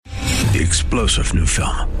The explosive new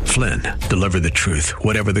film, Flynn, deliver the truth,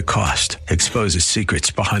 whatever the cost, exposes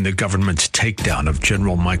secrets behind the government's takedown of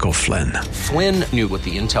General Michael Flynn. Flynn knew what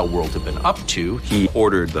the intel world had been up to. He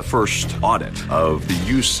ordered the first audit of the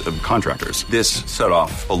use of contractors. This set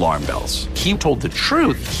off alarm bells. He told the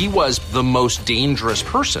truth. He was the most dangerous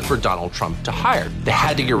person for Donald Trump to hire. They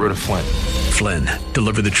had to get rid of Flynn. Flynn,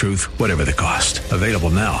 deliver the truth, whatever the cost. Available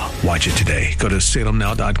now. Watch it today. Go to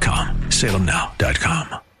salemnow.com.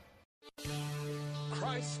 salemnow.com.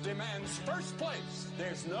 Christ demands first place.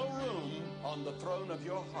 There's no room on the throne of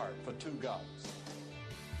your heart for two gods.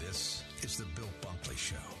 This is the Bill Bunkley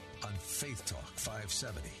Show on Faith Talk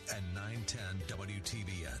 570 and 910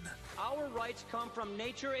 WTBN. Our rights come from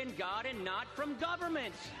nature and God and not from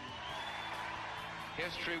government.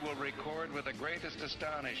 History will record with the greatest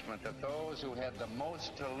astonishment that those who had the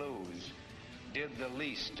most to lose did the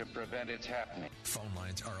least to prevent its happening. Phone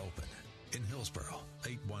lines are open. In Hillsborough,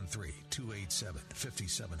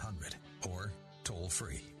 813-287-5700 or toll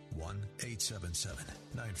free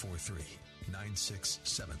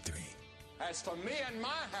 1-877-943-9673. As for me and my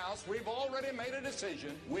house, we've already made a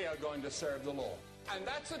decision. We are going to serve the Lord. And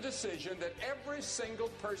that's a decision that every single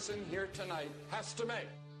person here tonight has to make.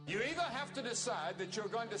 You either have to decide that you're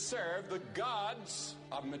going to serve the gods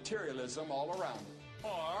of materialism all around,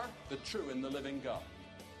 or the true and the living God.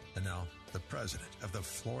 And now, the president of the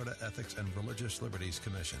Florida Ethics and Religious Liberties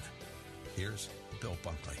Commission. Here's Bill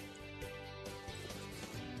Bunkley.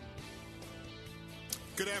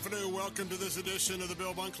 Good afternoon. Welcome to this edition of the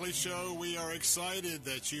Bill Bunkley Show. We are excited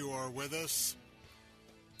that you are with us.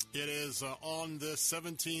 It is on the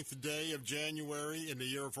 17th day of January in the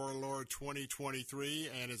year of our Lord 2023.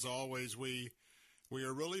 And as always, we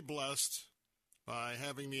are really blessed by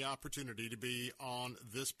having the opportunity to be on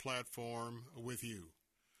this platform with you.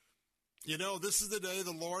 You know, this is the day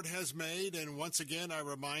the Lord has made, and once again, I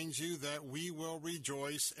remind you that we will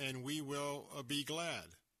rejoice and we will be glad.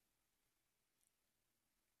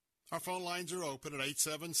 Our phone lines are open at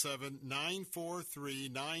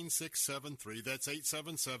 877-943-9673. That's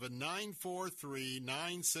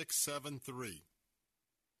 877-943-9673.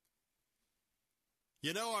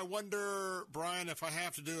 You know, I wonder, Brian, if I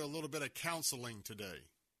have to do a little bit of counseling today.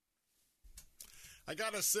 I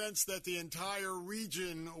got a sense that the entire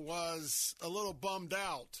region was a little bummed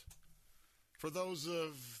out. For those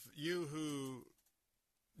of you who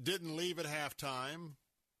didn't leave at halftime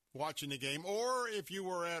watching the game, or if you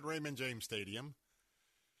were at Raymond James Stadium,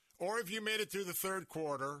 or if you made it through the third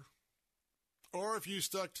quarter, or if you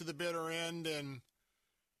stuck to the bitter end and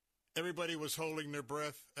everybody was holding their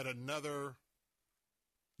breath at another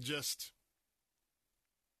just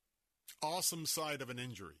awesome sight of an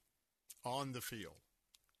injury on the field.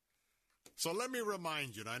 So let me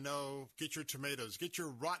remind you, and I know, get your tomatoes, get your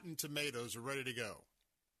rotten tomatoes ready to go.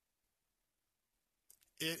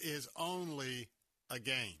 It is only a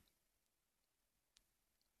game.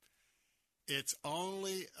 It's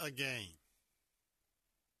only a game.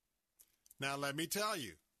 Now, let me tell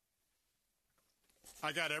you,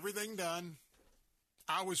 I got everything done.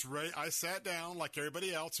 I was ready. I sat down like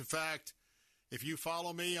everybody else. In fact, if you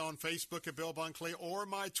follow me on Facebook at Bill Bunkley or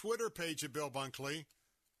my Twitter page at Bill Bunkley,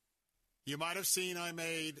 you might have seen I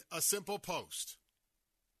made a simple post.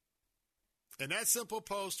 And that simple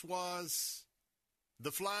post was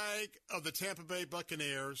the flag of the Tampa Bay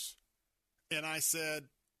Buccaneers, and I said,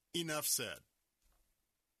 enough said.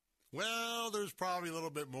 Well, there's probably a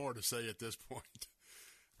little bit more to say at this point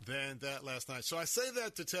than that last night. So I say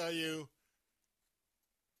that to tell you,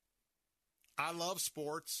 I love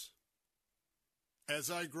sports.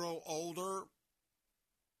 As I grow older,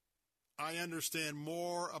 I understand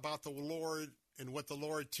more about the Lord and what the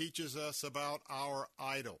Lord teaches us about our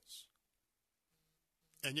idols.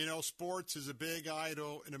 And, you know, sports is a big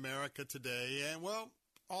idol in America today and, well,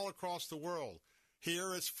 all across the world.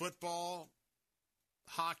 Here it's football,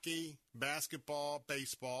 hockey, basketball,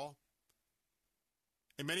 baseball.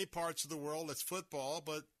 In many parts of the world it's football,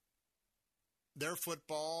 but their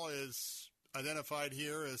football is identified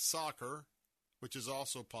here as soccer, which is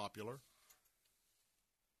also popular.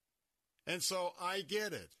 And so I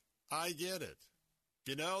get it. I get it.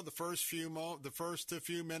 You know, the first few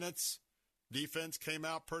minutes, defense came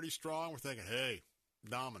out pretty strong. We're thinking, hey,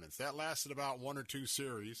 dominance. That lasted about one or two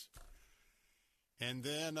series. And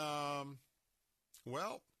then,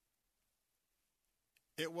 well,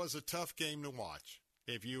 it was a tough game to watch.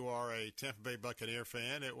 If you are a Tampa Bay Buccaneer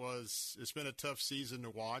fan, it's been a tough season to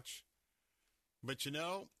watch. But, you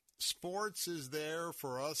know, sports is there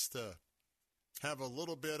for us to have a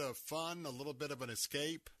little bit of fun, a little bit of an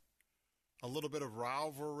escape, a little bit of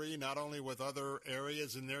rivalry, not only with other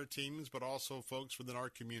areas in their teams, but also folks within our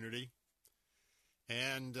community.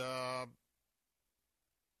 And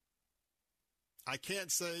I can't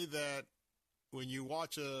say that when you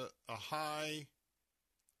watch a high,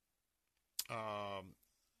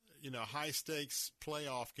 high stakes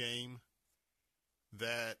playoff game,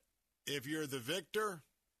 that if you're the victor,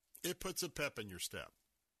 it puts a pep in your step.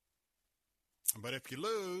 But if you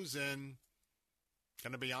lose, and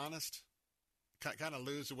going to be honest, kind of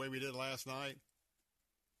lose the way we did last night,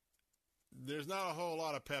 there's not a whole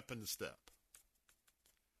lot of pep in the step.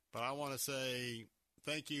 But I want to say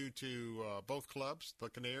thank you to both clubs,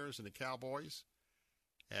 Buccaneers and the Cowboys,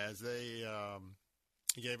 as they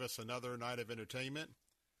gave us another night of entertainment.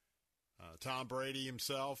 Tom Brady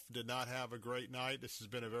himself did not have a great night. This has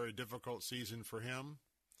been a very difficult season for him.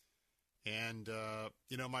 And,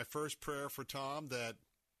 my first prayer for Tom, that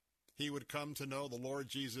he would come to know the Lord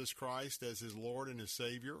Jesus Christ as his Lord and his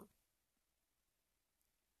Savior.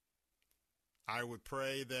 I would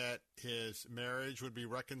pray that his marriage would be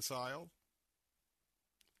reconciled.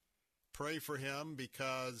 Pray for him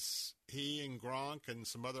because he and Gronk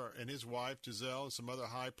and his wife Giselle and some other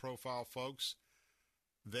high-profile folks,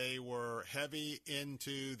 they were heavy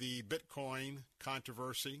into the Bitcoin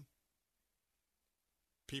controversy.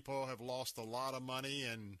 People have lost a lot of money,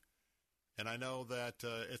 and I know that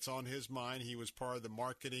it's on his mind. He was part of the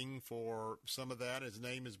marketing for some of that. His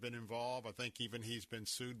name has been involved. I think even he's been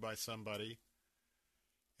sued by somebody.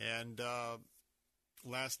 And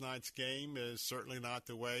last night's game is certainly not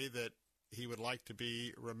the way that he would like to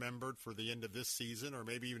be remembered for the end of this season or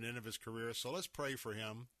maybe even end of his career. So let's pray for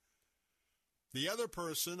him. The other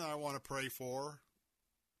person I want to pray for,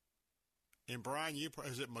 and Brian,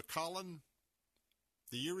 is it McCullen?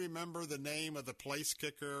 Do you remember the name of the place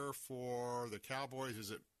kicker for the Cowboys? Is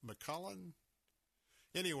it McCullen?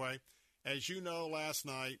 Anyway, as you know, last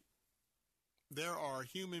night, there are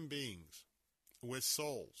human beings with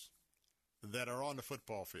souls that are on the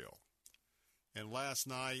football field. And last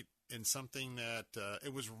night, in something that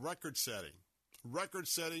it was record-setting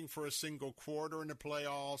for a single quarter in the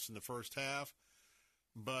playoffs in the first half.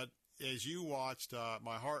 But as you watched,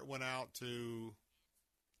 my heart went out to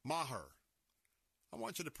Maher. I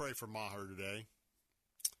want you to pray for Maher today,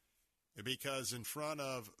 because in front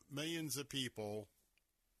of millions of people,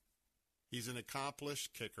 he's an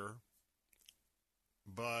accomplished kicker,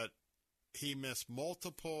 but he missed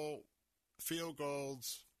multiple field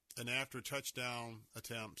goals and after touchdown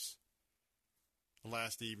attempts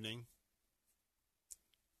last evening.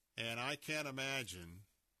 And I can't imagine,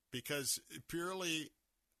 because purely,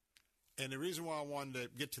 and the reason why I wanted to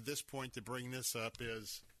get to this point to bring this up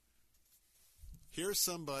is, here's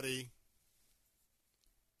somebody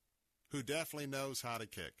who definitely knows how to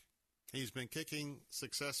kick. He's been kicking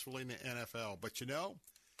successfully in the NFL. But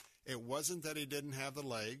it wasn't that he didn't have the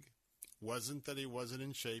leg, wasn't that he wasn't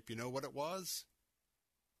in shape. You know what it was?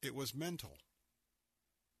 It was mental.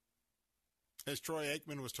 As Troy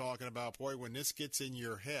Aikman was talking about, boy, when this gets in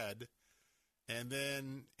your head, and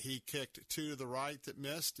then he kicked two to the right that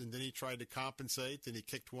missed, and then he tried to compensate, then he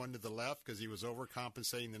kicked one to the left because he was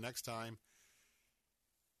overcompensating the next time.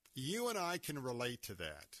 You and I can relate to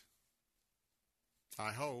that.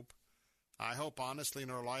 I hope honestly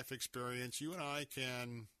in our life experience, you and I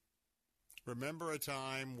can remember a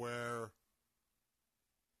time where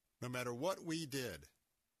no matter what we did,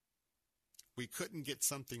 we couldn't get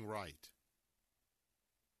something right.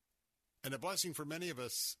 And the blessing for many of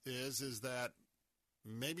us is that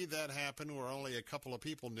maybe that happened where only a couple of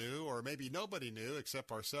people knew, or maybe nobody knew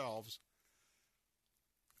except ourselves.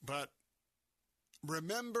 But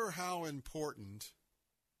remember how important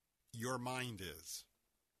your mind is.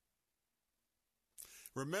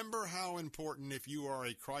 Remember how important, if you are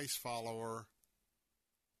a Christ follower,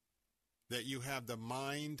 that you have the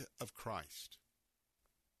mind of Christ.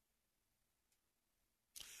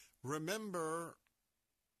 Remember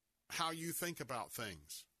how you think about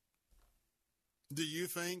things. Do you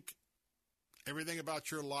think everything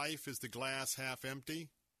about your life is the glass half empty,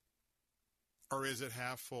 or is it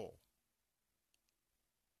half full?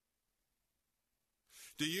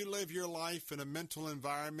 Do you live your life in a mental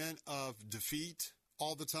environment of defeat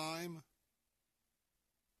all the time,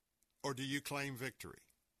 or do you claim victory?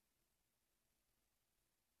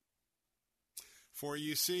 For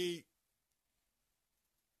you see,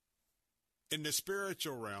 in the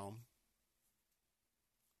spiritual realm,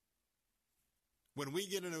 when we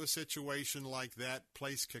get into a situation like that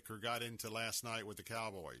place kicker got into last night with the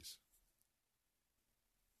Cowboys,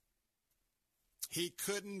 he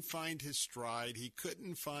couldn't find his stride. He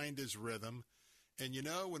couldn't find his rhythm. And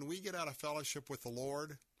when we get out of fellowship with the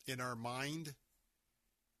Lord in our mind,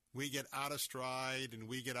 we get out of stride and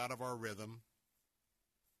we get out of our rhythm.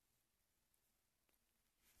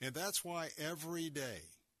 And that's why every day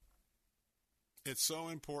it's so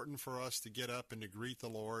important for us to get up and to greet the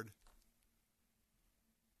Lord.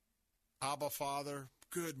 Abba, Father,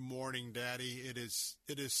 good morning, Daddy. It is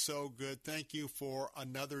so good. Thank you for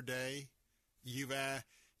another day.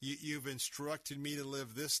 You've instructed me to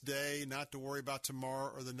live this day, not to worry about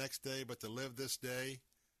tomorrow or the next day, but to live this day.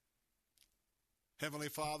 Heavenly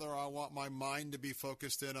Father, I want my mind to be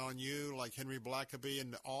focused in on you, like Henry Blackaby,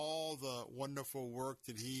 and all the wonderful work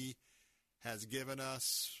that he has given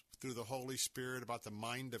us through the Holy Spirit about the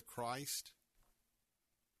mind of Christ.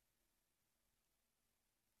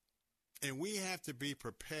 And we have to be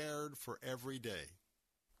prepared for every day.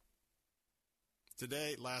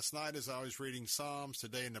 Last night as I was reading Psalms,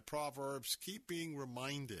 today in the Proverbs, keep being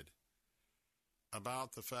reminded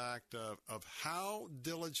about the fact of how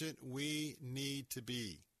diligent we need to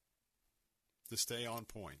be to stay on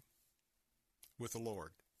point with the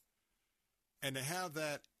Lord. And to have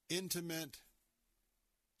that intimate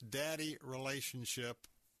daddy relationship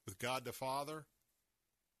with God the Father,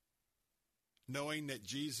 knowing that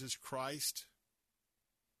Jesus Christ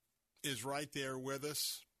is right there with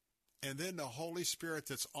us, and then the Holy Spirit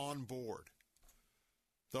that's on board.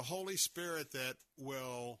 The Holy Spirit that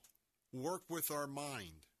will work with our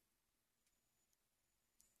mind.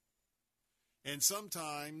 And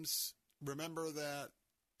sometimes, remember that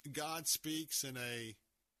God speaks in a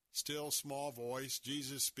still small voice.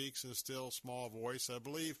 Jesus speaks in a still small voice. I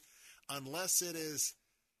believe unless it is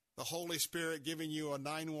the Holy Spirit giving you a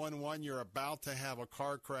 911, you're about to have a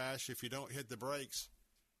car crash if you don't hit the brakes.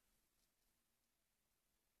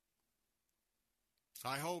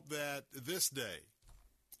 I hope that this day,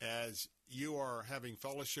 as you are having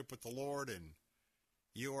fellowship with the Lord and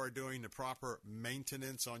you are doing the proper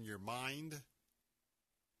maintenance on your mind,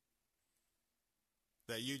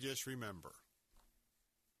 that you just remember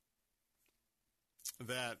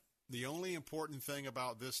that the only important thing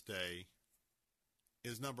about this day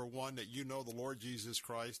is, number one, that you know the Lord Jesus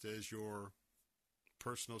Christ as your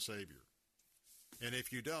personal Savior. And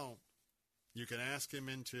if you don't, you can ask him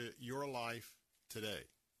into your life today.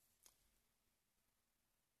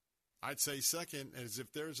 I'd say second, as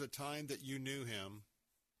if there's a time that you knew him,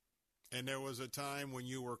 and there was a time when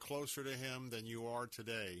you were closer to him than you are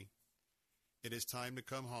today, it is time to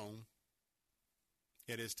come home.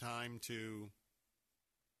 It is time to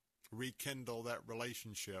rekindle that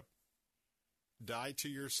relationship. Die to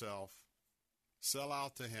yourself, sell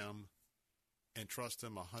out to him, and trust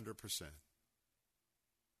him 100%.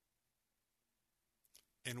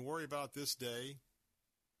 And worry about this day.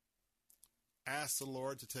 Ask the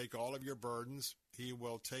Lord to take all of your burdens. He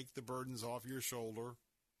will take the burdens off your shoulder.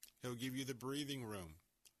 He'll give you the breathing room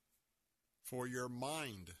for your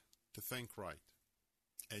mind to think right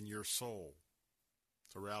and your soul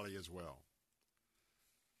to rally as well.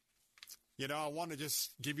 You know, I want to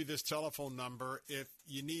just give you this telephone number. If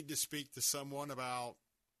you need to speak to someone about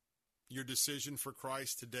your decision for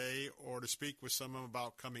Christ today, or to speak with someone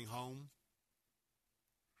about coming home,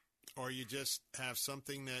 or you just have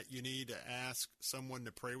something that you need to ask someone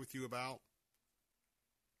to pray with you about,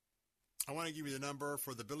 I want to give you the number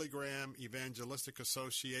for the Billy Graham Evangelistic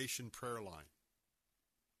Association prayer line.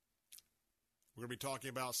 We're going to be talking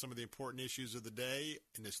about some of the important issues of the day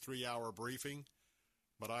in this 3-hour briefing,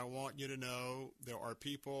 but I want you to know there are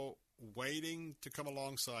people waiting to come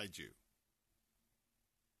alongside you.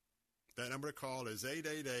 That number to call is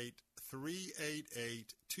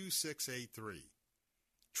 888-388-2683.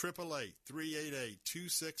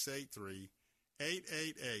 888-388-2683.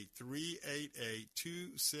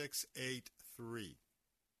 888-388-2683.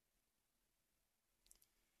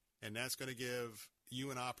 And that's going to give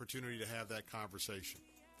you an opportunity to have that conversation.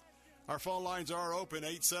 Our phone lines are open,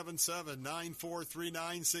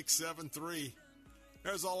 877-943-9673.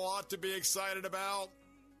 There's a lot to be excited about,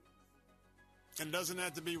 and it doesn't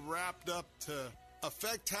have to be wrapped up to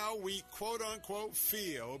affect how we quote-unquote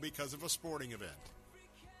feel because of a sporting event.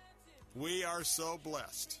 We are so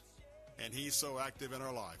blessed, and he's so active in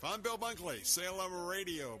our life. I'm Bill Bunkley, Salem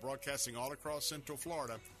Radio, broadcasting all across Central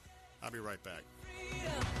Florida. I'll be right back.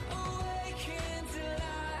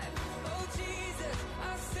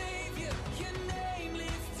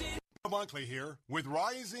 Bunkley here. With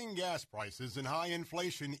rising gas prices and high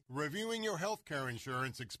inflation, reviewing your health care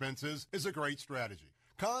insurance expenses is a great strategy.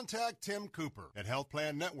 Contact Tim Cooper at Health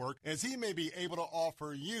Plan Network, as he may be able to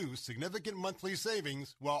offer you significant monthly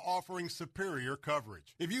savings while offering superior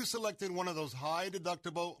coverage. If you selected one of those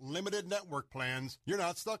high-deductible, limited network plans, you're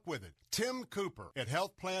not stuck with it. Tim Cooper at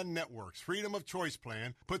Health Plan Network's Freedom of Choice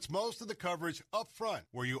plan puts most of the coverage up front,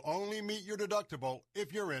 where you only meet your deductible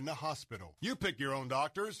if you're in the hospital. You pick your own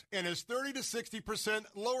doctors, and is 30 to 60%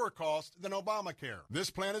 lower cost than Obamacare.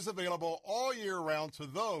 This plan is available all year round to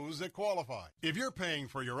those that qualify. If you're paying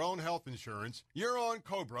for your own health insurance, you're on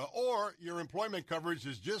COBRA, or your employment coverage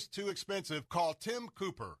is just too expensive, call Tim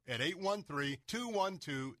Cooper at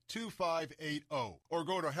 813-212-2580 or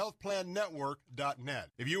go to healthplannetwork.net.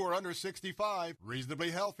 If you are under 65,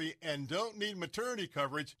 reasonably healthy, and don't need maternity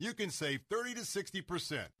coverage, you can save 30 to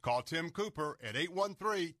 60%. Call Tim Cooper at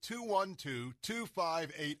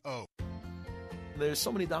 813-212-2580. There's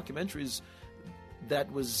so many documentaries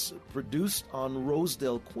that was produced on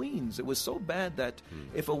Rosedale, Queens. It was so bad that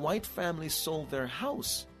if a white family sold their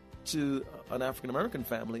house to an African-American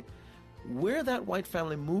family, where that white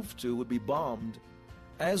family moved to would be bombed,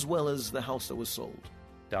 as well as the house that was sold.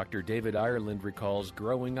 Dr. David Ireland recalls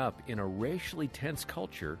growing up in a racially tense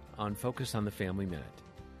culture on Focus on the Family Minute.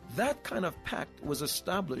 That kind of pact was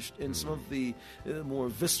established in some of the more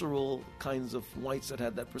visceral kinds of whites that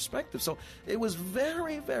had that perspective. So it was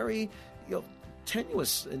very, very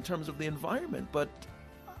tenuous in terms of the environment. But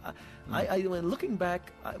when looking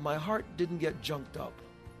back, my heart didn't get junked up.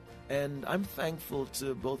 And I'm thankful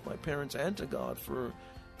to both my parents and to God for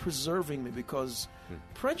preserving me, because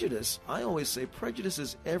prejudice, I always say, prejudice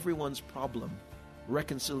is everyone's problem.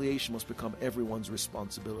 Reconciliation must become everyone's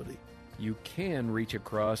responsibility. You can reach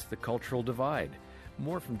across the cultural divide.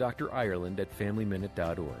 More from Dr. Ireland at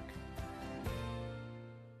FamilyMinute.org.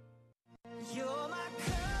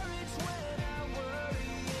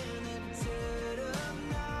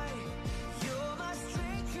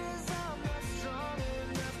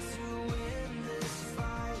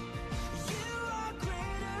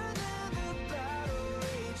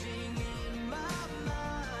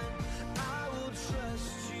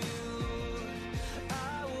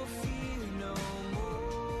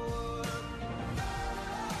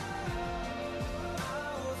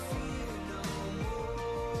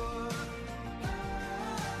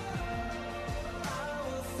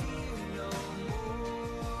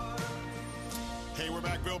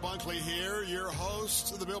 Bill Bunkley here, your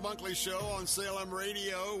host of the Bill Bunkley Show on Salem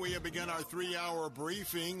Radio. We have begun our 3-hour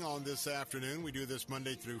briefing on this afternoon. We do this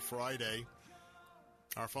Monday through Friday.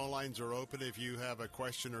 Our phone lines are open if you have a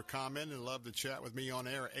question or comment and love to chat with me on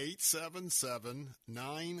air.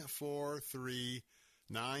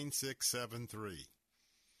 877-943-9673.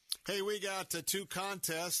 Hey, we got 2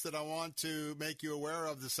 contests that I want to make you aware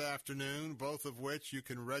of this afternoon, both of which you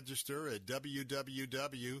can register at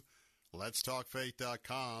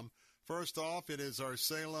www.letstalkfaith.com. First off, it is our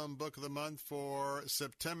Salem Book of the Month for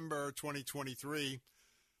September 2023.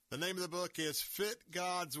 The name of the book is Fit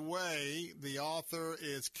God's Way. The author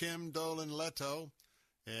is Kim Dolan Leto.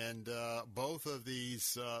 And both of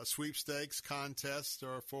these sweepstakes contests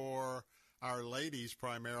are for our ladies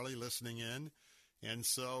primarily listening in. And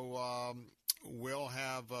so we'll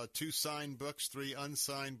have 2 signed books, 3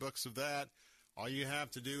 unsigned books of that. All you have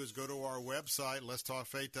to do is go to our website,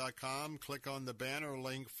 letstalkfaith.com, click on the banner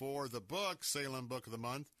link for the book, Salem Book of the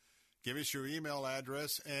Month, give us your email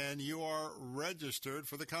address, and you are registered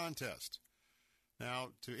for the contest.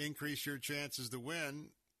 Now, to increase your chances to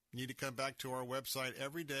win, you need to come back to our website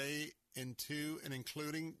every day into and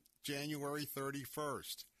including January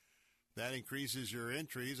 31st. That increases your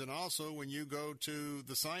entries. And also, when you go to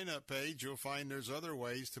the sign-up page, you'll find there's other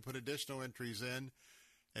ways to put additional entries in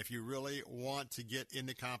if you really want to get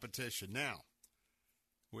into competition. Now,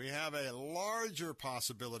 we have a larger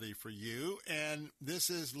possibility for you, and this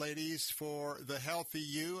is, ladies, for the Healthy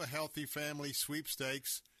You, a Healthy Family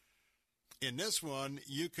Sweepstakes. In this one,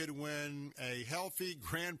 you could win a healthy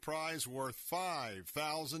grand prize worth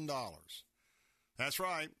 $5,000. That's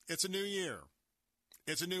right. It's a new year.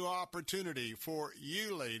 It's a new opportunity for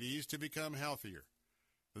you, ladies, to become healthier.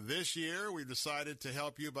 This year, we've decided to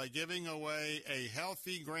help you by giving away a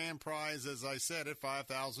healthy grand prize, as I said, at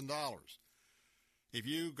 $5,000. If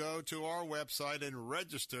you go to our website and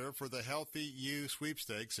register for the Healthy You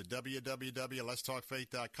Sweepstakes at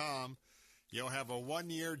www.letstalkfaith.com, you'll have a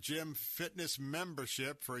 1-year gym fitness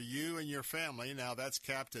membership for you and your family. Now, that's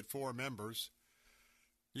capped at 4 members.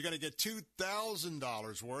 You're going to get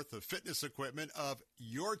 $2,000 worth of fitness equipment of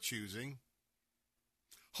your choosing.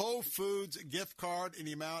 Whole Foods gift card in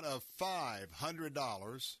the amount of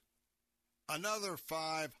 $500. Another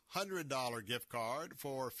 $500 gift card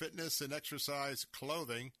for fitness and exercise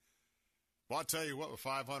clothing. Well, I'll tell you what, with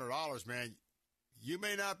 $500, man, you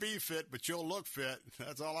may not be fit, but you'll look fit.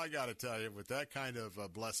 That's all I got to tell you with that kind of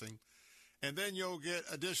blessing. And then you'll get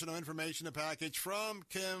additional information, a package from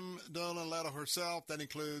Kim Dolan-Letto herself that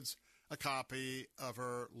includes a copy of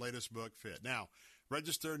her latest book, Fit. Now,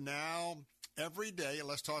 register now every day at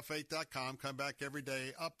letstalkfaith.com. Come back every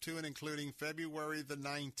day up to and including February the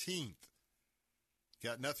 19th.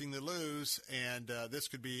 Got nothing to lose, and this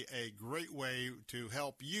could be a great way to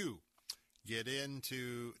help you get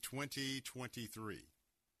into 2023.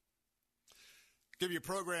 Give you a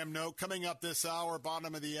program note. Coming up this hour,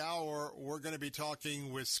 bottom of the hour, we're going to be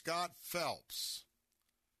talking with Scott Phelps.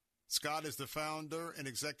 Scott is the founder and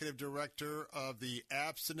executive director of the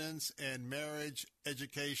Abstinence and Marriage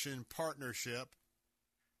Education Partnership.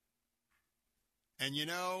 And you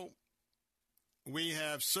know, we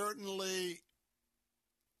have certainly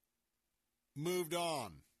moved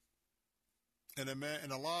on in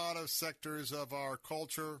a lot of sectors of our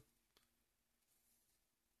culture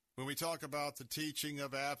when we talk about the teaching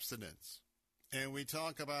of abstinence and we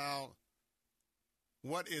talk about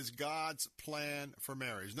what is God's plan for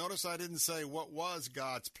marriage. Notice I didn't say what was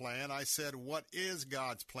God's plan. I said what is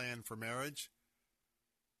God's plan for marriage,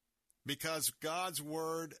 because God's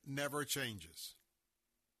word never changes.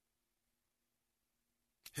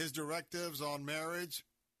 His directives on marriage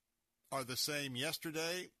are the same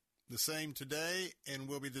yesterday, the same today, and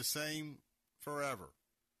will be the same forever.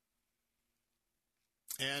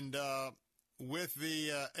 And with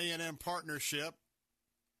the A&M partnership,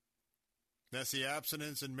 that's the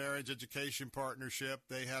Abstinence and Marriage Education Partnership,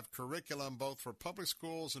 they have curriculum both for public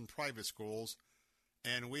schools and private schools,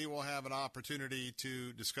 and we will have an opportunity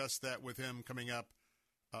to discuss that with him coming up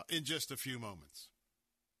in just a few moments.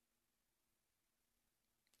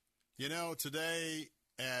 You know, today,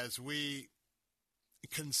 as we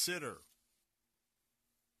consider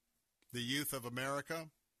the youth of America,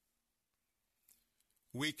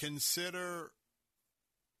 we consider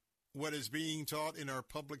what is being taught in our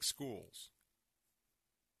public schools.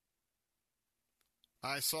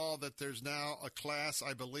 I saw that there's now a class,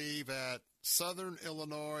 I believe, at Southern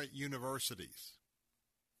Illinois universities.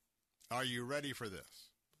 Are you ready for this?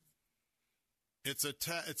 It's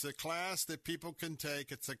a class that people can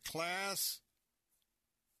take. It's a class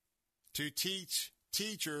to teach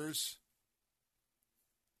teachers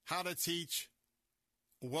how to teach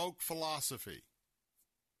woke philosophy.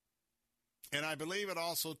 And I believe it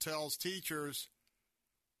also tells teachers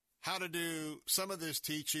how to do some of this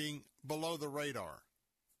teaching below the radar.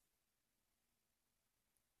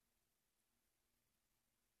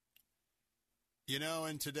 You know,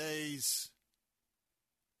 in today's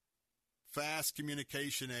fast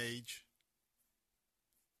communication age,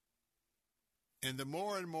 and the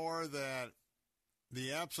more and more that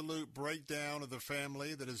the absolute breakdown of the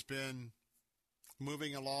family that has been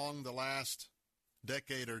moving along the last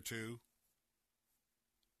decade or two,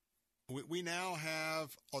 we now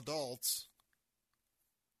have adults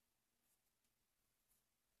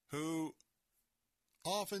who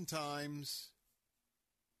oftentimes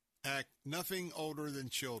act nothing older than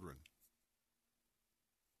children.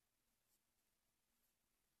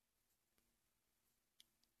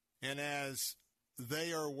 And as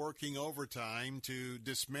they are working overtime to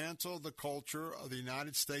dismantle the culture of the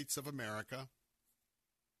United States of America,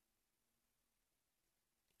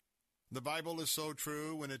 the Bible is so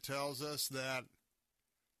true when it tells us that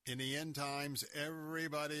in the end times,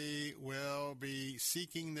 everybody will be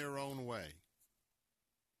seeking their own way.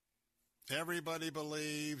 Everybody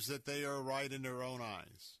believes that they are right in their own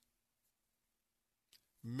eyes.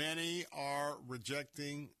 Many are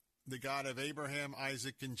rejecting the God of Abraham,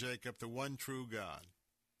 Isaac, and Jacob, the one true God.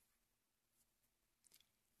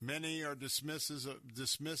 Many are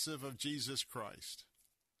dismissive of Jesus Christ.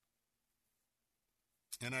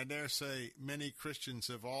 And I dare say many Christians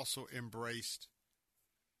have also embraced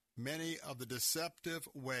many of the deceptive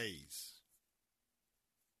ways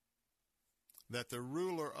that the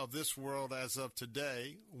ruler of this world as of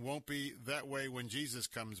today won't be that way when Jesus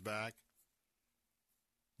comes back,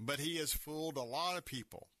 but he has fooled a lot of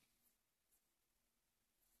people.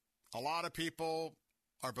 A lot of people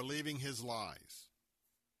are believing his lies.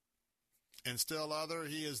 And still other,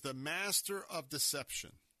 he is the master of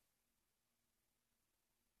deception.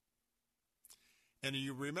 And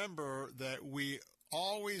you remember that we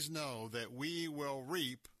always know that we will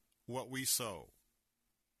reap what we sow.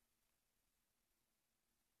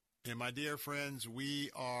 And my dear friends,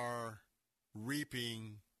 we are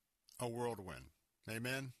reaping a whirlwind.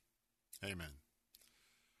 Amen? Amen.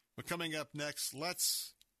 But coming up next,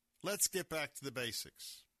 let's get back to the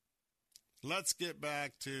basics. Let's get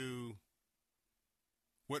back to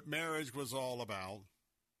what marriage was all about,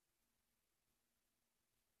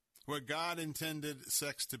 what God intended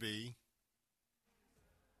sex to be,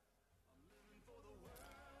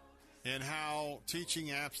 and how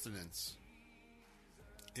teaching abstinence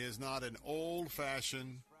is not an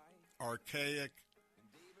old-fashioned, archaic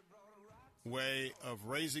way of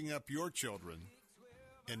raising up your children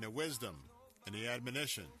in the wisdom and the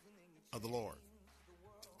admonition of the Lord.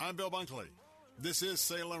 I'm Bill Bunkley. This is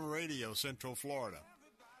Salem Radio, Central Florida.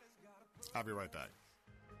 I'll be right back.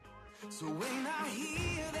 So when I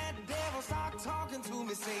hear that devil start talking to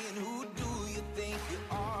me, saying, who do you think you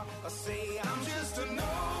are? I say, I'm just a nobody,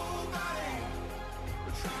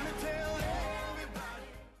 trying to tell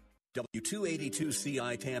everybody.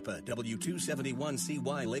 W282CI Tampa,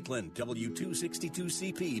 W271CY Lakeland,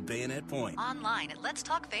 W262CP Bayonet Point. Online at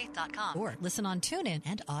letstalkfaith.com or listen on TuneIn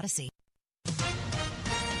and Odyssey.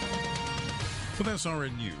 With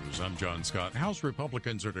SRN News, I'm John Scott. House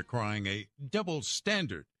Republicans are decrying a double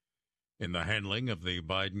standard in the handling of the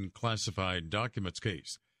Biden classified documents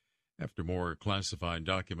case after more classified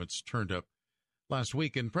documents turned up last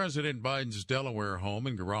week in President Biden's Delaware home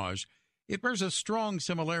and garage. It bears a strong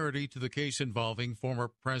similarity to the case involving former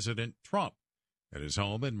President Trump at his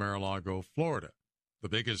home in Mar-a-Lago, Florida. The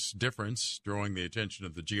biggest difference, drawing the attention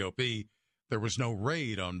of the GOP, there was no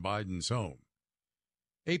raid on Biden's home.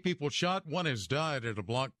 8 people shot, 1 has died at a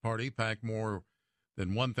block party packed more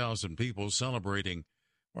than 1,000 people celebrating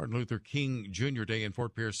Martin Luther King Jr. Day in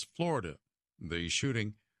Fort Pierce, Florida. The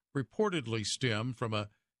shooting reportedly stemmed from a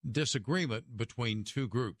disagreement between 2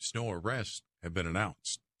 groups. No arrests have been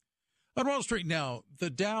announced. On Wall Street now,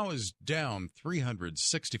 the Dow is down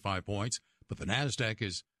 365 points, but the NASDAQ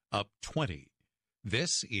is up 20.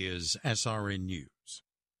 This is SRN News.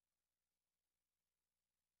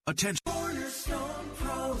 Attention. Cornerstone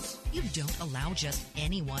Pros. You don't allow just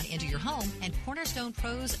anyone into your home, and Cornerstone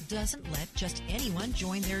Pros doesn't let just anyone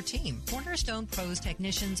join their team. Cornerstone Pros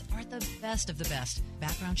technicians are the best of the best.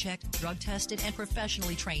 Background checked, drug tested, and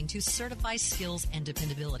professionally trained to certify skills and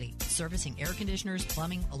dependability. Servicing air conditioners,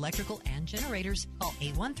 plumbing, electrical, and generators. Call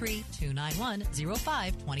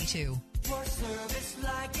 813-291-0522. For service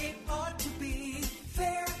like it ought to be.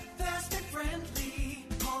 Fair, fast, and friendly.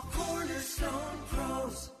 Call Cornerstone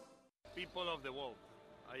Pros. People of the world,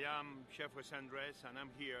 I am Chef Jose Andres, and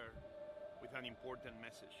I'm here with an important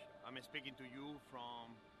message. I'm speaking to you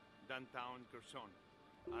from downtown Quezon.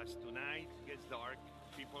 As tonight gets dark,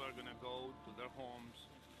 people are going to go to their homes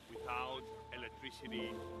without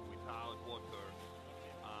electricity, without water,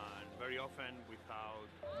 and very often without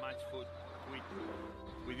much food to eat.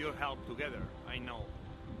 With your help together, I know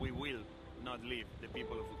we will not leave the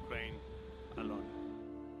people of Ukraine alone.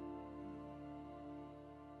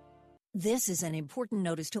 This is an important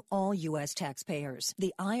notice to all U.S. taxpayers.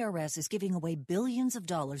 The IRS is giving away billions of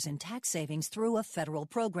dollars in tax savings through a federal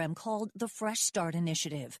program called the Fresh Start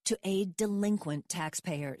Initiative to aid delinquent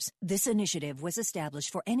taxpayers. This initiative was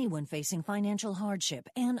established for anyone facing financial hardship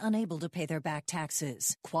and unable to pay their back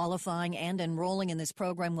taxes. Qualifying and enrolling in this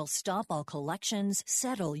program will stop all collections,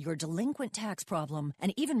 settle your delinquent tax problem,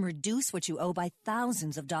 and even reduce what you owe by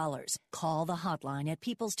thousands of dollars. Call the hotline at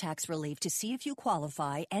People's Tax Relief to see if you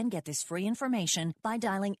qualify and get this free information by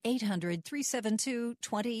dialing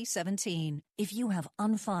 800-372-2017. If you have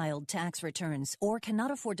unfiled tax returns or cannot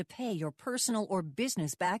afford to pay your personal or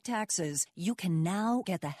business back taxes, you can now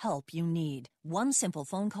get the help you need. One simple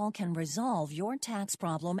phone call can resolve your tax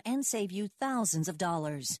problem and save you thousands of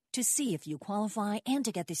dollars. To see if you qualify and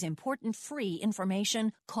to get this important free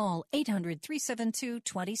information, call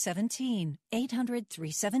 800-372-2017.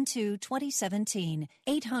 800-372-2017.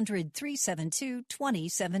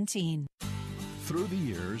 800-372-2017. Through the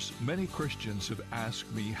years, many Christians have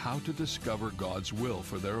asked me how to discover God's will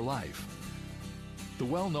for their life. The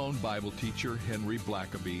well-known Bible teacher Henry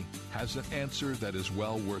Blackaby has an answer that is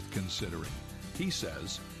well worth considering. He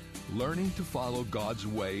says, learning to follow God's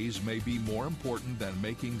ways may be more important than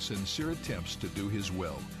making sincere attempts to do His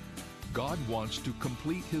will. God wants to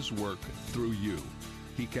complete His work through you.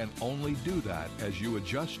 He can only do that as you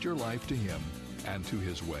adjust your life to Him and to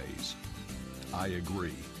His ways. I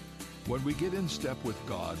agree. When we get in step with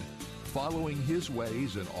God, following His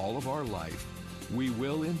ways in all of our life, we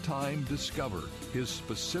will in time discover His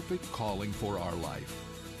specific calling for our life.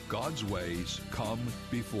 God's ways come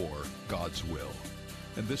before God's will.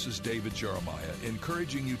 And this is David Jeremiah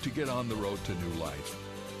encouraging you to get on the road to new life.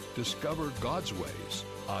 Discover God's ways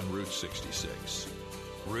on Route 66.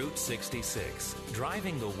 Route 66,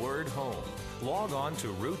 driving the word home. Log on to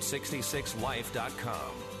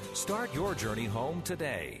Route66Life.com. Start your journey home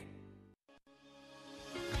today.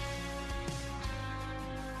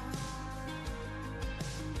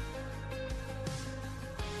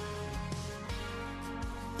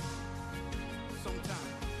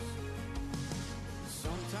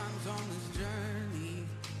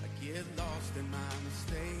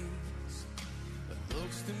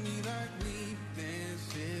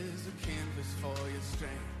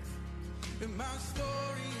 And my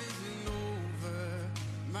story isn't over,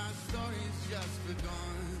 my story's just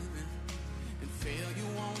begun. And failure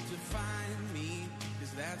won't define me,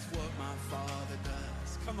 'cause that's what my Father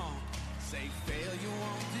does. Come on, say failure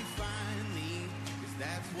won't define me, 'cause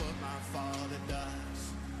that's what my Father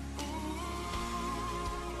does.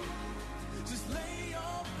 Ooh, just lay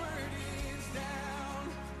your burdens down.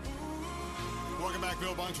 Ooh. Welcome back,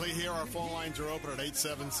 Bill Bunkley here. Our phone lines are open at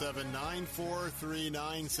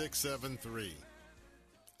 877-943-9673.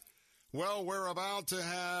 Well, we're about to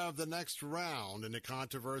have the next round in the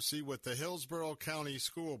controversy with the Hillsborough County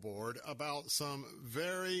School Board about some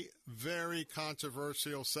very, very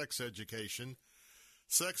controversial sex education.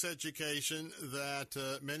 Sex education that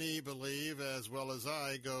many believe, as well as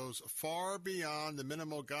I, goes far beyond the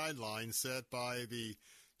minimal guidelines set by the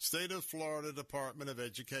State of Florida Department of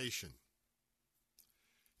Education.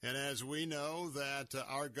 And as we know that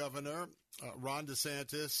our governor, Ron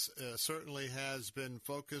DeSantis, certainly has been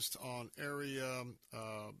focused on area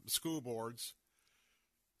school boards.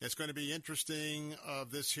 It's going to be interesting of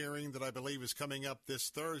this hearing that I believe is coming up this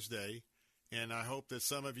Thursday, and I hope that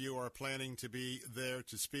some of you are planning to be there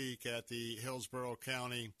to speak at the Hillsborough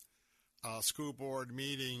County School Board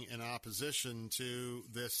meeting in opposition to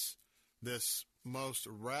this most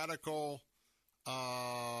radical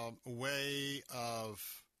way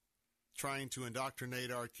of trying to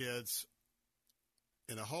indoctrinate our kids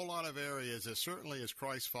in a whole lot of areas, as certainly as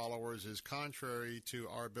Christ followers, is contrary to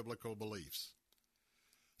our biblical beliefs.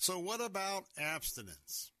 So what about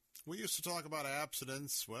abstinence? We used to talk about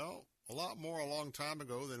abstinence, well, a lot more a long time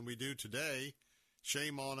ago than we do today.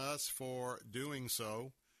 Shame on us for doing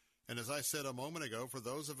so. And as I said a moment ago, for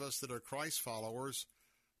those of us that are Christ followers,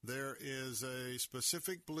 there is a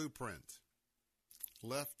specific blueprint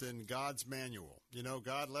left in God's manual. You know,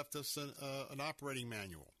 God left us an operating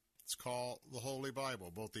manual. It's called the Holy Bible,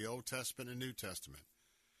 both the Old Testament and New Testament.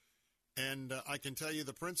 And I can tell you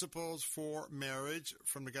the principles for marriage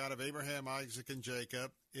from the God of Abraham, Isaac, and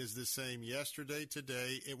Jacob is the same yesterday,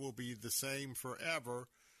 today. It will be the same forever.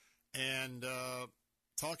 And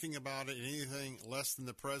talking about it in anything less than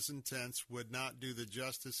the present tense would not do the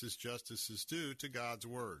justice as justice is due to God's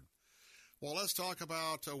Word. Well, let's talk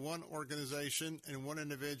about one organization and one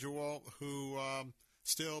individual who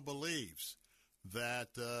still believes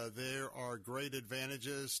that there are great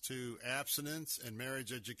advantages to abstinence and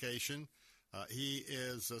marriage education. He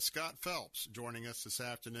is Scott Phelps joining us this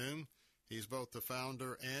afternoon. He's both the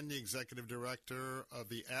founder and the executive director of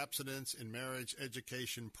the Abstinence in Marriage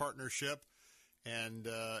Education Partnership. And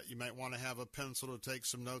you might want to have a pencil to take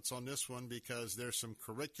some notes on this one, because there's some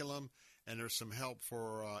curriculum and there's some help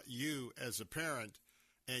for you as a parent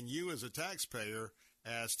and you as a taxpayer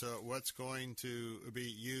as to what's going to be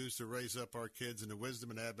used to raise up our kids in the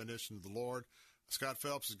wisdom and admonition of the Lord. Scott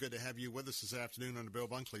Phelps, it's good to have you with us this afternoon on the Bill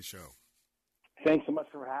Bunkley Show. Thanks so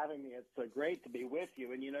much for having me. It's great to be with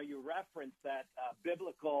you. And, you know, you referenced that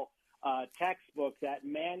biblical textbook, that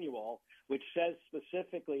manual, which says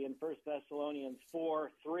specifically in 1 Thessalonians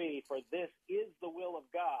 4:3, for this is the will of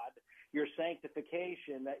God, your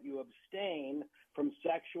sanctification, that you abstain from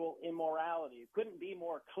sexual immorality. It couldn't be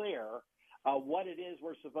more clear what it is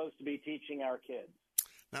we're supposed to be teaching our kids.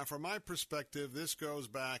 Now, from my perspective, this goes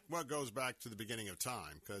back to the beginning of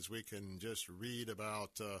time, because we can just read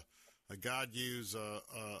about God used a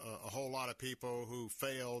whole lot of people who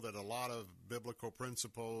failed at a lot of biblical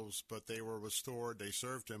principles, but they were restored, they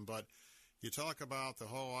served him. But you talk about the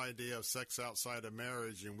whole idea of sex outside of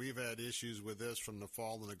marriage, and we've had issues with this from the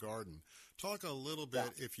fall in the garden. Talk a little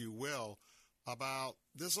bit, if you will, about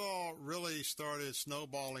this. All really started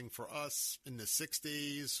snowballing for us in the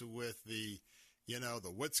 60s with the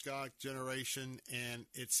Woodstock generation, and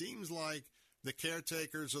it seems like the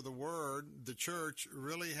caretakers of the Word, the church,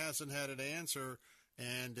 really hasn't had an answer,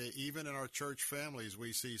 and even in our church families,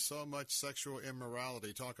 we see so much sexual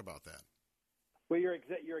immorality. Talk about that. Well, you're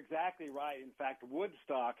exactly right. In fact,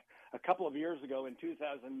 Woodstock, a couple of years ago in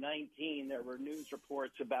 2019, there were news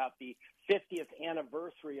reports about the 50th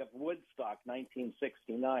anniversary of Woodstock,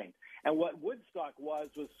 1969. And what Woodstock was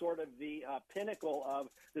sort of the pinnacle of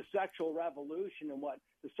the sexual revolution. And what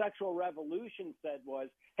the sexual revolution said was,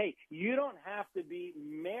 hey, you don't have to be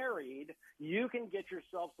married. You can get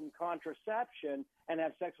yourself some contraception and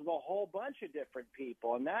have sex with a whole bunch of different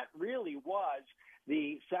people. And that really was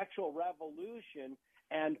the sexual revolution.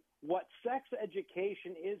 And what sex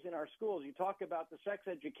education is in our schools, you talk about the sex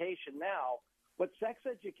education now, what sex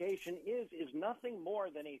education is nothing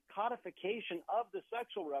more than a codification of the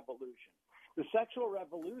sexual revolution. The sexual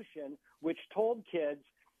revolution, which told kids,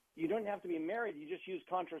 you don't have to be married, you just use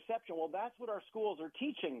contraception. Well, that's what our schools are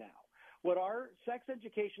teaching now. what our sex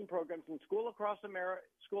education programs in schools across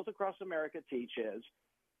America teach is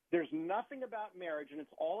there's nothing about marriage, and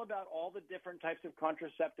it's all about all the different types of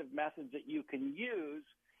contraceptive methods that you can use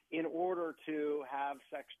in order to have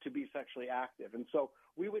sex, to be sexually active. And so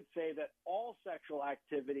we would say that all sexual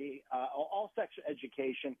activity, all sex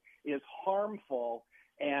education is harmful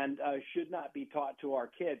and should not be taught to our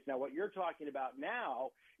kids. Now, what you're talking about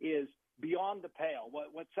now is beyond the pale.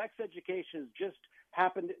 What sex education has just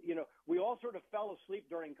happened, we all sort of fell asleep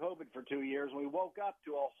during COVID for 2 years, and we woke up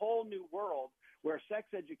to a whole new world where sex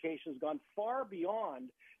education has gone far beyond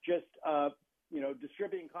just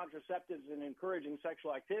distributing contraceptives and encouraging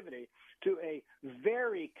sexual activity to a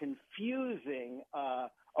very confusing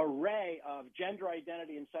array of gender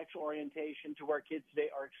identity and sexual orientation, to where kids today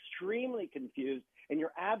are extremely confused. And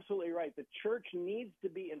you're absolutely right. The church needs to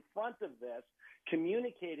be in front of this,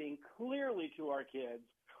 communicating clearly to our kids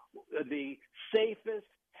the safest,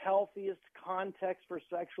 healthiest context for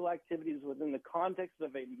sexual activities within the context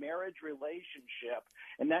of a marriage relationship,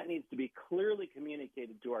 and that needs to be clearly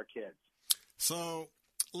communicated to our kids. So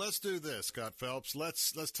let's do this, Scott Phelps.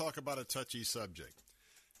 Let's talk about a touchy subject,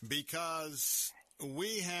 because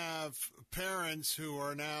we have parents who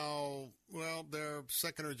are now, they're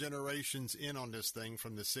second or generations in on this thing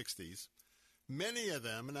from the 60s. Many of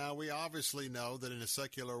them, now we obviously know that in a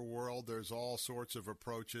secular world there's all sorts of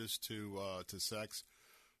approaches to sex.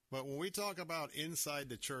 But when we talk about inside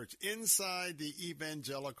the church, inside the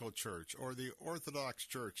evangelical church or the Orthodox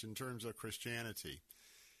church in terms of Christianity,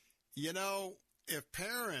 if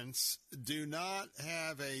parents do not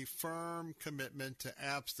have a firm commitment to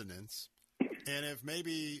abstinence, and if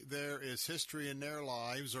maybe there is history in their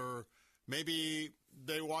lives, or maybe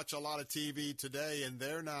they watch a lot of TV today and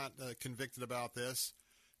they're not convicted about this,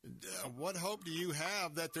 what hope do you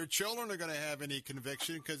have that their children are going to have any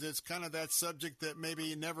conviction? Because it's kind of that subject that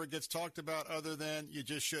maybe never gets talked about, other than you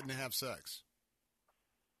just shouldn't have sex.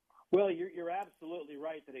 Well, you're absolutely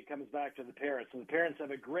right that it comes back to the parents, and the parents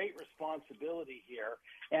have a great responsibility here,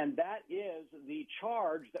 and that is the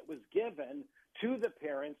charge that was given to the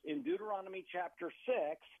parents in Deuteronomy chapter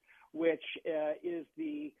 6, which is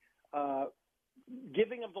the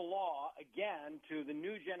giving of the law again to the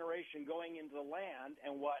new generation going into the land.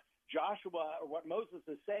 And what Moses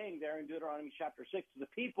is saying there in Deuteronomy chapter 6 to the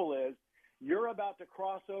people is, you're about to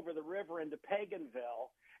cross over the river into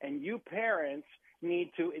Paganville, and you parents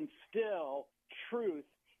need to instill truth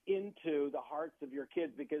into the hearts of your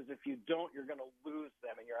kids, because if you don't, you're going to lose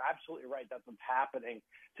them. And you're absolutely right. That's what's happening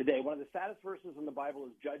today. One of the saddest verses in the Bible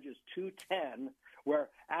is Judges 2:10, where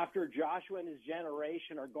after Joshua and his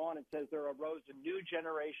generation are gone, it says there arose a new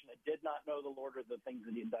generation that did not know the Lord or the things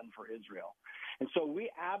that he had done for Israel. And so we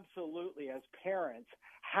absolutely, as parents,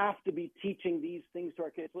 have to be teaching these things to our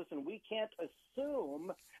kids. Listen, we can't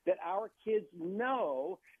assume that our kids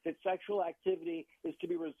know that sexual activity is to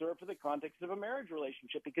be reserved for the context of a marriage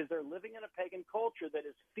relationship, because they're living in a pagan culture that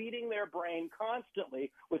is feeding their brain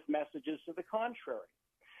constantly with messages to the contrary.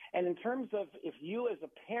 And in terms of if you as a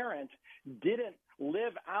parent didn't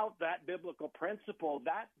live out that biblical principle,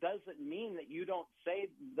 that doesn't mean that you don't say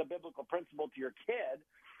the biblical principle to your kid.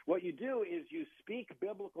 What you do is you speak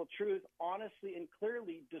biblical truth honestly and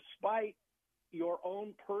clearly, despite your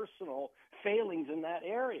own personal failings in that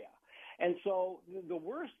area. And so the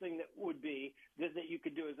worst thing that would be that you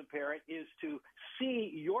could do as a parent is to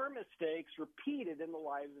see your mistakes repeated in the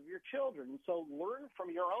lives of your children. So learn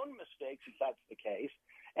from your own mistakes, if that's the case,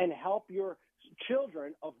 and help your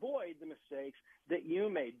children avoid the mistakes that you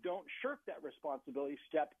made. Don't shirk that responsibility.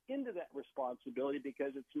 Step into that responsibility,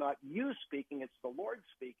 because it's not you speaking, it's the Lord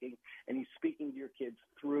speaking, and he's speaking to your kids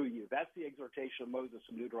through you. That's the exhortation of Moses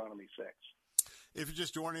in Deuteronomy 6. If you're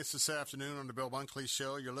just joining us this afternoon on the Bill Bunkley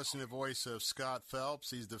Show, you're listening to the voice of Scott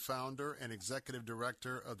Phelps. He's the founder and executive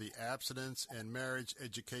director of the Abstinence and Marriage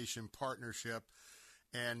Education Partnership.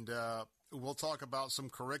 And we'll talk about some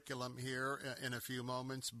curriculum here in a few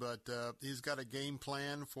moments, but he's got a game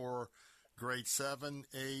plan for grade 7,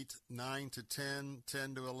 8, 9 to 10,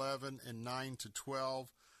 10 to 11, and 9 to 12.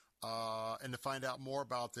 And to find out more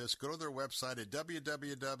about this, go to their website at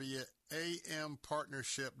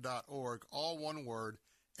www.ampartnership.org, all one word,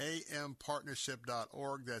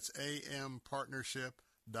 ampartnership.org. That's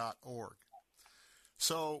ampartnership.org.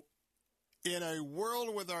 So in a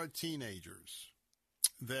world with our teenagers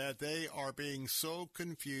that they are being so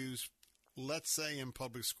confused, let's say in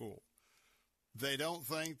public school, they don't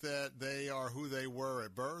think that they are who they were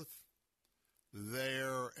at birth.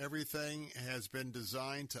 Everything has been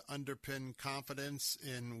designed to underpin confidence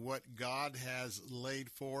in what God has laid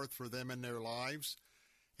forth for them in their lives.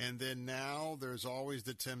 And then now there's always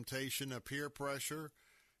the temptation of peer pressure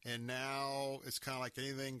and now it's kind of like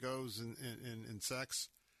anything goes in sex.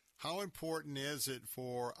 How important is it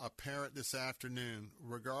for a parent this afternoon,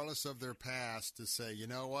 regardless of their past, to say, you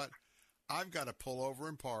know what, I've got to pull over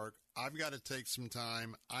and park. I've got to take some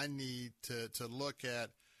time. I need to look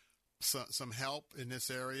at some help in this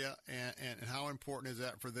area, and how important is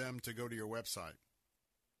that for them to go to your website?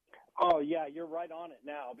 Oh, yeah, you're right on it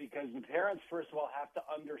now, because the parents, first of all, have to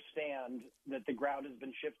understand that the ground has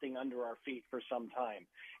been shifting under our feet for some time,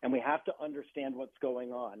 and we have to understand what's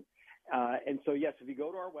going on. And so, yes, if you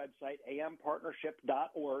go to our website,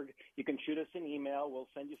 ampartnership.org, you can shoot us an email. We'll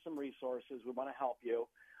send you some resources. We want to help you.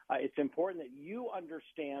 It's important that you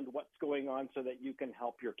understand what's going on so that you can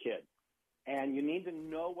help your kid. And you need to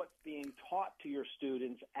know what's being taught to your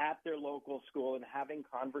students at their local school and having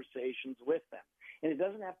conversations with them. And it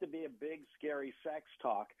doesn't have to be a big, scary sex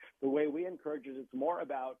talk. The way we encourage it, it's more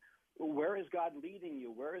about, where is God leading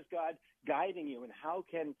you? Where is God guiding you? And how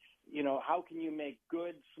can you make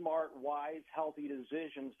good, smart, wise, healthy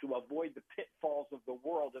decisions to avoid the pitfalls of the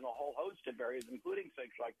world in a whole host of areas, including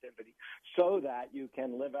sexual activity, so that you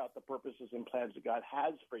can live out the purposes and plans that God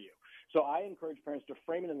has for you? So I encourage parents to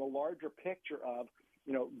frame it in the larger picture of,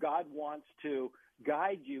 God wants to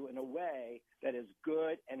guide you in a way that is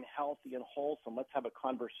good and healthy and wholesome. Let's have a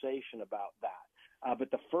conversation about that.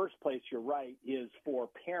 But the first place, you're right, is for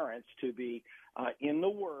parents to be in the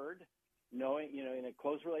Word, knowing, in a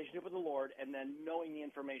close relationship with the Lord, and then knowing the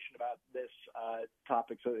information about this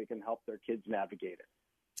topic so they can help their kids navigate it.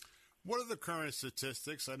 What are the current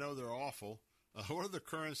statistics? I know they're awful. What are the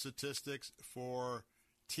current statistics for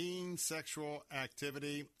teen sexual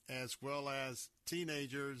activity as well as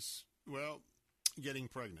teenagers, getting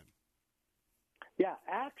pregnant? Yeah,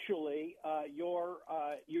 actually, your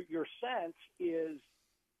sense is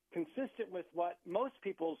consistent with what most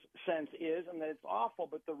people's sense is, and that it's awful,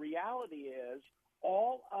 but the reality is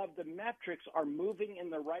all of the metrics are moving in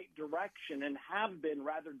the right direction and have been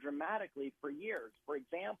rather dramatically for years. For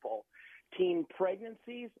example, teen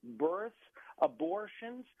pregnancies, births,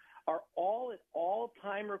 abortions are all at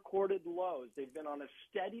all-time recorded lows. They've been on a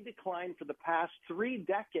steady decline for the past 3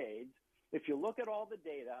 decades. If you look at all the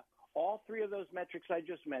data, all 3 of those metrics I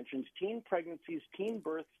just mentioned, teen pregnancies, teen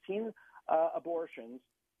births, teen abortions,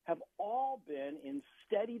 have all been in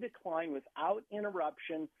steady decline without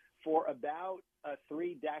interruption for about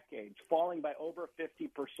 3 decades, falling by over 50%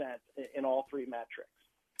 in all 3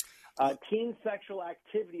 metrics. Teen sexual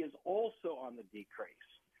activity is also on the decrease.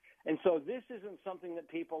 And so this isn't something that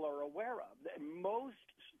people are aware of. Most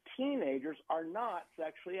teenagers are not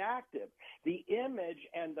sexually active. The image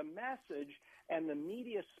and the message and the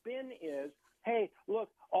media spin is, hey, look,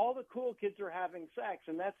 all the cool kids are having sex,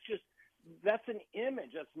 and that's an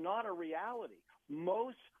image. That's not a reality.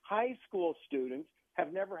 Most high school students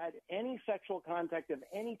have never had any sexual contact of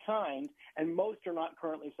any kind, and most are not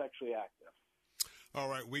currently sexually active. All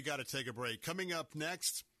right, we got to take a break. Coming up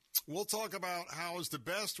next, we'll talk about how is the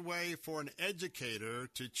best way for an educator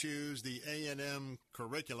to choose the A&M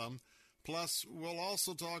curriculum. Plus, we'll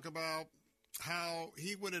also talk about how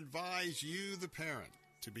he would advise you, the parent,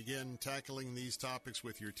 to begin tackling these topics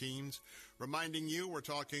with your teens. Reminding you, we're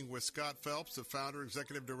talking with Scott Phelps, the founder,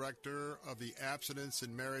 executive director of the Abstinence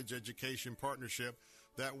and Marriage Education Partnership.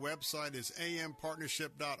 That website is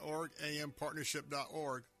ampartnership.org,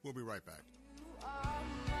 ampartnership.org. We'll be right back.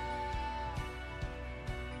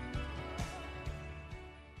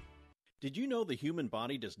 Did you know the human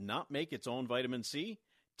body does not make its own vitamin C?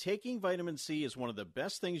 Taking vitamin C is one of the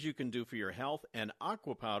best things you can do for your health, and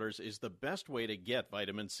Aqua Powders is the best way to get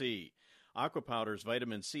vitamin C. Aqua Powders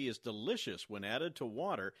vitamin C is delicious when added to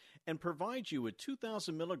water and provides you with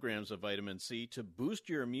 2,000 milligrams of vitamin C to boost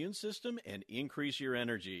your immune system and increase your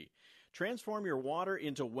energy. Transform your water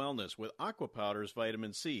into wellness with Aqua Powders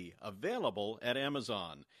vitamin C, available at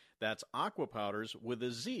Amazon. That's Aqua Powders with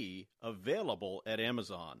a Z, available at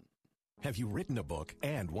Amazon. Have you written a book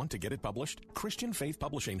and want to get it published? Christian Faith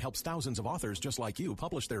Publishing helps thousands of authors just like you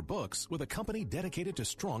publish their books with a company dedicated to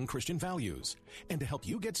strong Christian values. And to help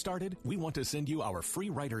you get started, we want to send you our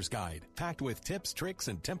free writer's guide, packed with tips, tricks,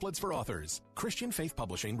 and templates for authors. Christian Faith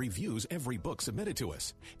Publishing reviews every book submitted to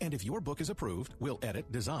us. And if your book is approved, we'll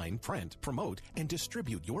edit, design, print, promote, and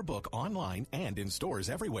distribute your book online and in stores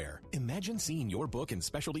everywhere. Imagine seeing your book in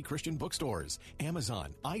specialty Christian bookstores,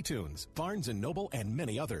 Amazon, iTunes, Barnes & Noble, and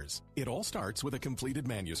many others. It all starts with a completed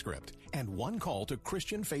manuscript and one call to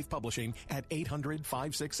Christian Faith Publishing at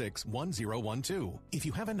 800-566-1012. If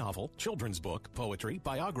you have a novel, children's book, poetry,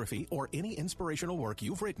 biography, or any inspirational work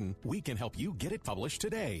you've written, we can help you get it published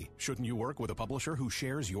today. Shouldn't you work with a publisher who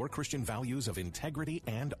shares your Christian values of integrity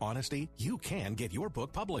and honesty? You can get your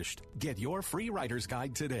book published. Get your free writer's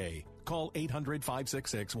guide today. Call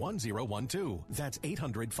 800-566-1012. That's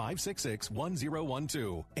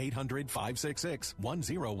 800-566-1012.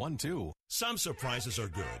 800-566-1012. Some surprises are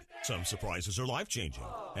good. Some surprises are life-changing.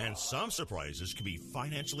 And some surprises can be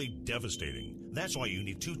financially devastating. That's why you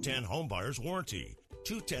need 210 Home Buyer's Warranty.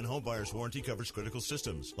 210 Home Buyer's Warranty covers critical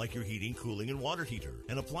systems like your heating, cooling, and water heater,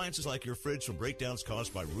 and appliances like your fridge from breakdowns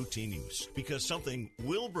caused by routine use. Because something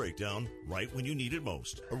will break down right when you need it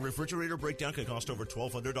most. A refrigerator breakdown can cost over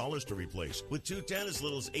 $1,200 to replace. With 210, as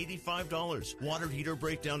little as $85. Water heater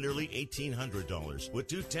breakdown nearly $1,800. With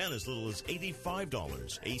 210, as little as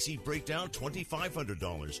 $85. AC breakdown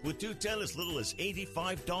 $2,500. With 210, as little as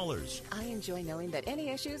 $85. I enjoy knowing that any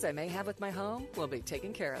issues I may have with my home will be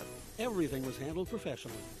taken care of. Everything was handled professionally.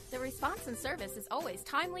 The response and service is always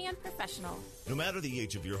timely and professional. No matter the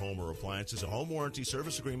age of your home or appliances, a home warranty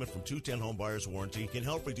service agreement from 210 Home Buyer's Warranty can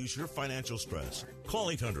help reduce your financial stress. Call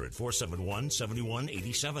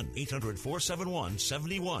 800-471-7187.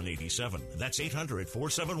 800-471-7187. That's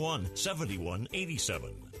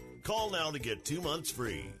 800-471-7187. Call now to get 2 months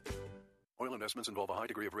free. Oil investments involve a high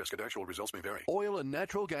degree of risk and actual results may vary. Oil and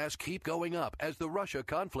natural gas keep going up as the Russia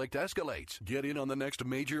conflict escalates. Get in on the next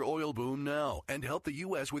major oil boom now and help the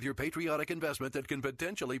U.S. with your patriotic investment that can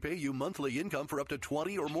potentially pay you monthly income for up to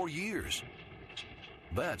 20 or more years.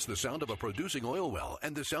 That's the sound of a producing oil well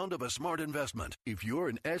and the sound of a smart investment. If you're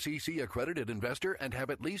an SEC-accredited investor and have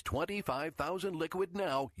at least $25,000 liquid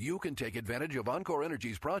now, you can take advantage of Encore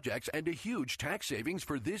Energy's projects and a huge tax savings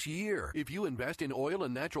for this year. If you invest in oil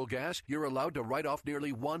and natural gas, you're allowed to write off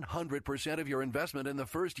nearly 100% of your investment in the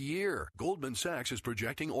first year. Goldman Sachs is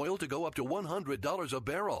projecting oil to go up to $100 a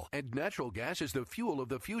barrel, and natural gas is the fuel of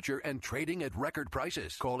the future and trading at record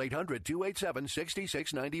prices. Call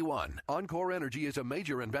 800-287-6691. Encore Energy is a major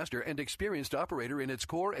investor and experienced operator in its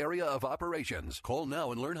core area of operations. Call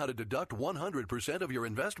now and learn how to deduct 100% of your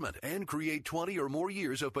investment and create 20 or more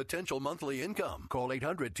years of potential monthly income. Call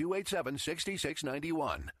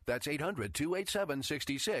 800-287-6691. That's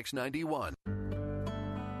 800-287-6691.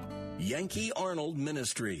 Yankee Arnold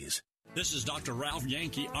Ministries. This is Dr. Ralph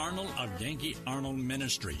Yankee Arnold of Yankee Arnold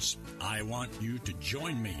Ministries. I want you to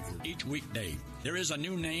join me for each weekday. There is a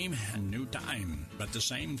new name and new time, but the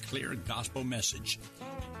same clear gospel message.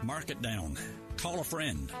 Mark it down. Call a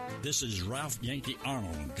friend. This is Ralph Yankee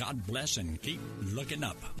Arnold. God bless and keep looking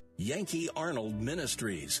up. Yankee Arnold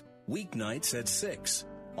Ministries. Weeknights at 6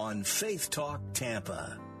 on Faith Talk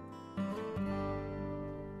Tampa.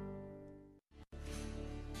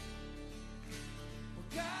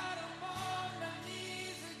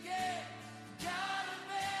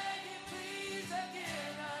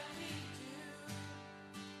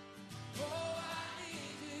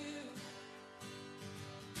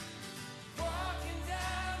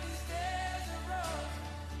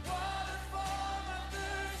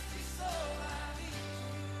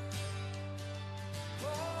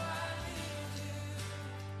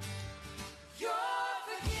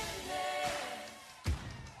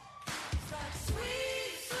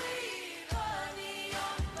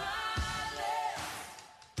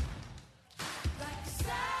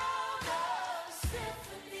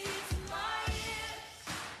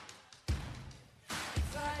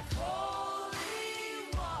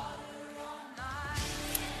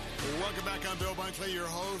 Welcome back. I'm Bill Bunkley, your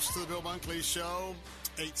host of the Bill Bunkley Show.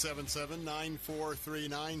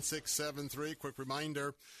 877-943-9673. Quick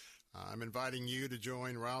reminder, I'm inviting you to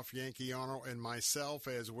join Ralph Yankee Arnold and myself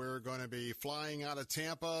as we're going to be flying out of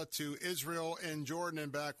Tampa to Israel and Jordan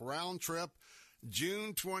and back round trip.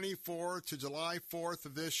 June 24th to July 4th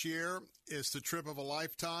of this year. It's the trip of a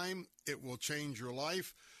lifetime. It will change your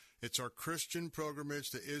life. It's our Christian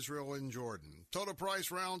pilgrimage to Israel and Jordan. Total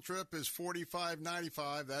price round trip is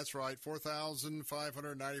 $45.95. That's right,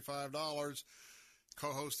 $4,595.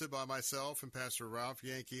 Co-hosted by myself and Pastor Ralph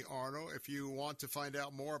Yankee Arnold. If you want to find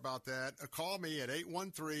out more about that, call me at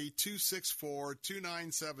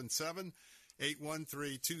 813-264-2977.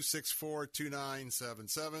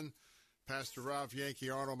 813-264-2977. Pastor Ralph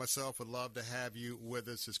Yankee Arnold, myself, would love to have you with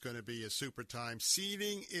us. It's going to be a super time.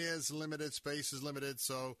 Seating is limited. Space is limited,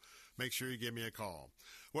 so make sure you give me a call.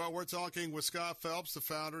 Well, we're talking with Scott Phelps, the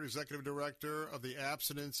founder and executive director of the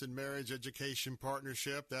Abstinence and Marriage Education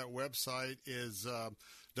Partnership. That website is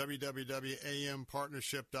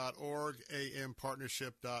www.ampartnership.org,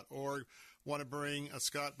 ampartnership.org. want to bring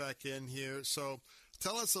Scott back in here. So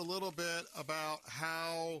tell us a little bit about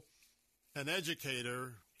how an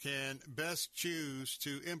educator can best choose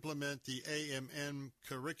to implement the AMN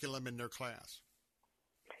curriculum in their class.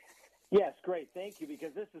 Yes, great. Thank you,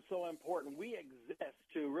 because this is so important. We exist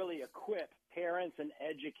to really equip parents and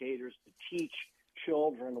educators to teach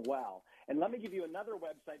children well. And let me give you another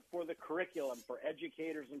website for the curriculum for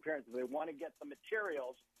educators and parents. If they want to get the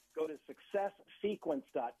materials, go to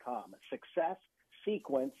successsequence.com,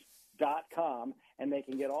 successsequence.com, and they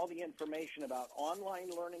can get all the information about online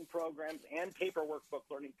learning programs and paper workbook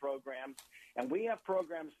learning programs. And we have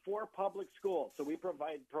programs for public schools. So we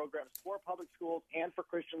provide programs for public schools and for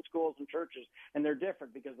Christian schools and churches. And they're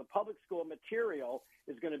different because the public school material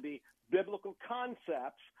is going to be biblical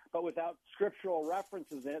concepts, but without scriptural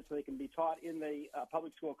references in it, so they can be taught in the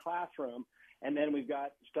public school classroom. And then we've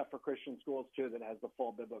got stuff for Christian schools, too, that has the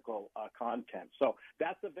full biblical content. So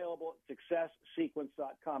that's available at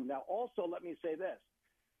successsequence.com. Now, also, let me say this.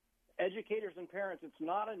 Educators and parents, it's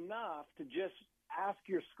not enough to just ask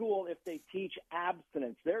your school if they teach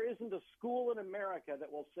abstinence. There isn't a school in America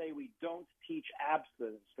that will say we don't teach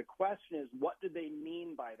abstinence. The question is, what do they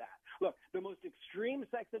mean by that? Look, the most extreme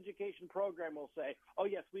sex education program will say, oh,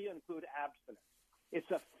 yes, we include abstinence.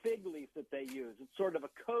 It's a fig leaf that they use. It's sort of a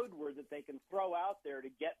code word that they can throw out there to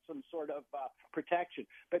get some sort of protection.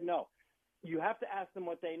 But no, you have to ask them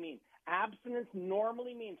what they mean. Abstinence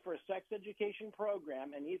normally means, for a sex education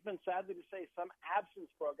program, and even sadly to say some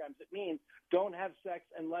abstinence programs, it means don't have sex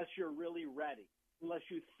unless you're really ready, unless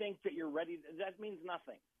you think that you're ready. That means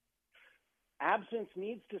nothing. Abstinence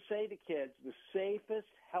needs to say to kids the safest,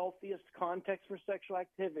 healthiest context for sexual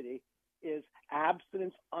activity is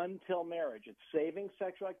abstinence until marriage. It's saving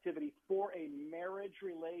sexual activity for a marriage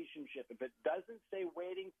relationship. If it doesn't say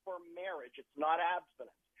waiting for marriage, it's not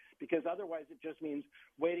abstinence, because otherwise it just means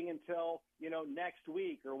waiting until, next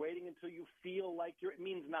week or waiting until you feel like it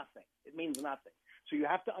means nothing. It means nothing. So you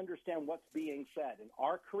have to understand what's being said. And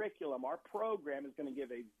our curriculum, our program is going to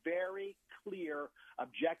give a very clear,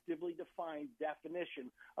 objectively defined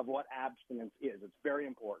definition of what abstinence is. It's very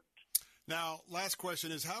important. Now, last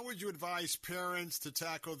question is, how would you advise parents to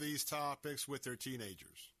tackle these topics with their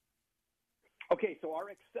teenagers? Okay, so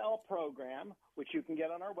our Excel program, which you can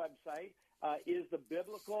get on our website, is the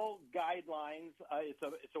biblical guidelines. It's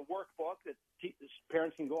a workbook that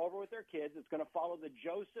parents can go over with their kids. It's going to follow the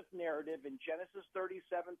Joseph narrative in Genesis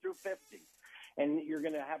 37 through 50. And you're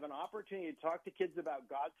going to have an opportunity to talk to kids about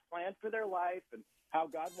God's plan for their life and how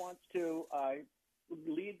God wants to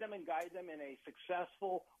lead them and guide them in a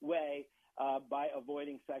successful way by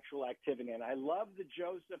avoiding sexual activity. And I love the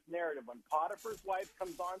Joseph narrative. When Potiphar's wife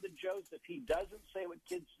comes on to Joseph, he doesn't say what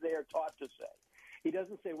kids today are taught to say. He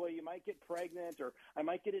doesn't say, well, you might get pregnant or I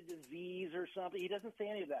might get a disease or something. He doesn't say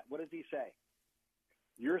any of that. What does he say?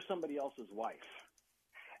 You're somebody else's wife.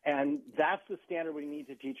 And that's the standard we need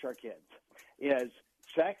to teach our kids, is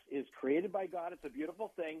sex is created by God. It's a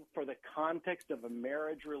beautiful thing for the context of a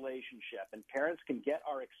marriage relationship. And parents can get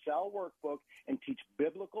our Excel workbook and teach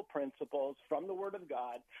biblical principles from the Word of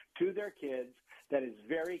God to their kids that is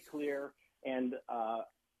very clear and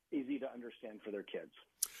easy to understand for their kids.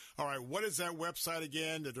 All right. What is that website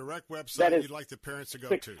again, the direct website you'd like the parents to go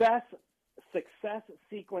to?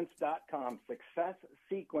 Successsequence.com.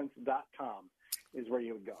 Successsequence.com is where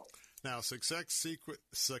you would go. Now,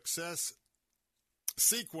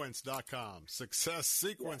 Successsequence.com.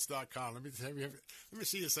 Successsequence.com. Let me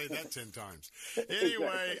see you say that 10 times.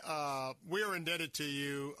 Anyway, we are indebted to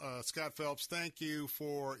you, Scott Phelps. Thank you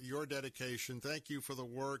for your dedication. Thank you for the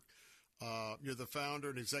work. You're the founder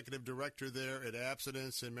and executive director there at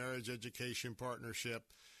Abstinence and Marriage Education Partnership.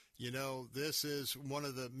 This is one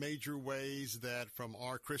of the major ways that, from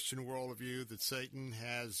our Christian worldview, that Satan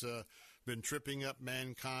has been tripping up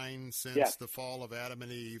mankind since the fall of Adam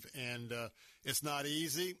and Eve. And it's not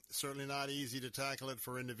easy, certainly not easy to tackle it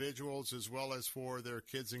for individuals as well as for their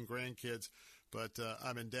kids and grandkids. But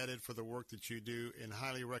I'm indebted for the work that you do and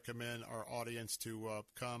highly recommend our audience to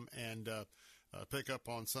come and pick up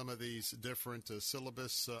on some of these different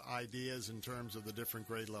syllabus ideas in terms of the different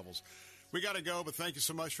grade levels. We got to go, but thank you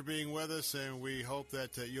so much for being with us, and we hope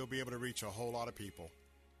that you'll be able to reach a whole lot of people.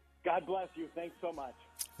 God bless you. Thanks so much.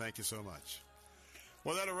 Thank you so much.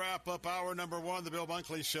 Well, that'll wrap up hour number 1, The Bill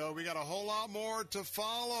Bunkley Show. We got a whole lot more to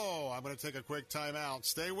follow. I'm going to take a quick time out.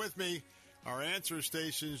 Stay with me. Our answer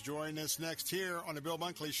stations join us next here on The Bill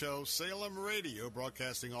Bunkley Show, Salem Radio,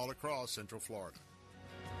 broadcasting all across Central Florida.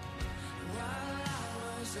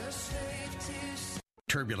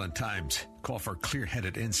 Turbulent times call for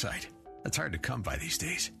clear-headed insight. That's hard to come by these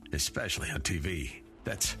days, especially on TV.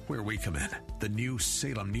 That's where we come in. The new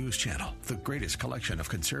Salem News Channel, the greatest collection of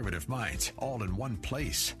conservative minds, all in one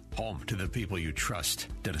place. Home to the people you trust.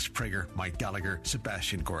 Dennis Prager, Mike Gallagher,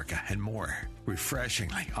 Sebastian Gorka, and more.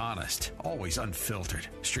 Refreshingly honest, always unfiltered.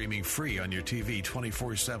 Streaming free on your TV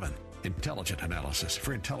 24/7. Intelligent analysis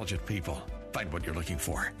for intelligent people. Find what you're looking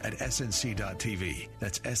for at snc.tv.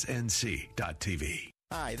 That's snc.tv.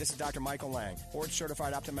 Hi, this is Dr. Michael Lang,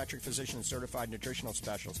 board-certified optometric physician and certified nutritional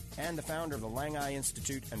specialist, and the founder of the Lang Eye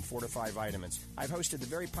Institute and Fortify Vitamins. I've hosted the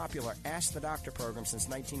very popular Ask the Doctor program since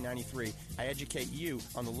 1993. I educate you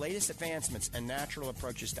on the latest advancements and natural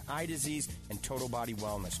approaches to eye disease and total body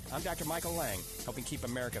wellness. I'm Dr. Michael Lang, helping keep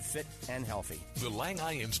America fit and healthy. The Lang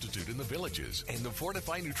Eye Institute in the Villages and the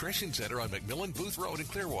Fortify Nutrition Center on McMillan Booth Road in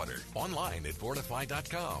Clearwater. Online at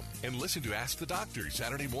fortify.com. And listen to Ask the Doctor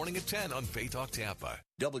Saturday morning at 10 on Faith Talk Tampa.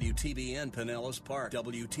 WTBN Pinellas Park,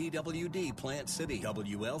 WTWD Plant City,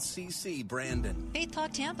 WLCC Brandon. Faith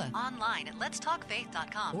Talk Tampa. Online at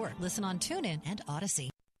letstalkfaith.com or listen on TuneIn and Odyssey.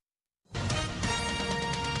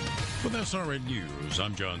 With SRN News,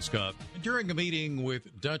 I'm John Scott. During a meeting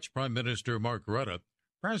with Dutch Prime Minister Mark Rutte,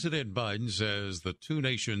 President Biden says the two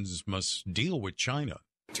nations must deal with China.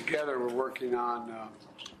 Together, we're working on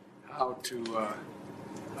how to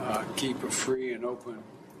keep a free and open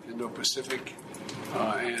Indo-Pacific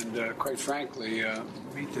and, quite frankly,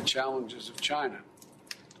 meet the challenges of China.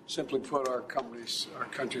 Simply put, our countries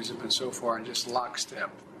have been so far in just lockstep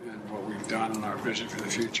in what we've done and our vision for the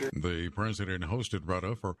future. The president hosted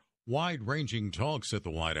Rutte for wide-ranging talks at the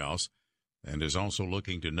White House and is also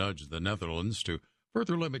looking to nudge the Netherlands to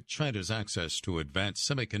further limit China's access to advanced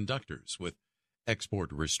semiconductors with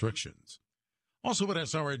export restrictions. Also at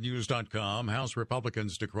SRNnews.com, House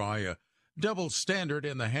Republicans decry a double standard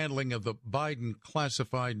in the handling of the Biden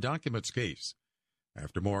classified documents case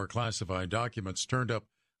after more classified documents turned up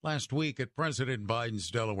last week at President Biden's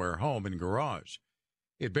Delaware home and garage.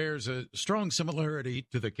 It bears a strong similarity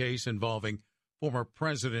to the case involving former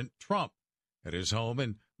President Trump at his home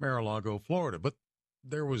in Mar-a-Lago, Florida, but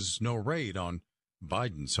there was no raid on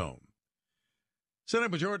Biden's home.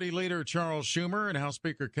 Senate Majority Leader Charles Schumer and House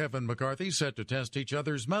Speaker Kevin McCarthy set to test each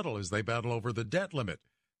other's mettle as they battle over the debt limit,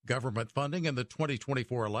 government funding, and the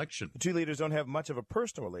 2024 election. The two leaders don't have much of a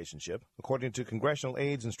personal relationship, according to congressional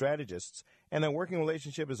aides and strategists, and their working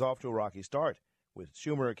relationship is off to a rocky start, with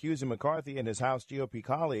Schumer accusing McCarthy and his House GOP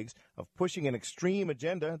colleagues of pushing an extreme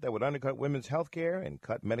agenda that would undercut women's health care and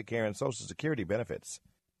cut Medicare and Social Security benefits.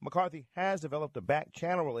 McCarthy has developed a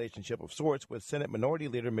back-channel relationship of sorts with Senate Minority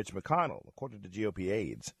Leader Mitch McConnell, according to GOP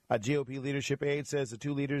aides. A GOP leadership aide says the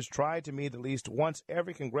two leaders tried to meet at least once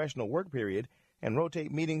every congressional work period and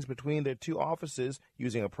rotate meetings between their two offices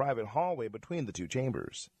using a private hallway between the two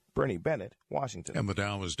chambers. Bernie Bennett, Washington. And the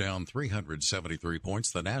Dow is down 373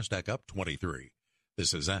 points, the NASDAQ up 23.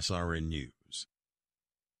 This is SRN News.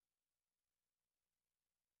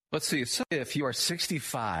 Let's see. So if you are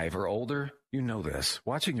 65 or older, you know this.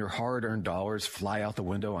 Watching your hard-earned dollars fly out the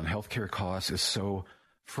window on healthcare costs is so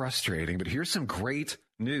frustrating. But here's some great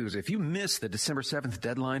news. If you missed the December 7th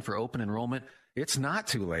deadline for open enrollment, it's not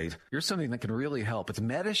too late. Here's something that can really help. It's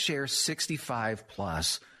Medi-Share 65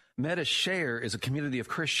 Plus. Medi-Share is a community of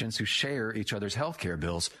Christians who share each other's healthcare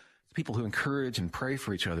bills. It's people who encourage and pray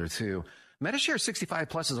for each other, too. Medi-Share 65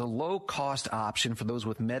 Plus is a low-cost option for those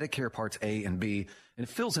with Medicare Parts A and B, and it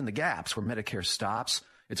fills in the gaps where Medicare stops.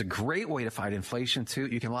 It's a great way to fight inflation, too.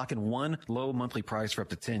 You can lock in one low monthly price for up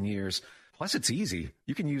to 10 years. Plus, it's easy.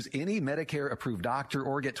 You can use any Medicare-approved doctor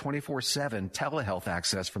or get 24/7 telehealth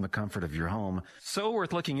access from the comfort of your home. So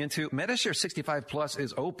worth looking into. Medi-Share 65 Plus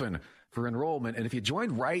is open for enrollment, and if you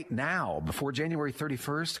join right now, before January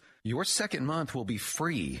 31st, your second month will be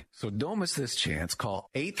free. So don't miss this chance. Call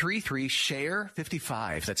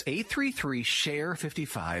 833-SHARE-55. That's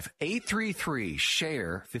 833-SHARE-55.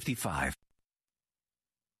 833-SHARE-55.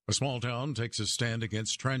 A small town takes a stand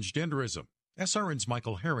against transgenderism. SRN's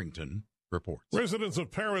Michael Harrington reports. Residents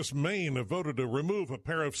of Paris, Maine have voted to remove a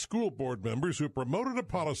pair of school board members who promoted a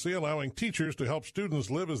policy allowing teachers to help students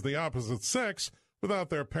live as the opposite sex without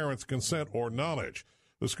their parents' consent or knowledge.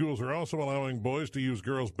 The schools are also allowing boys to use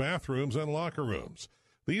girls' bathrooms and locker rooms.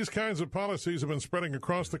 These kinds of policies have been spreading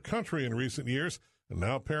across the country in recent years, and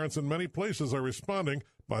now parents in many places are responding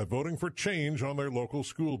by voting for change on their local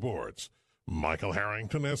school boards. Michael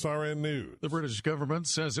Harrington, SRN News. The British government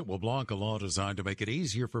says it will block a law designed to make it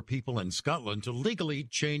easier for people in Scotland to legally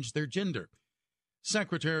change their gender.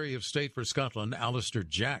 Secretary of State for Scotland, Alistair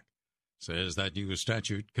Jack, says that new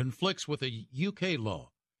statute conflicts with a UK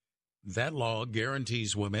law. That law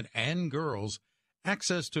guarantees women and girls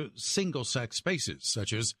access to single-sex spaces,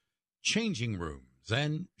 such as changing rooms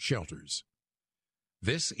and shelters.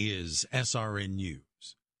 This is SRN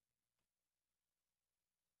News.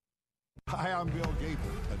 Hi, I'm Bill Gaither,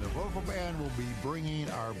 and the Vocal Band will be bringing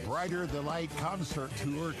our Brighter the Light concert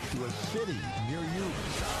tour to a city near you.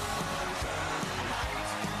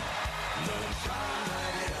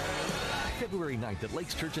 February 9th at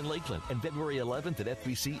Lakes Church in Lakeland and February 11th at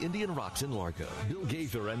FBC Indian Rocks in Largo. Bill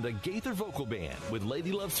Gaither and the Gaither Vocal Band with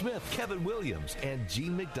Lady Love Smith, Kevin Williams, and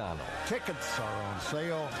Gene McDonald. Tickets are on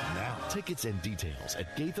sale now. Tickets and details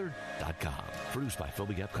at gaither.com. Produced by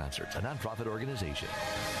Philby Gap Concerts, a nonprofit organization.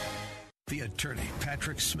 The Attorney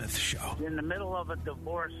Patrick Smith Show. In the middle of a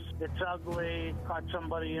divorce, it's ugly. Caught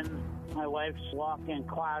somebody in my wife's walk-in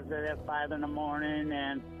closet at 5 in the morning,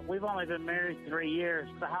 and we've only been married 3 years.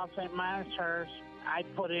 The house ain't mine, it's hers. I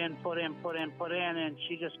put in, and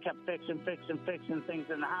she just kept fixing things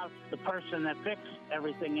in the house. The person that fixed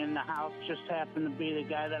everything in the house just happened to be the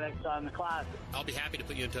guy that I saw in the closet. I'll be happy to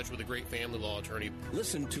put you in touch with a great family law attorney.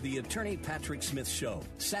 Listen to the Attorney Patrick Smith Show,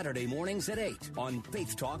 Saturday mornings at 8 on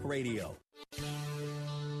Faith Talk Radio.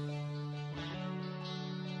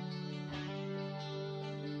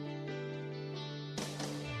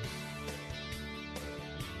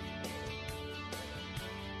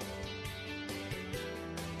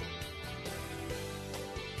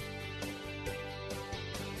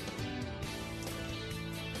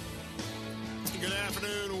 Good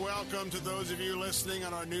afternoon. Welcome to those of you listening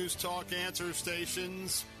on our News Talk answer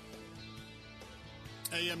stations.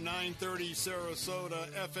 AM 930 Sarasota,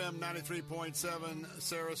 FM 93.7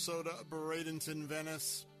 Sarasota, Bradenton,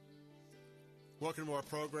 Venice. Welcome to our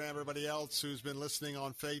program. Everybody else who's been listening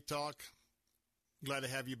on Faith Talk, glad to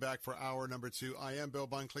have you back for hour number 2. I am Bill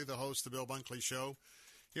Bunkley, the host of the Bill Bunkley Show.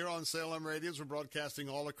 Here on Salem Radios, we're broadcasting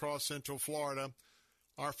all across Central Florida.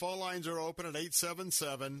 Our phone lines are open at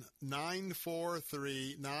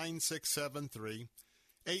 877-943-9673.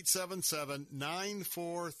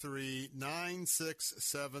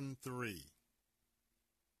 877-943-9673.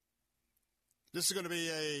 This is going to be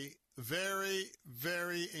a very,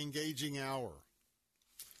 very engaging hour.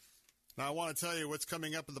 Now, I want to tell you what's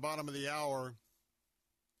coming up at the bottom of the hour.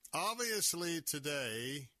 Obviously,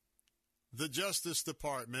 today, the Justice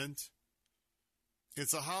Department,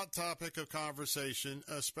 it's a hot topic of conversation,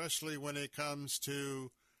 especially when it comes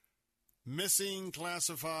to missing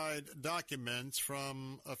classified documents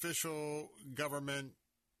from official government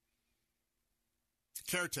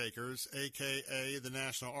caretakers, a.k.a. the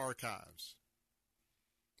National Archives.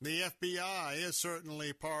 The FBI is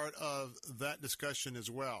certainly part of that discussion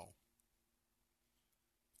as well.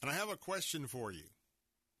 And I have a question for you.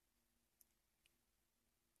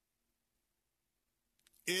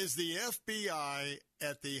 Is the FBI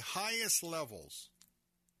at the highest levels,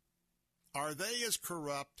 are they as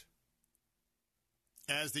corrupt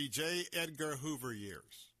as the J. Edgar Hoover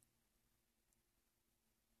years?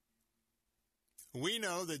 We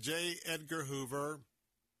know that J. Edgar Hoover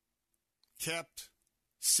kept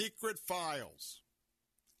secret files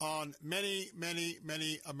on many, many,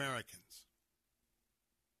 many Americans.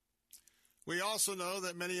 We also know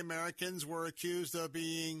that many Americans were accused of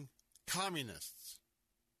being communists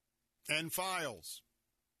and files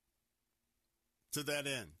to that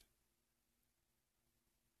end.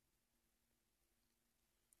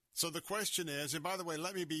 So the question is, and by the way,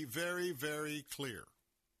 let me be very, very clear.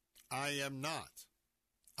 I am not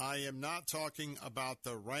talking about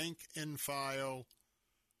the rank and file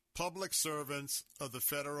public servants of the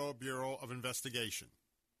Federal Bureau of Investigation.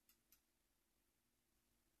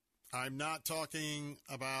 I'm not talking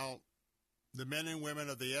about the men and women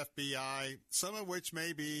of the FBI, some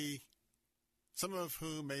of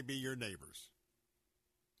whom may be your neighbors.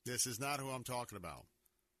 This is not who I'm talking about.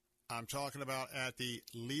 I'm talking about at the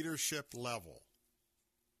leadership level.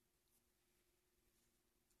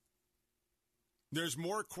 There's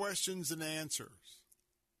more questions than answers.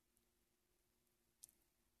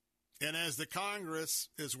 And as the Congress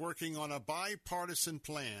is working on a bipartisan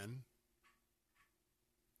plan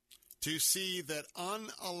to see that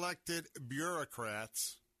unelected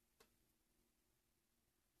bureaucrats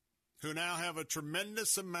who now have a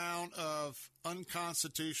tremendous amount of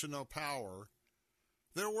unconstitutional power,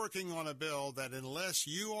 they're working on a bill that unless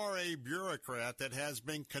you are a bureaucrat that has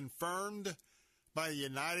been confirmed by the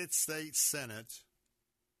United States Senate,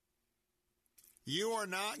 you are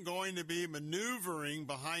not going to be maneuvering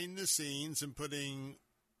behind the scenes and putting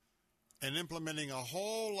and implementing a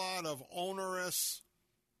whole lot of onerous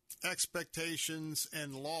expectations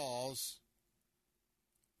and laws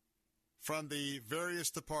from the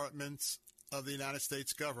various departments of the United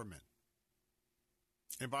States government.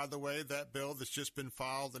 And by the way, that bill that's just been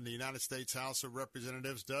filed in the United States House of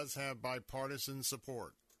Representatives does have bipartisan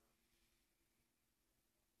support.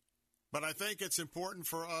 But I think it's important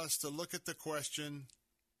for us to look at the question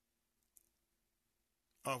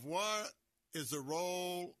of what is the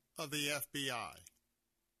role of the FBI?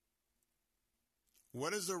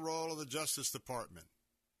 What is the role of the Justice Department?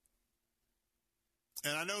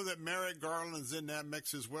 And I know that Merrick Garland is in that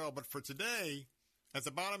mix as well. But for today, at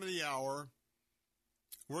the bottom of the hour,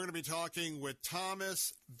 we're going to be talking with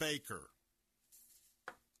Thomas Baker.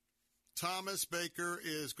 Thomas Baker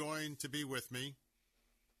is going to be with me.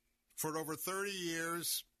 For over 30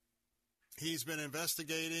 years, he's been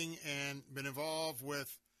investigating and been involved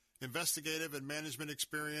with investigative and management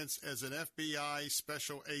experience as an FBI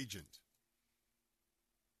special agent.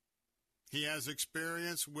 He has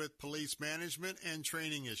experience with police management and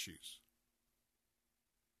training issues.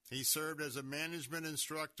 He served as a management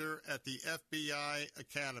instructor at the FBI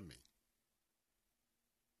Academy.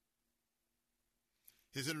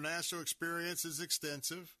 His international experience is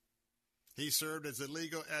extensive. He served as a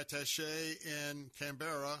legal attaché in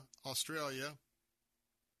Canberra, Australia,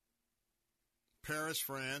 Paris,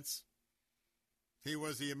 France. He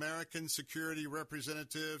was the American security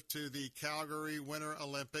representative to the Calgary Winter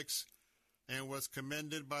Olympics and was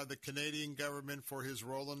commended by the Canadian government for his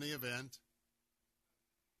role in the event.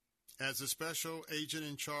 As a special agent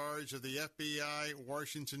in charge of the FBI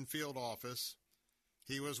Washington Field Office,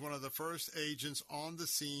 he was one of the first agents on the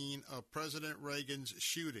scene of President Reagan's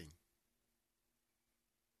shooting.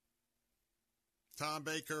 Tom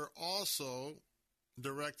Baker also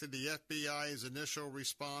directed the FBI's initial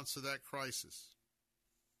response to that crisis.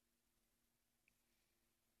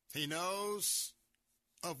 He knows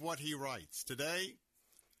of what he writes. Today,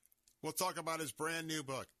 we'll talk about his brand new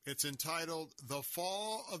book. It's entitled The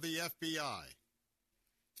Fall of the FBI,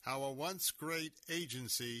 How a Once Great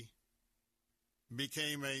Agency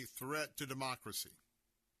Became a Threat to Democracy.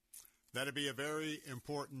 That'll be a very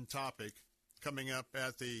important topic coming up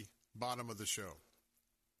at the bottom of the show.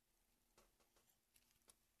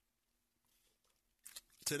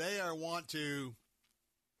 Today, I want to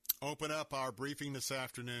open up our briefing this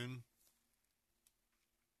afternoon,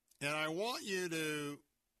 and I want you to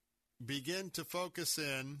begin to focus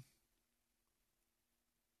in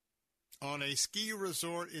on a ski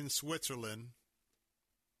resort in Switzerland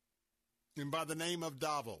and by the name of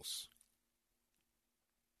Davos.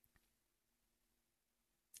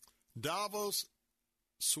 Davos,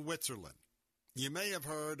 Switzerland. You may have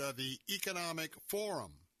heard of the Economic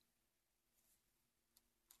Forum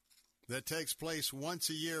that takes place once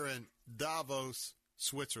a year in Davos,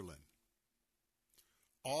 Switzerland.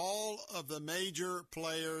 All of the major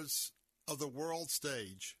players of the world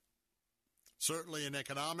stage, certainly in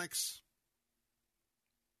economics,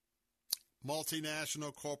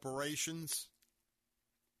 multinational corporations,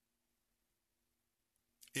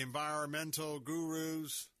 environmental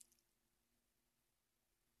gurus.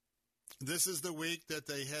 This is the week that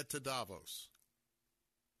they head to Davos.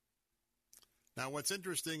 Now, what's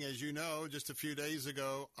interesting, as you know, just a few days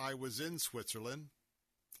ago, I was in Switzerland.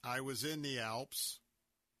 I was in the Alps,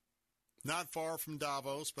 not far from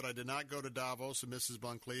Davos, but I did not go to Davos and Mrs.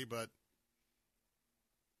 Bunkley, but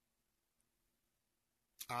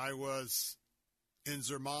I was in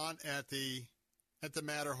Zermatt at the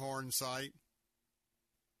Matterhorn site,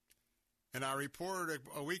 and I reported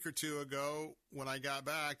a week or two ago when I got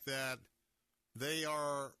back that they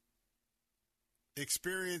are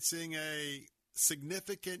experiencing a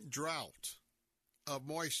significant drought of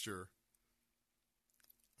moisture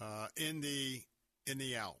in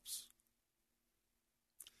the Alps.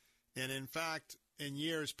 And in fact, in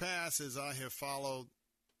years past, as I have followed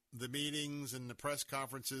the meetings and the press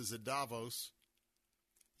conferences at Davos,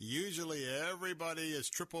 usually everybody is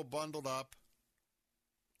triple bundled up.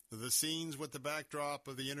 The scenes with the backdrop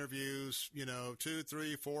of the interviews, 2,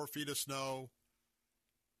 3, 4 feet of snow.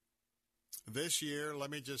 This year, let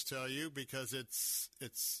me just tell you, because it's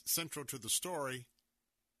central to the story,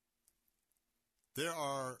 there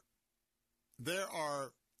are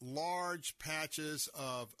large patches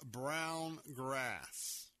of brown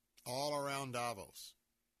grass all around Davos.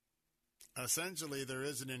 Essentially, there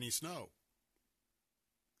isn't any snow.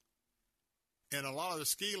 And a lot of the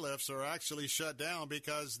ski lifts are actually shut down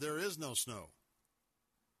because there is no snow.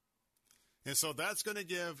 And so that's going to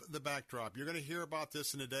give the backdrop. You're going to hear about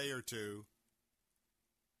this in a day or two,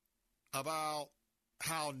 about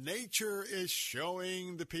how nature is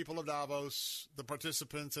showing the people of Davos, the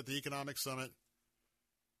participants at the Economic Summit,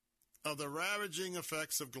 of the ravaging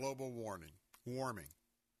effects of global warming.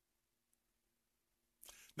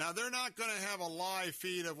 Now, they're not going to have a live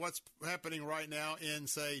feed of what's happening right now in,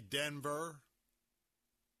 say, Denver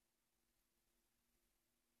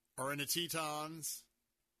or in the Tetons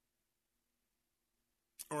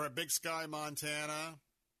or at Big Sky, Montana,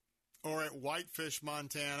 or at Whitefish,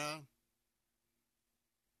 Montana,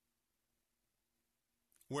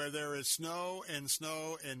 where there is snow and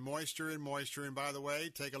moisture. And by the way,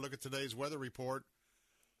 take a look at today's weather report.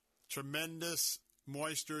 Tremendous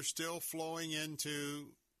moisture still flowing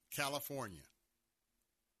into California.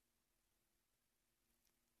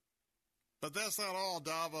 But that's not all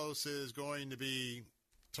Davos is going to be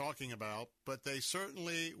talking about, but they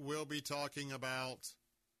certainly will be talking about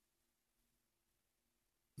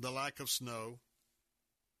the lack of snow.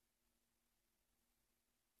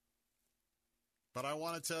 But I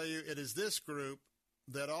want to tell you, it is this group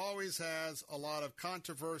that always has a lot of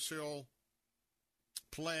controversial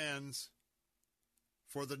plans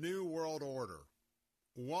for the new world order.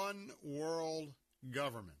 One world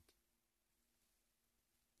government.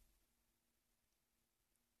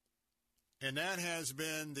 And that has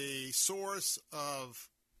been the source of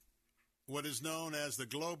what is known as the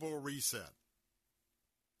global reset.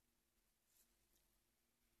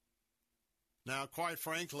 Now, quite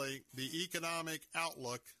frankly, the economic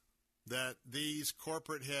outlook that these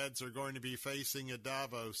corporate heads are going to be facing at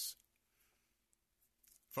Davos,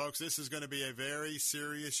 folks, this is going to be a very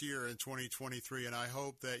serious year in 2023, and I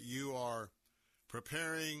hope that you are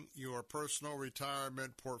preparing your personal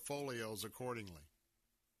retirement portfolios accordingly.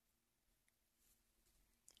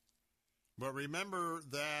 But remember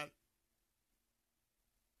that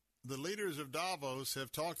the leaders of Davos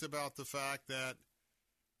have talked about the fact that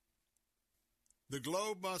the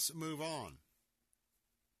globe must move on.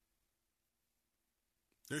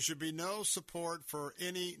 There should be no support for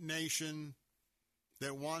any nation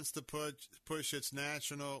that wants to push its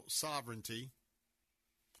national sovereignty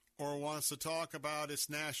or wants to talk about its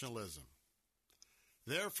nationalism.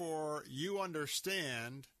 Therefore, you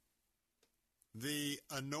understand the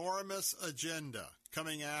enormous agenda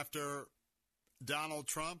coming after Donald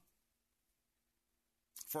Trump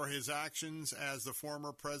for his actions as the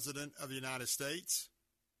former president of the United States,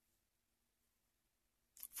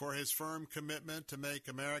 for his firm commitment to make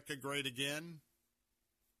America great again,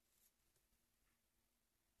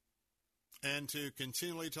 and to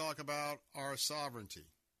continually talk about our sovereignty.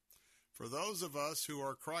 For those of us who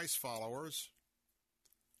are Christ followers,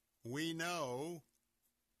 we know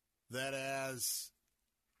that as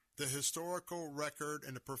the historical record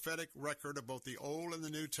and the prophetic record of both the Old and the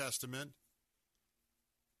New Testament,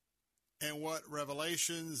 and what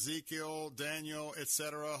Revelation, Ezekiel, Daniel,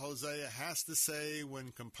 etc., Hosea has to say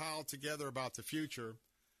when compiled together about the future,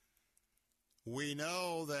 we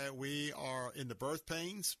know that we are in the birth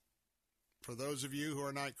pains. For those of you who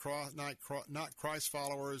are not Christ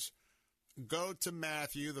followers, go to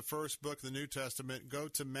Matthew, the first book of the New Testament. Go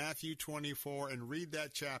to Matthew 24 and read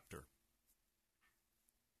that chapter.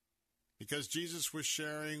 Because Jesus was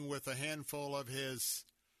sharing with a handful of his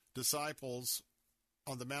disciples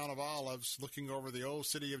on the Mount of Olives, looking over the old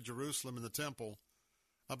city of Jerusalem and the temple,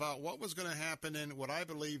 about what was going to happen in what I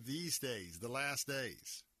believe these days, the last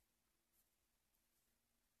days.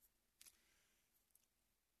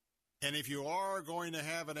 And if you are going to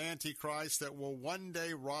have an Antichrist that will one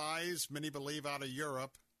day rise, many believe, out of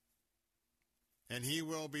Europe, and he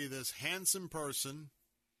will be this handsome person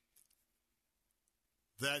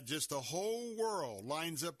that just the whole world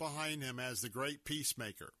lines up behind him as the great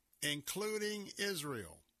peacemaker, including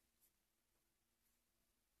Israel.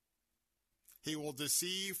 He will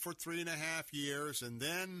deceive for 3.5 years, and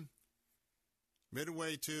then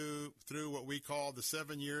midway through what we call the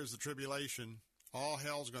 7 years of tribulation, all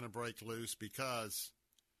hell's going to break loose because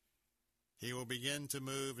he will begin to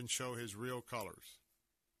move and show his real colors.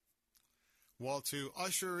 Well, to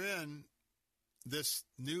usher in this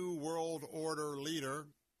new world order leader,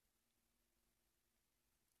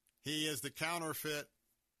 he is the counterfeit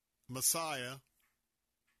Messiah.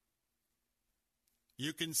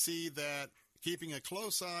 You can see that keeping a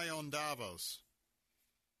close eye on Davos.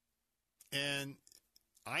 And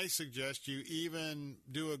I suggest you even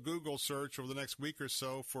do a Google search over the next week or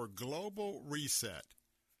so for global reset.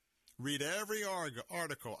 Read every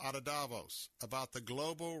article out of Davos about the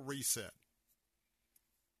global reset.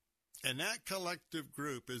 And that collective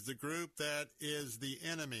group is the group that is the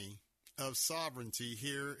enemy of sovereignty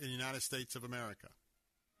here in the United States of America.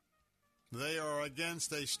 They are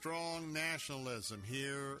against a strong nationalism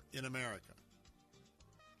here in America.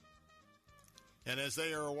 And as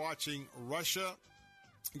they are watching Russia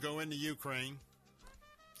go into Ukraine,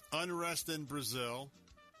 unrest in Brazil,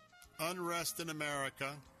 unrest in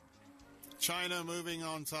America, China moving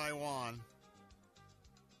on Taiwan,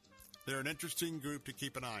 they're an interesting group to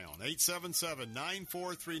keep an eye on.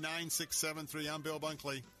 877-943-9673. I'm Bill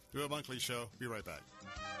Bunkley. The Bill Bunkley Show. Be right back.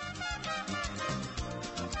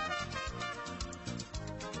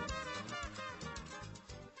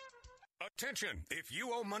 Attention, if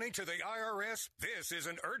you owe money to the IRS, this is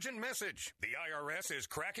an urgent message. The IRS is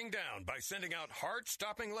cracking down by sending out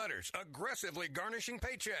heart-stopping letters, aggressively garnishing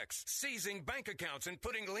paychecks, seizing bank accounts, and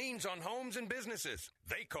putting liens on homes and businesses.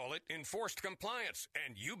 They call it enforced compliance,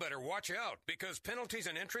 and you better watch out because penalties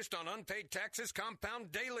and interest on unpaid taxes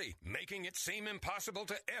compound daily, making it seem impossible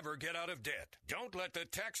to ever get out of debt. Don't let the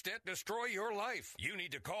tax debt destroy your life. You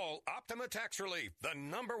need to call Optima Tax Relief, the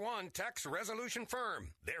 #1 tax resolution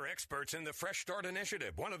firm. They're experts in the Fresh Start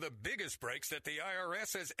Initiative, one of the biggest breaks that the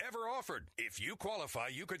IRS has ever offered. If you qualify,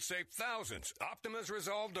 you could save thousands. Optima's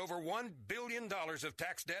resolved over $1 billion of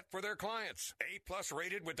tax debt for their clients. A+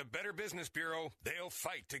 rated with the Better Business Bureau, they'll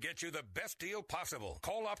fight to get you the best deal possible.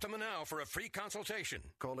 Call Optima now for a free consultation.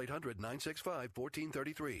 Call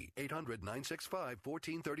 800-965-1433.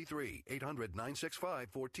 800-965-1433.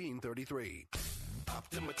 800-965-1433.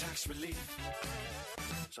 Optima Tax Relief.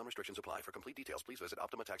 Some restrictions apply. For complete details, please visit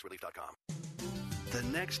OptimaTaxRelief.com. The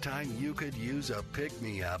next time you could use a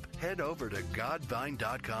pick-me-up, head over to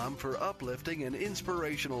Godvine.com for uplifting and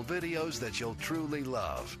inspirational videos that you'll truly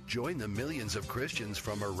love. Join the millions of Christians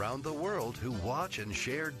from around the world who watch and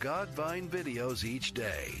share Godvine videos each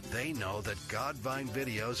day. They know that Godvine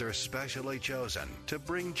videos are specially chosen to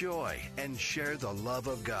bring joy and share the love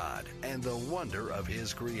of God and the wonder of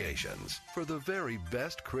His creations. For the very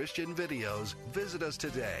best Christian videos, visit us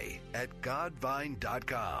today at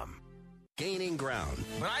Godvine.com. Gaining ground.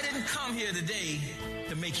 But I didn't come here today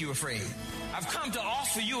to make you afraid. I've come to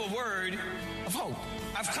offer you a word of hope.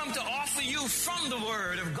 I've come to offer you from the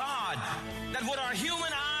Word of God that what our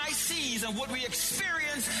human eye sees and what we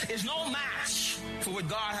experience is no match for what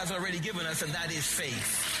God has already given us, and that is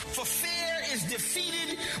faith. For fear is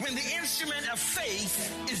defeated when the instrument of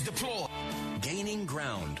faith is deployed. Gaining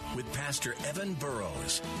Ground with Pastor Evan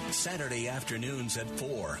Burrows. Saturday afternoons at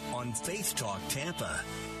 4 on Faith Talk Tampa.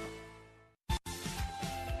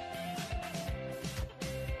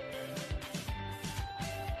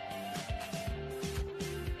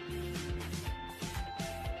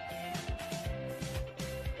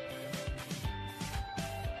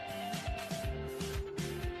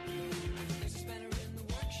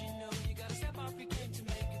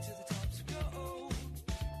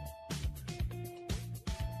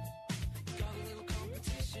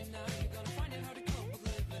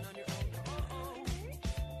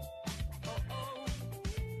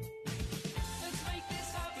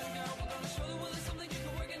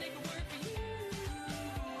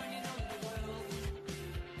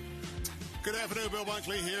 Good afternoon, Bill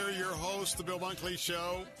Bunkley here, your host, The Bill Bunkley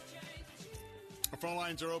Show. Our phone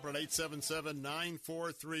lines are open at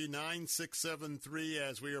 877-943-9673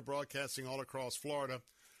 as we are broadcasting all across Florida.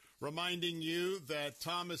 Reminding you that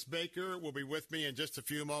Thomas Baker will be with me in just a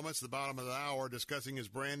few moments at the bottom of the hour discussing his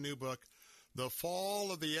brand new book, The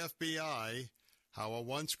Fall of the FBI, How a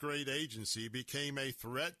Once Great Agency Became a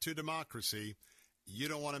Threat to Democracy. You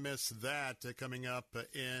don't want to miss that coming up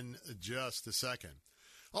in just a second.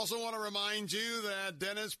 Also want to remind you that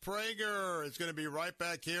Dennis Prager is going to be right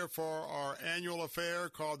back here for our annual affair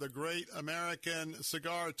called the Great American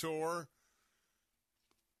Cigar Tour.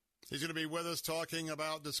 He's going to be with us talking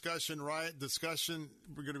about discussion.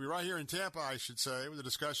 We're going to be right here in Tampa, I should say, with a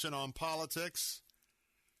discussion on politics.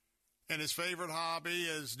 And his favorite hobby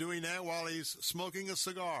is doing that while he's smoking a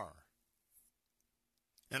cigar.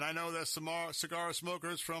 And I know that cigar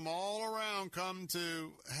smokers from all around come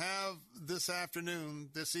to have this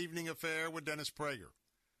evening affair with Dennis Prager.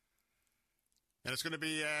 And it's going to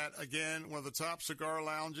be at, again, one of the top cigar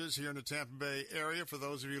lounges here in the Tampa Bay area. For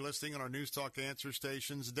those of you listening on our News Talk answer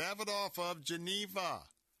stations, Davidoff of Geneva.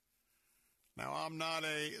 Now, I'm not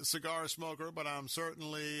a cigar smoker, but I'm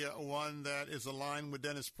certainly one that is aligned with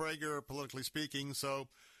Dennis Prager, politically speaking. So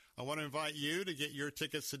I want to invite you to get your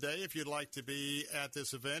tickets today if you'd like to be at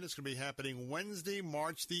this event. It's going to be happening Wednesday,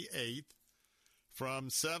 March the 8th from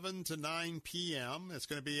 7 to 9 p.m. It's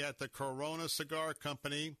going to be at the Corona Cigar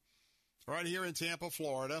Company right here in Tampa,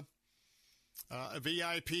 Florida. A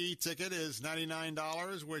VIP ticket is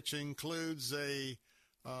 $99, which includes a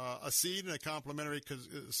seat and a complimentary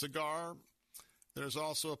cigar. There's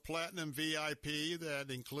also a Platinum VIP that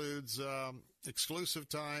includes exclusive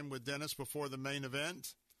time with Dennis before the main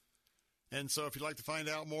event. And so if you'd like to find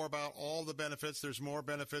out more about all the benefits, there's more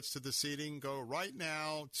benefits to the seating. Go right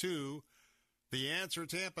now to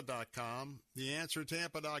theanswertampa.com,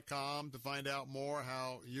 theanswertampa.com to find out more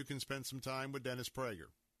how you can spend some time with Dennis Prager.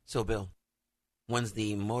 So, Bill, when's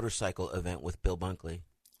the motorcycle event with Bill Bunkley?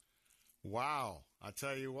 Wow. I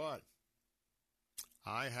tell you what,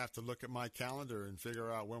 I have to look at my calendar and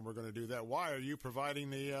figure out when we're going to do that. Why, are you providing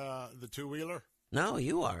the two-wheeler? No,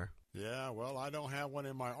 you are. Yeah, well, I don't have one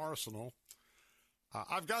in my arsenal.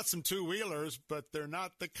 I've got some two-wheelers, but they're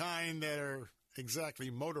not the kind that are exactly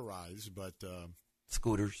motorized, but...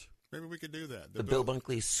 Scooters. Maybe we could do that. The Bill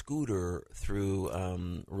Bunkley scooter through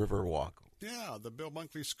Riverwalk. Yeah, the Bill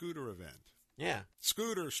Bunkley scooter event. Yeah.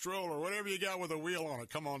 Scooter, stroller, whatever you got with a wheel on it,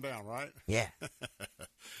 come on down, right? Yeah.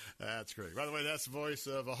 That's great. By the way, that's the voice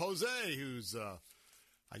of Jose, who's,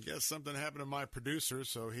 I guess something happened to my producer,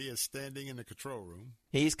 so he is standing in the control room.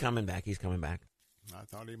 He's coming back. I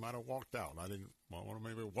thought he might have walked out. I didn't want him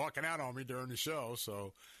maybe walking out on me during the show,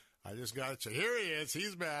 so I just got to. Here he is.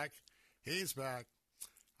 He's back.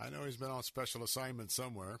 I know he's been on special assignment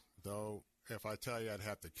somewhere, though if I tell you, I'd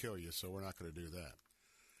have to kill you, so we're not going to do that.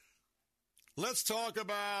 Let's talk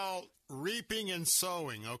about reaping and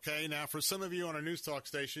sowing, okay? Now, for some of you on our news talk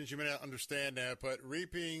stations, you may not understand that, but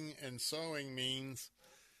reaping and sowing means,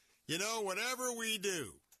 whatever we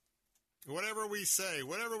do, whatever we say,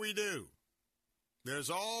 whatever we do, there's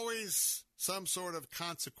always some sort of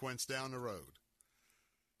consequence down the road.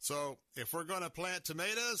 So if we're going to plant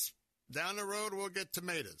tomatoes, down the road we'll get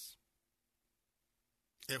tomatoes.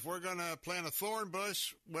 If we're going to plant a thorn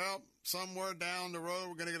bush, well, somewhere down the road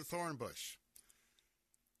we're going to get a thorn bush.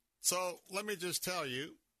 So let me just tell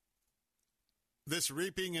you, this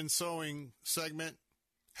reaping and sowing segment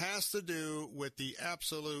has to do with the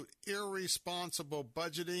absolute irresponsible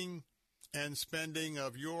budgeting and spending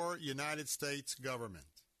of your United States government.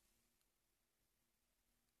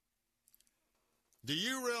 Do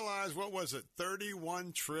you realize, what was it,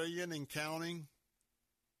 $31 trillion and counting?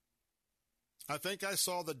 I think I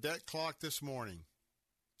saw the debt clock this morning.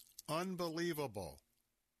 Unbelievable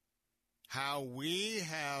how we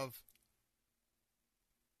have,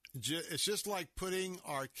 it's just like putting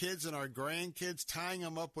our kids and our grandkids, tying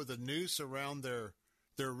them up with a noose around their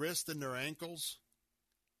wrist and their ankles.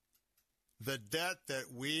 The debt that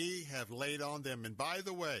we have laid on them. And by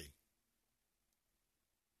the way,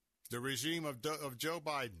 the regime of Joe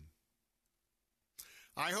Biden,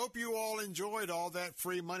 I hope you all enjoyed all that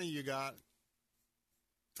free money you got.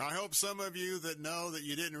 I hope some of you that know that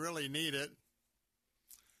you didn't really need it,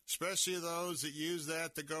 especially those that use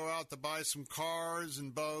that to go out to buy some cars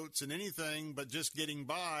and boats and anything but just getting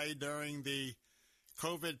by during the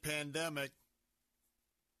COVID pandemic.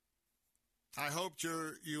 I hope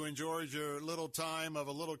you enjoyed your little time of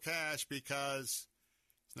a little cash, because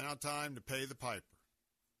it's now time to pay the piper.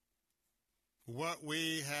 What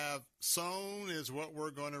we have sown is what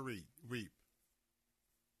we're going to reap.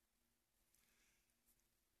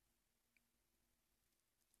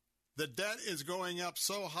 The debt is going up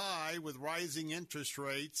so high with rising interest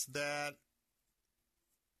rates that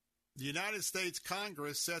the United States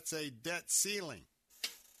Congress sets a debt ceiling.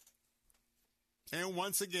 And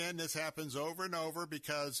once again, this happens over and over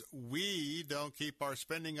because we don't keep our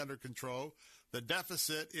spending under control. The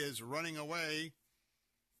deficit is running away.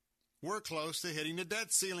 We're close to hitting the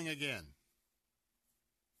debt ceiling again.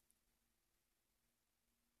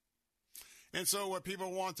 And so what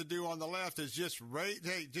people want to do on the left is just raise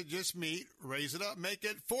it up, make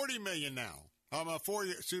it 40 million now.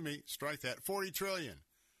 40 trillion.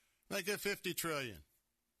 Make it 50 trillion.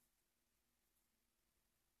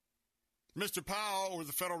 Mr. Powell with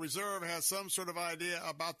the Federal Reserve has some sort of idea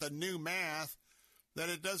about the new math, that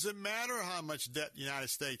it doesn't matter how much debt the United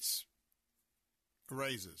States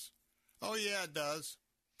raises. Oh, yeah, it does.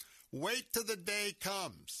 Wait till the day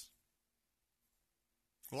comes.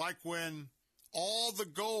 Like when all the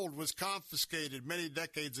gold was confiscated many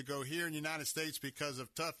decades ago here in the United States because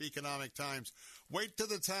of tough economic times. Wait till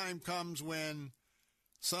the time comes when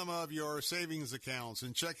some of your savings accounts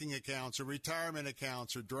and checking accounts or retirement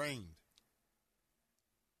accounts are drained.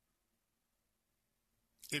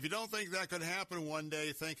 If you don't think that could happen one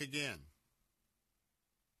day, think again.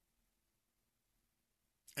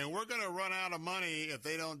 And we're going to run out of money if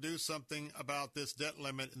they don't do something about this debt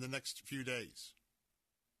limit in the next few days.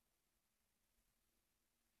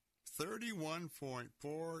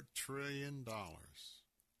 $31.4 trillion.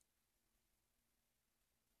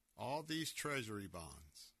 All these treasury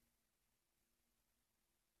bonds.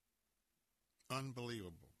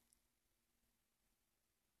 Unbelievable.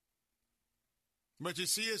 But you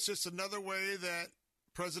see, it's just another way that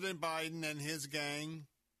President Biden and his gang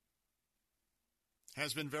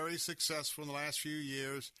has been very successful in the last few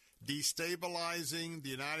years, destabilizing the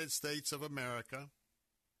United States of America.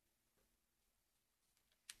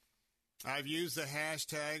 I've used the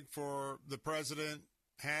hashtag for the president,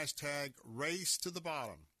 hashtag race to the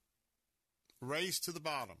bottom. Race to the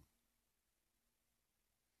bottom.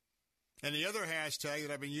 And the other hashtag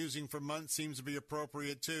that I've been using for months seems to be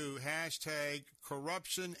appropriate too. Hashtag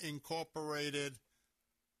Corruption Incorporated,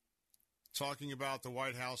 talking about the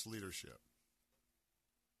White House leadership.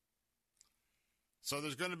 So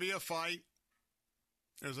there's going to be a fight.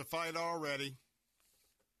 There's a fight already.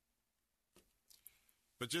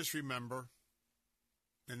 But just remember,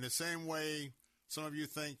 in the same way some of you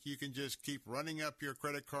think you can just keep running up your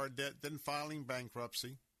credit card debt, then filing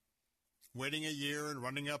bankruptcy, waiting a year and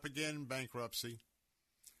running up again bankruptcy.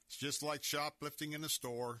 It's just like shoplifting in a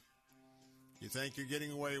store. You think you're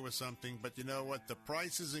getting away with something, but you know what? The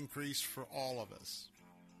prices increase for all of us.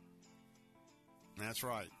 That's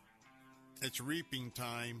right. It's reaping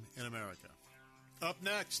time in America. Up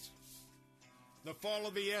next, the fall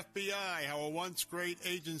of the FBI, how a once great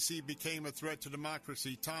agency became a threat to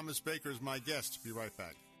democracy. Thomas Baker is my guest. Be right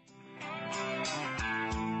back.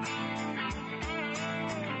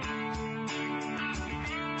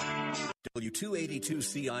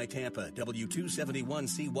 W282CI Tampa,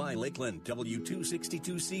 W271CY Lakeland,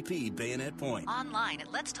 W262CP Bayonet Point. Online at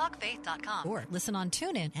letstalkfaith.com or listen on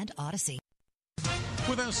TuneIn and Odyssey.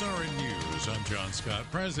 With SRN News, I'm John Scott.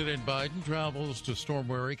 President Biden travels to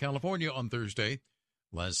Storm-Wary, California on Thursday.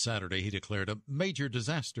 Last Saturday, he declared a major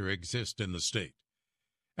disaster exists in the state.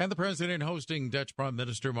 And the president hosting Dutch Prime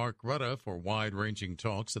Minister Mark Rutte for wide-ranging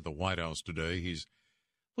talks at the White House today. He's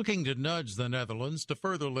looking to nudge the Netherlands to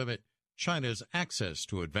further limit China's access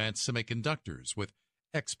to advanced semiconductors with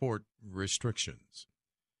export restrictions.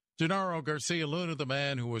 Genaro Garcia Luna, the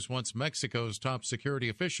man who was once Mexico's top security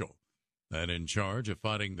official and in charge of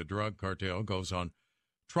fighting the drug cartel, goes on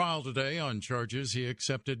trial today on charges he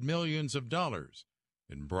accepted millions of dollars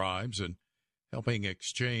in bribes and helping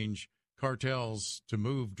exchange cartels to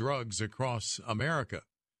move drugs across America.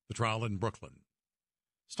 The trial in Brooklyn.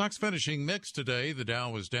 Stocks finishing mixed today. The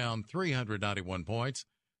Dow was down 391 points.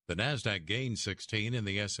 The Nasdaq gained 16 and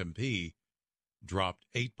the S&P dropped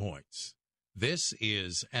 8 points. This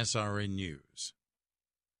is SRN News.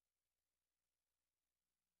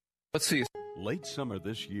 Let's see. Late summer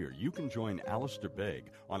this year, you can join Alistair Begg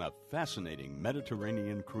on a fascinating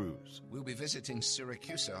Mediterranean cruise. We'll be visiting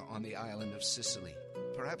Syracusa on the island of Sicily.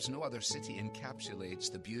 Perhaps no other city encapsulates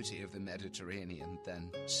the beauty of the Mediterranean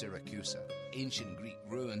than Syracusa. Ancient Greek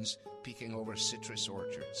ruins peeking over citrus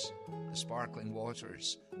orchards, the sparkling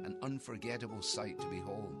waters, an unforgettable sight to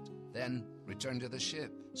behold. Then return to the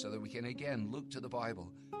ship so that we can again look to the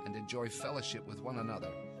Bible and enjoy fellowship with one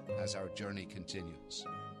another as our journey continues.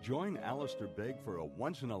 Join Alistair Begg for a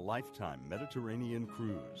once-in-a-lifetime Mediterranean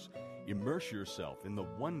cruise. Immerse yourself in the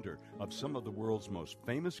wonder of some of the world's most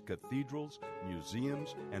famous cathedrals,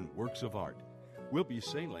 museums, and works of art. We'll be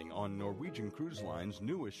sailing on Norwegian Cruise Line's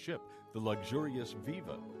newest ship, the luxurious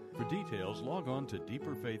Viva. For details, log on to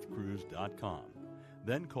deeperfaithcruise.com.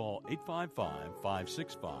 Then call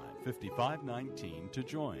 855-565-5519 to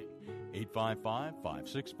join.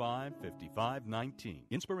 855-565-5519.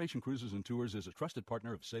 Inspiration Cruises and Tours is a trusted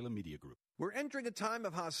partner of Salem Media Group. We're entering a time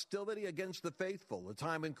of hostility against the faithful, a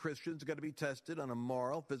time when Christians are going to be tested on a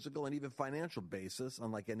moral, physical, and even financial basis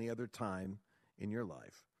unlike any other time in your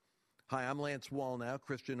life. Hi, I'm Lance Wallnau,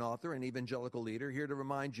 Christian author and evangelical leader, here to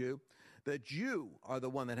remind you that you are the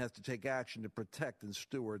one that has to take action to protect and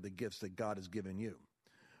steward the gifts that God has given you.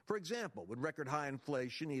 For example, with record high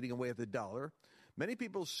inflation eating away at the dollar, many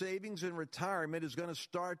people's savings in retirement is going to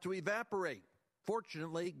start to evaporate.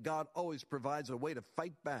 Fortunately, God always provides a way to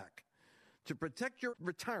fight back. To protect your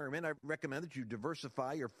retirement, I recommend that you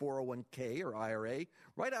diversify your 401k or IRA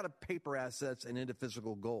right out of paper assets and into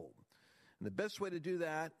physical gold. And the best way to do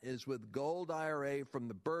that is with Gold IRA from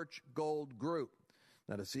the Birch Gold Group.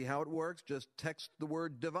 Now, to see how it works, just text the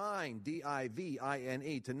word DIVINE,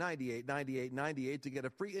 D-I-V-I-N-E, to 989898 to get a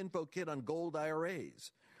free info kit on gold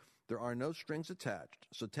IRAs. There are no strings attached,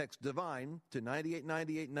 so text DIVINE to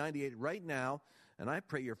 989898 right now, and I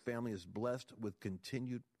pray your family is blessed with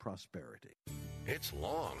continued prosperity. It's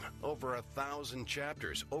long, over 1,000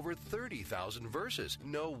 chapters, over 30,000 verses.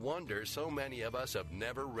 No wonder so many of us have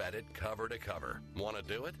never read it cover to cover. Want to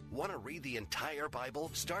do it? Want to read the entire Bible?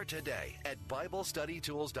 Start today at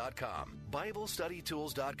BibleStudyTools.com.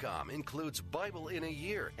 BibleStudyTools.com includes Bible in a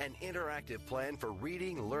Year, an interactive plan for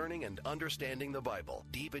reading, learning, and understanding the Bible.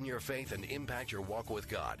 Deepen your faith and impact your walk with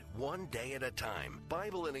God, one day at a time.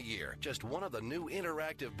 Bible in a Year, just one of the new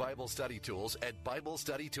interactive Bible study tools at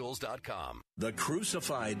BibleStudyTools.com. The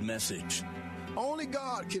Crucified Message. Only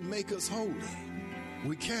God can make us holy.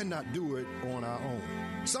 We cannot do it on our own.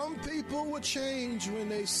 Some people will change when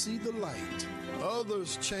they see the light.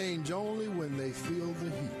 Others change only when they feel the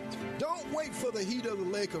heat. Don't wait for the heat of the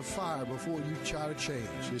lake of fire before you try to change.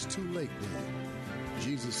 It's too late then.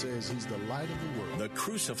 Jesus says he's the light of the world. The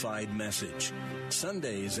Crucified Message.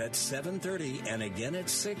 Sundays at 7:30 and again at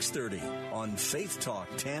 6:30 on Faith Talk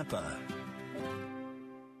Tampa.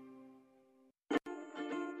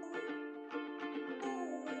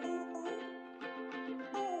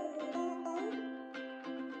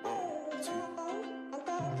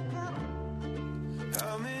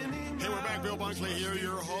 Here,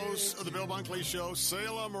 your host of the Bill Bunkley Show,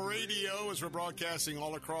 Salem Radio, as we're broadcasting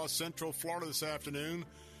all across Central Florida this afternoon,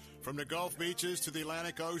 from the Gulf beaches to the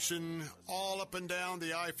Atlantic Ocean, all up and down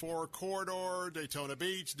the I-4 corridor, Daytona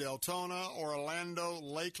Beach, Deltona, Orlando,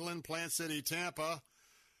 Lakeland, Plant City, Tampa,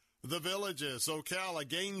 the Villages, Ocala,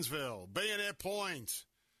 Gainesville, Bayonet Point,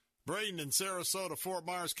 Bradenton, Sarasota, Fort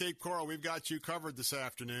Myers, Cape Coral. We've got you covered this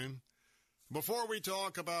afternoon. Before we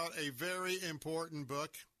talk about a very important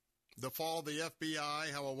book, The Fall of the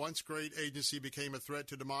FBI, How a Once Great Agency Became a Threat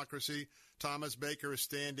to Democracy, Thomas Baker is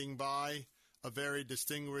standing by, a very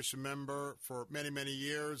distinguished member for many, many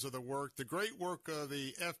years of the great work of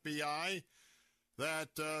the FBI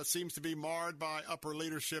that seems to be marred by upper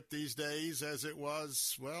leadership these days, as it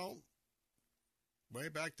was, well, way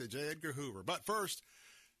back to J. Edgar Hoover. But first,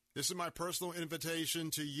 this is my personal invitation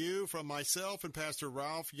to you from myself and Pastor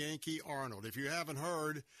Ralph Yankee Arnold. If you haven't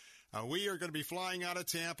heard, we are going to be flying out of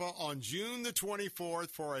Tampa on June the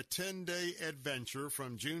 24th for a 10-day adventure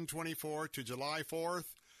from June 24th to July 4th.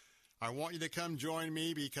 I want you to come join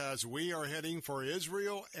me because we are heading for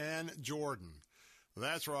Israel and Jordan.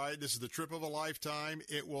 That's right. This is the trip of a lifetime.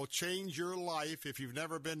 It will change your life if you've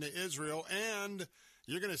never been to Israel, and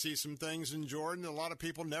you're going to see some things in Jordan that a lot of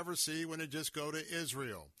people never see when they just go to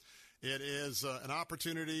Israel. It is an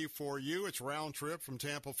opportunity for you. It's round trip from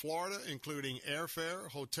Tampa, Florida, including airfare,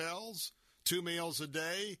 hotels, 2 meals a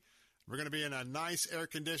day. We're going to be in a nice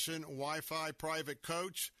air-conditioned Wi-Fi private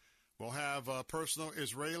coach. We'll have personal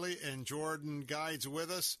Israeli and Jordan guides with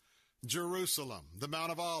us. Jerusalem, the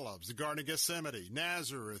Mount of Olives, the Garden of Gethsemane,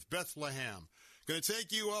 Nazareth, Bethlehem. Going to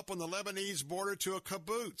take you up on the Lebanese border to a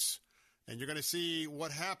kibbutz. And you're going to see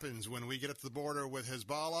what happens when we get up to the border with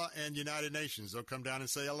Hezbollah and United Nations. They'll come down and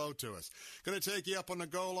say hello to us. Going to take you up on the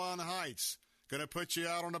Golan Heights. Going to put you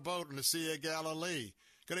out on a boat in the Sea of Galilee.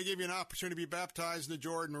 Going to give you an opportunity to be baptized in the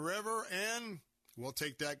Jordan River. And we'll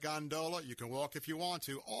take that gondola. You can walk if you want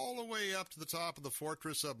to, all the way up to the top of the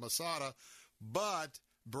fortress of Masada. But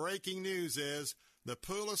breaking news is the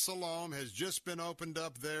Pool of Siloam has just been opened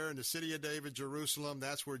up there in the city of David, Jerusalem.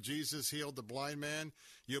 That's where Jesus healed the blind man.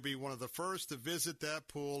 You'll be one of the first to visit that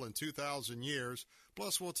pool in 2,000 years.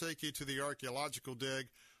 Plus, we'll take you to the archaeological dig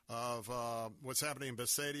of what's happening in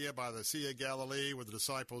Bethsaida by the Sea of Galilee with the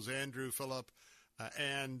disciples Andrew, Philip,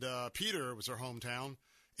 and Peter was their hometown.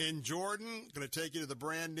 In Jordan, going to take you to the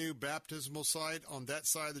brand new baptismal site on that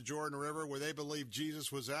side of the Jordan River where they believe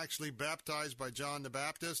Jesus was actually baptized by John the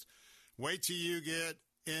Baptist. Wait till you get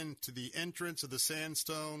into the entrance of the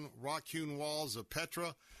sandstone rock-hewn walls of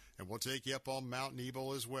Petra, and we'll take you up on Mount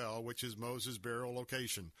Nebo as well, which is Moses' burial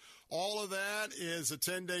location. All of that is a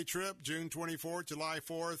 10-day trip, June 24th, July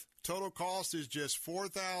 4th. Total cost is just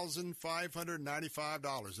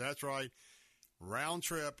 $4,595. That's right, round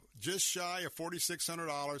trip, just shy of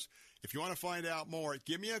 $4,600. If you want to find out more,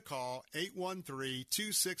 give me a call,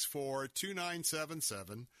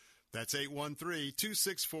 813-264-2977. That's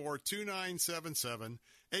 813-264-2977,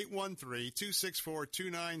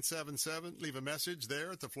 813-264-2977. Leave a message there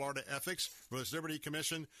at the Florida Ethics, Religious Liberty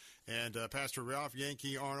Commission, and Pastor Ralph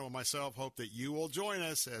Yankee Arnold and myself hope that you will join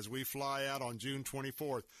us as we fly out on June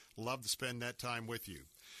 24th. Love to spend that time with you.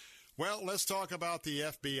 Well, let's talk about the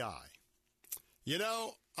FBI. You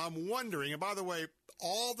know, I'm wondering, and by the way,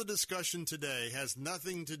 all the discussion today has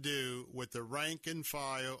nothing to do with the rank and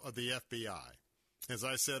file of the FBI. As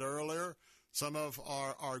I said earlier, some of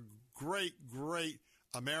our great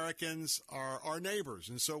Americans are our neighbors.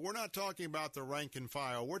 And so we're not talking about the rank and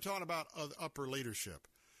file. We're talking about upper leadership.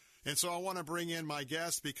 And so I want to bring in my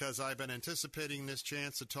guest because I've been anticipating this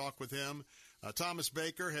chance to talk with him. Thomas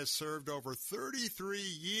Baker has served over 33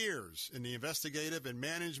 years in the investigative and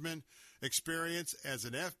management experience as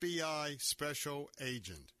an FBI special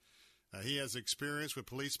agent. He has experience with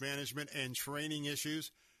police management and training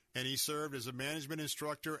issues, and he served as a management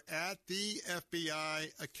instructor at the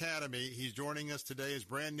FBI Academy. He's joining us today. His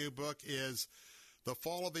brand new book is The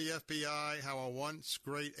Fall of the FBI, How a Once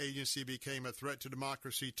Great Agency Became a Threat to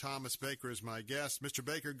Democracy. Thomas Baker is my guest. Mr.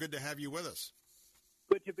 Baker, good to have you with us.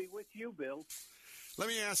 Good to be with you, Bill. Let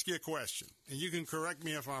me ask you a question, and you can correct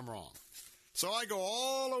me if I'm wrong. So I go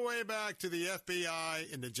all the way back to the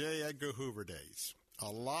FBI in the J. Edgar Hoover days.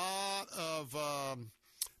 A lot of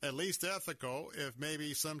at least ethical, if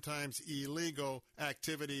maybe sometimes illegal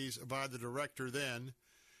activities by the director then.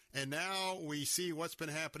 And now we see what's been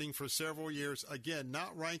happening for several years. Again,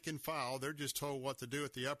 not rank and file. They're just told what to do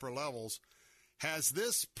at the upper levels. Has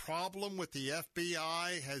this problem with the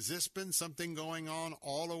FBI, has this been something going on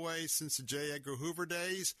all the way since the J. Edgar Hoover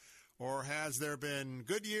days? Or has there been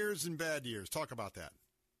good years and bad years? Talk about that.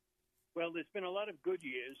 Well, there's been a lot of good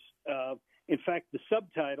years. In fact,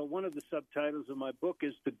 one of the subtitles of my book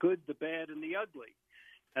is The Good, the Bad, and the Ugly.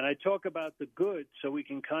 And I talk about the good so we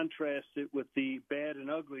can contrast it with the bad and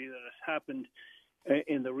ugly that has happened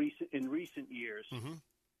in recent years. Mm-hmm.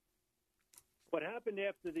 What happened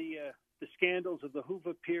after the scandals of the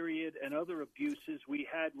Hoover period and other abuses, we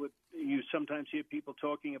had what you sometimes hear people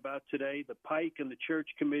talking about today, the Pike and the Church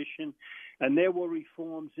Commission, and there were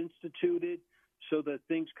reforms instituted so that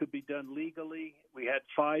things could be done legally. We had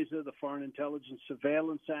FISA, the Foreign Intelligence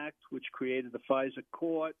Surveillance Act, which created the FISA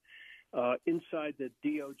court. Inside the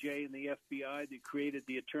DOJ and the FBI, they created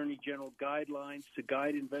the Attorney General guidelines to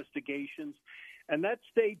guide investigations. And that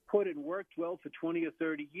stayed put and worked well for 20 or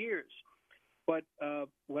 30 years. But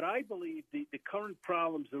what I believe the current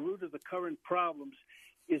problems, the root of the current problems,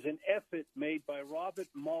 is an effort made by Robert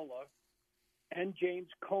Mueller and James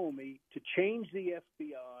Comey to change the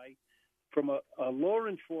FBI from a law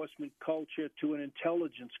enforcement culture to an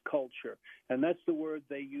intelligence culture. And that's the word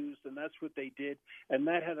they used, and that's what they did. And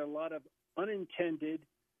that had a lot of unintended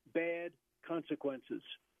bad consequences.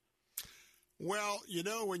 Well,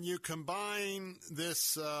 when you combine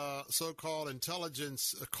this so-called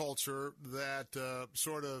intelligence culture that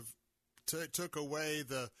sort of took away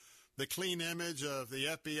the clean image of the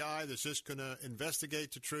FBI that's just going to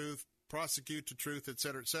investigate the truth, prosecute the truth, et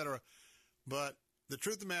cetera, but the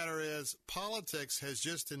truth of the matter is politics has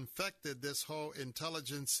just infected this whole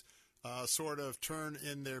intelligence sort of turn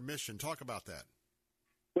in their mission. Talk about that.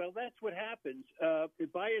 Well, that's what happens.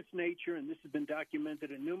 By its nature, and this has been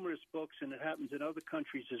documented in numerous books, and it happens in other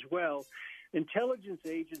countries as well, intelligence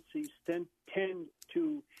agencies tend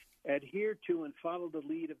to adhere to and follow the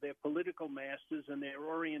lead of their political masters, and they're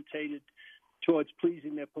orientated towards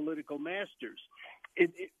pleasing their political masters.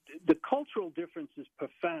 The cultural difference is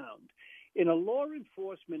profound. In a law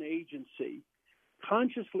enforcement agency,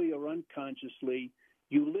 consciously or unconsciously,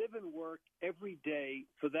 you live and work every day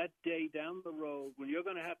for that day down the road when you're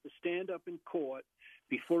going to have to stand up in court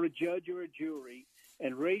before a judge or a jury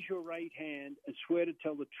and raise your right hand and swear to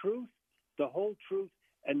tell the truth, the whole truth,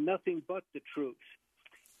 and nothing but the truth.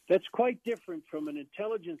 That's quite different from an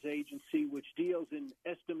intelligence agency which deals in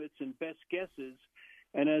estimates and best guesses,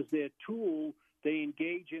 and as their tool, they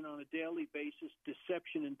engage in on a daily basis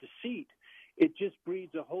deception and deceit. It just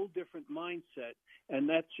breeds a whole different mindset, and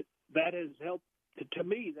that has helped. To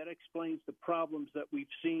me, that explains the problems that we've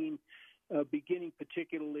seen, beginning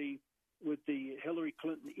particularly with the Hillary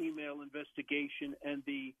Clinton email investigation and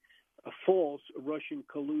the false Russian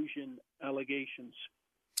collusion allegations.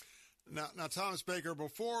 Now, Thomas Baker,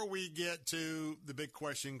 before we get to the big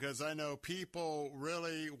question, because I know people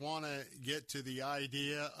really want to get to the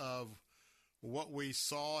idea of what we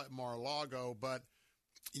saw at Mar-a-Lago, but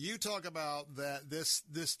you talk about that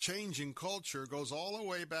this change in culture goes all the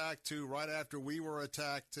way back to right after we were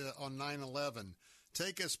attacked on 9/11.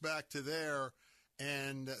 Take us back to there.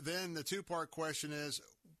 And then the two-part question is,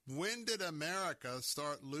 when did America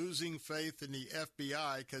start losing faith in the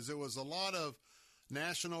FBI? Because there was a lot of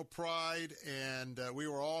national pride, and we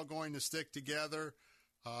were all going to stick together.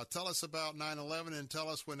 Tell us about 9/11 and tell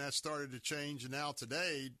us when that started to change. And now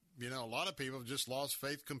today, a lot of people have just lost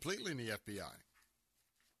faith completely in the FBI.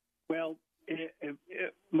 Well,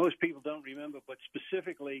 most people don't remember, but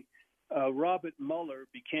specifically, Robert Mueller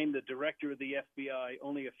became the director of the FBI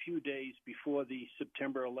only a few days before the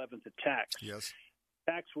September 11th attacks. Yes.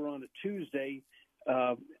 Attacks were on a Tuesday,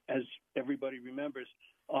 as everybody remembers.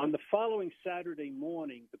 On the following Saturday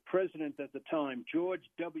morning, the president at the time, George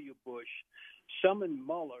W. Bush, summoned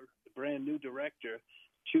Mueller, the brand new director,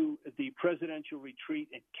 to the presidential retreat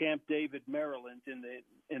at Camp David, Maryland,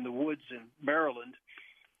 in the woods in Maryland.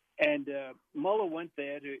 And Mueller went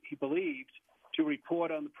there, he believed, to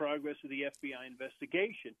report on the progress of the FBI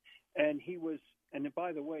investigation. And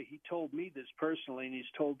by the way, he told me this personally, and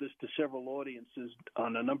he's told this to several audiences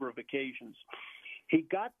on a number of occasions. He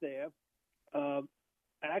got there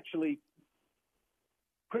actually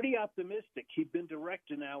pretty optimistic. He'd been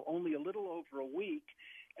director now only a little over a week,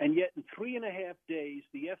 and yet in 3.5 days,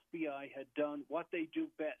 the FBI had done what they do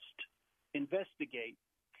best, investigate.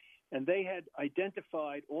 And they had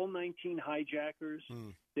identified all 19 hijackers,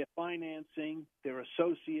 their financing, their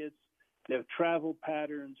associates, their travel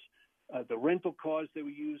patterns, the rental cars they were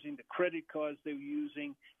using, the credit cards they were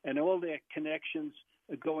using, and all their connections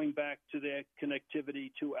going back to their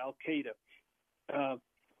connectivity to Al-Qaeda.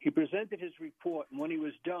 He presented his report, and when he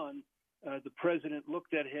was done, the president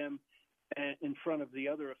looked at him in front of the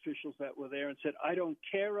other officials that were there and said, "I don't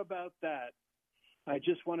care about that. I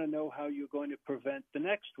just want to know how you're going to prevent the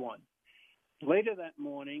next one." Later that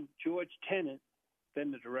morning, George Tenet,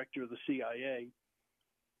 then the director of the CIA,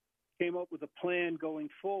 came up with a plan going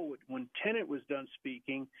forward. When Tenet was done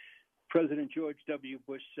speaking, President George W.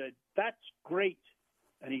 Bush said, "That's great."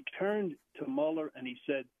 And he turned to Mueller and he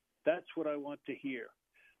said, "That's what I want to hear."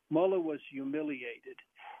 Mueller was humiliated,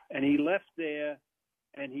 and he left there,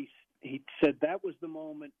 and he said that was the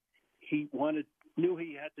moment he knew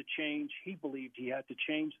he had to change. He believed he had to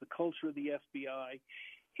change the culture of the FBI.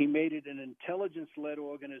 He made it an intelligence-led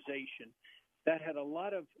organization that had a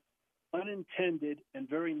lot of unintended and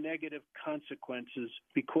very negative consequences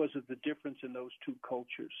because of the difference in those two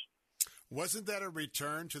cultures. Wasn't that a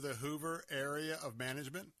return to the Hoover area of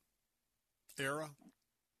management era?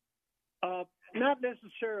 Not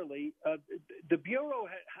necessarily. The Bureau,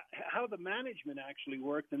 how the management actually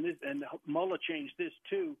worked, and Mueller changed this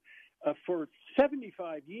too. For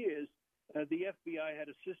 75 years, the FBI had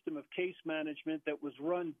a system of case management that was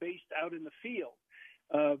run based out in the field.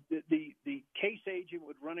 The case agent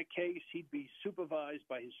would run a case. He'd be supervised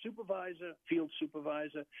by his supervisor, field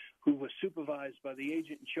supervisor, who was supervised by the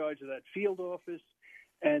agent in charge of that field office.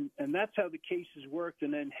 And that's how the cases worked.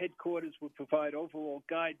 And then headquarters would provide overall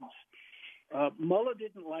guidance. Mueller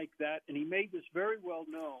didn't like that, and he made this very well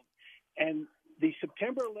known. And the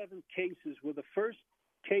September 11th cases were the first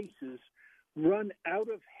cases run out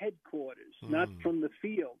of headquarters, not from the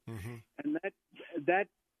field. And that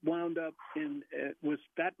wound up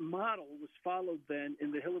that model was followed then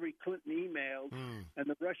in the Hillary Clinton emails and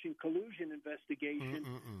the Russian collusion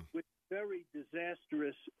investigation with very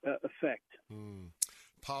disastrous effect.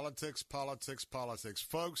 Politics.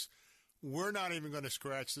 Folks, we're not even going to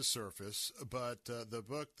scratch the surface, but the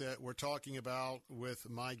book that we're talking about with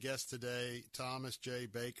my guest today, Thomas J.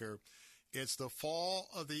 Baker, it's The Fall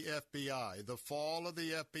of the FBI. The Fall of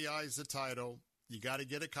the FBI is the title. You got to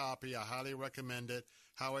get a copy. I highly recommend it.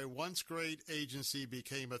 How a once great agency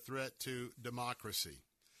became a threat to democracy.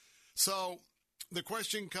 So the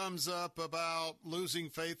question comes up about losing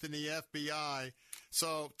faith in the FBI.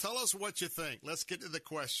 So tell us what you think. Let's get to the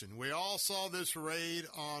question. We all saw this raid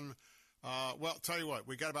on, tell you what,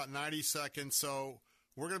 we got about 90 seconds. So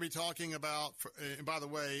we're going to be talking about, and by the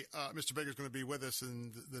way, Mr. Baker's going to be with us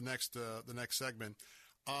in the next segment.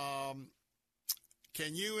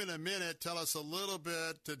 Can you, in a minute, tell us a little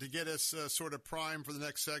bit to get us sort of primed for the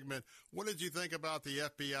next segment? What did you think about the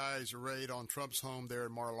FBI's raid on Trump's home there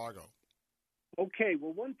in Mar-a-Lago? Okay,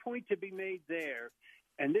 well, one point to be made there,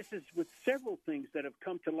 and this is with several things that have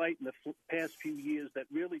come to light in the past few years that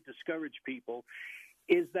really discourage people,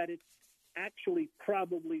 is that it actually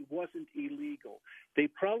probably wasn't illegal. They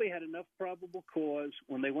probably had enough probable cause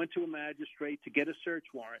when they went to a magistrate to get a search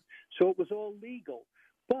warrant. So it was all legal,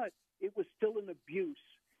 but it was still an abuse.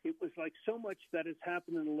 It was like so much that has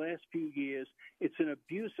happened in the last few years. It's an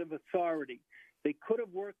abuse of authority. They could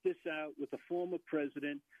have worked this out with a former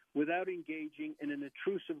president without engaging in an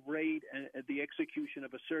intrusive raid and the execution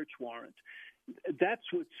of a search warrant. That's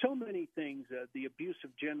what so many things, the abuse of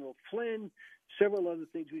General Flynn, several other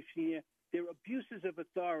things we've seen here, they're abuses of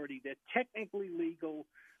authority. They're technically legal,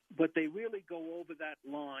 but they really go over that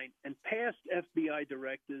line. And past FBI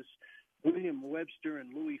directors, William Webster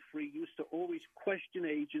and Louis Freeh, used to always question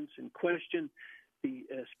agents and question the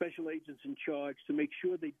special agents in charge to make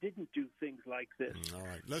sure they didn't do things like this. All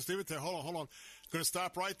right. Let's leave it there. Hold on. I'm going to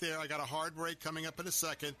stop right there. I got a hard break coming up in a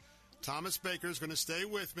second. Thomas Baker is going to stay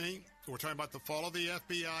with me. We're talking about the fall of the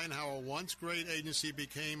FBI and how a once great agency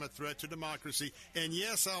became a threat to democracy. And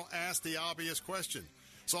yes, I'll ask the obvious question.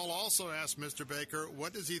 So I'll also ask Mr. Baker,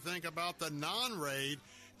 what does he think about the non-raid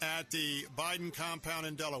at the Biden compound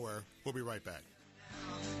in Delaware? We'll be right back.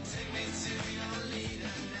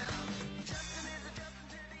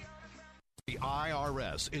 The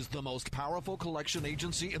IRS is the most powerful collection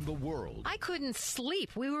agency in the world. I couldn't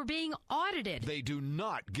sleep. We were being audited. They do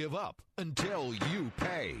not give up until you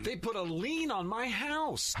pay. They put a lien on my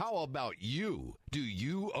house. How about you? Do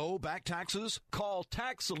you owe back taxes? Call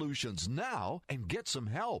Tax Solutions now and get some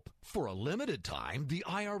help. For a limited time, the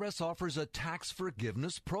IRS offers a tax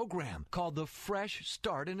forgiveness program called the Fresh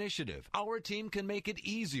Start Initiative. Our team can make it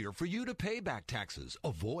easier for you to pay back taxes,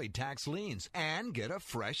 avoid tax liens, and get a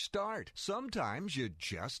fresh start. Sometimes you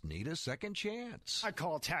just need a second chance. I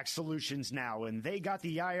call Tax Solutions now, and they got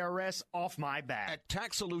the IRS off my back. At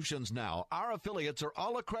Tax Solutions Now, Now, our affiliates are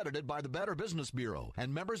all accredited by the Better Business Bureau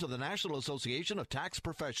and members of the National Association of Tax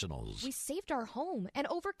Professionals. We saved our home and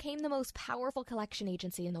overcame the most powerful collection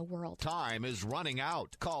agency in the world. Time is running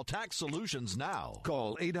out. Call Tax Solutions now.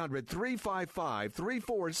 Call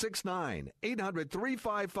 800-355-3469.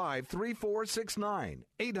 800-355-3469.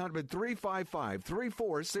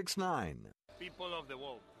 800-355-3469. People of the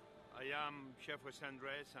world, I am Chef Wes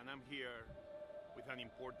Andres, and I'm here with an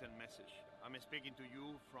important message. I'm speaking to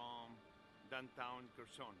you from downtown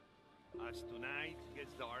Quezon. As tonight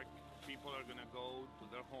gets dark, people are going to go to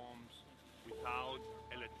their homes without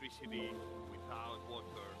electricity, without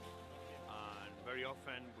water, and very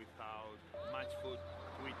often without much food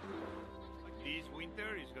to eat. This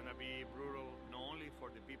winter is going to be brutal not only for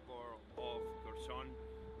the people of Quezon,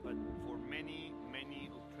 but for many, many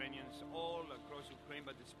Ukrainians all across Ukraine,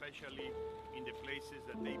 but especially in the places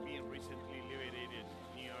that they've been recently liberated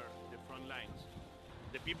near the front lines.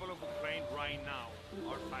 The people of Ukraine right now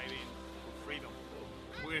are fighting for freedom.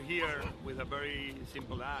 We're here with a very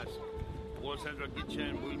simple ask. World Central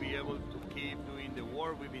Kitchen will be able to keep doing the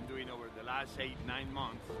work we've been doing over the last 8-9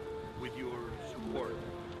 months with your support,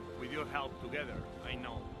 with your help together. I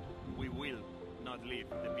know we will not leave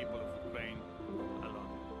the people of Ukraine alone.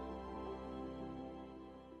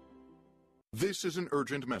 This is an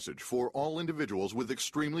urgent message for all individuals with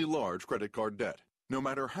extremely large credit card debt. No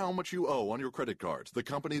matter how much you owe on your credit cards, the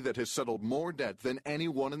company that has settled more debt than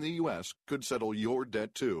anyone in the U.S. could settle your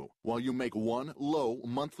debt too. While you make one low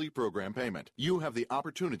monthly program payment, you have the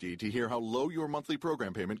opportunity to hear how low your monthly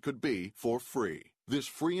program payment could be for free. This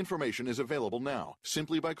free information is available now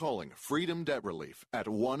simply by calling Freedom Debt Relief at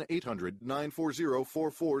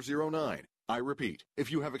 1-800-940-4409. I repeat,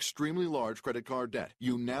 if you have extremely large credit card debt,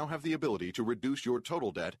 you now have the ability to reduce your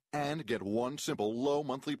total debt and get one simple low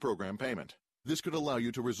monthly program payment. This could allow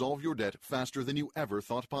you to resolve your debt faster than you ever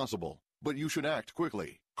thought possible. But you should act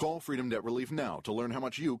quickly. Call Freedom Debt Relief now to learn how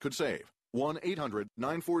much you could save.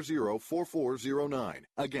 1-800-940-4409.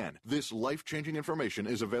 Again, this life-changing information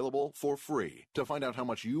is available for free. To find out how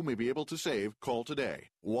much you may be able to save, call today.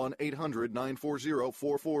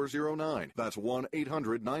 1-800-940-4409. That's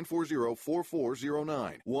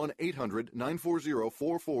 1-800-940-4409.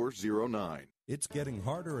 1-800-940-4409. It's getting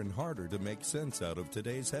harder and harder to make sense out of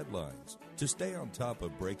today's headlines. To stay on top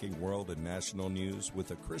of breaking world and national news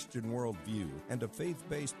with a Christian worldview and a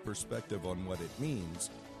faith-based perspective on what it means,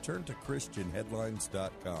 turn to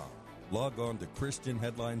ChristianHeadlines.com. Log on to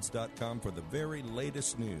ChristianHeadlines.com for the very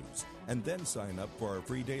latest news, and then sign up for our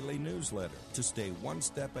free daily newsletter to stay one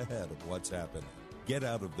step ahead of what's happening. Get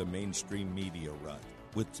out of the mainstream media rut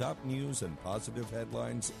with top news and positive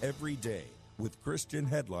headlines every day with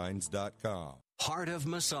ChristianHeadlines.com. Heart of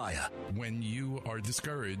Messiah. When you are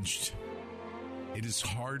discouraged, it is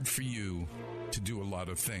hard for you to do a lot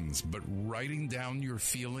of things, but writing down your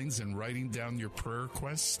feelings and writing down your prayer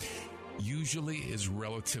requests usually is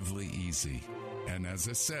relatively easy. And as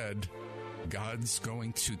I said, God's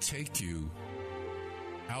going to take you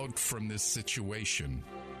out from this situation,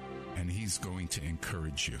 and He's going to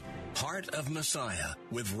encourage you. Heart of Messiah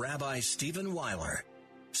with Rabbi Stephen Weiler.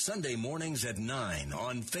 Sunday mornings at 9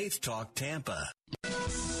 on Faith Talk Tampa.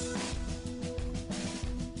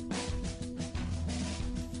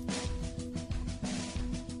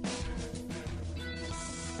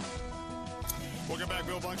 Welcome back.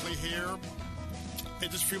 Bill Bunkley here. In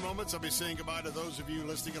just a few moments, I'll be saying goodbye to those of you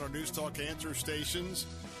listening on our News Talk answer stations.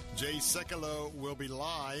 Jay Sekulow will be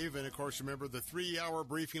live. And, of course, remember, the 3-hour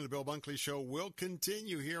briefing of the Bill Bunkley Show will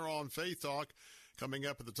continue here on Faith Talk. Coming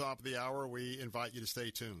up at the top of the hour, we invite you to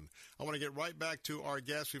stay tuned. I want to get right back to our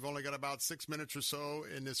guests. We've only got about 6 minutes or so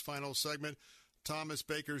in this final segment. Thomas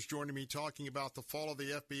Baker's joining me talking about the fall of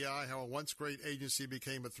the FBI, how a once great agency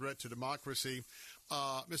became a threat to democracy.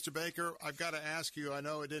 Mr. Baker, I've got to ask you, I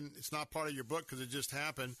know it's not part of your book because it just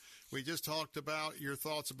happened. We just talked about your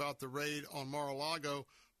thoughts about the raid on Mar-a-Lago.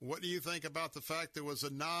 What do you think about the fact there was a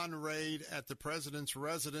non-raid at the president's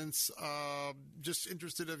residence? Just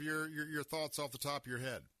interested of your thoughts off the top of your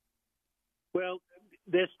head. Well,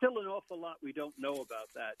 there's still an awful lot we don't know about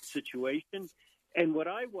that situation. And what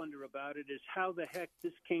I wonder about it is how the heck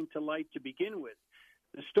this came to light to begin with.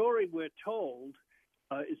 The story we're told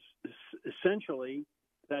is essentially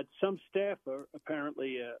that some staffer,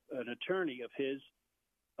 apparently an attorney of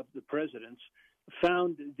the president's,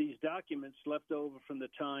 found these documents left over from the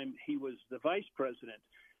time he was the vice president.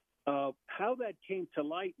 How that came to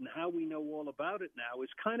light and how we know all about it now is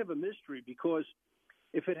kind of a mystery, because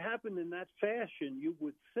if it happened in that fashion,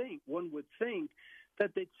 one would think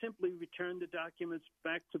that they'd simply return the documents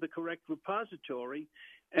back to the correct repository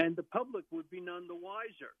and the public would be none the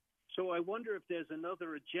wiser. So I wonder if there's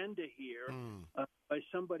another agenda here by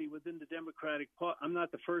somebody within the Democratic Party. I'm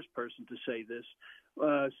not the first person to say this.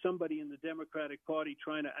 Somebody in the Democratic Party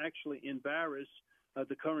trying to actually embarrass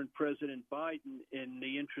the current President Biden in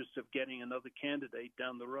the interest of getting another candidate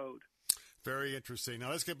down the road. Very interesting. Now,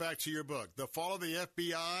 let's get back to your book. The Fall of the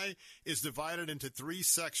FBI is divided into 3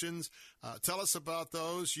 sections. Tell us about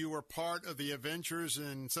those. You were part of the Avengers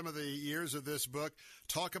in some of the years of this book.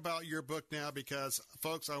 Talk about your book now because,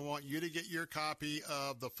 folks, I want you to get your copy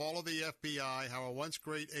of The Fall of the FBI, How a Once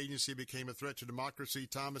Great Agency Became a Threat to Democracy.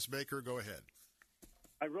 Thomas Baker, go ahead.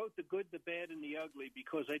 I wrote The Good, the Bad, and the Ugly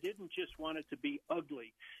because I didn't just want it to be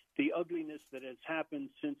ugly. The ugliness that has happened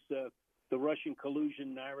since the Russian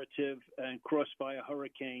collusion narrative and crossed by a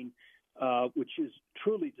hurricane, which is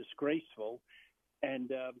truly disgraceful.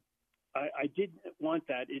 And I didn't want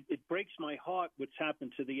that. It breaks my heart what's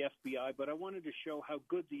happened to the FBI, but I wanted to show how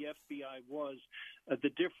good the FBI was,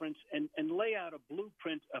 the difference, and lay out a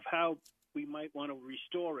blueprint of how we might want to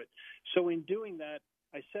restore it. So in doing that,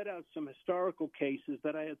 I set out some historical cases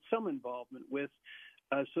that I had some involvement with,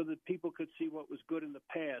 so that people could see what was good in the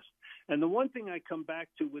past. And the one thing I come back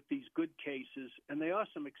to with these good cases, and they are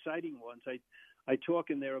some exciting ones, I talk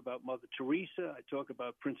in there about Mother Teresa, I talk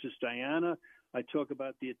about Princess Diana, I talk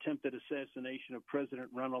about the attempted assassination of President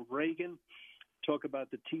Ronald Reagan, talk about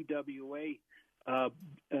the TWA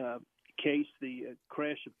case, the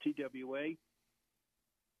crash of TWA.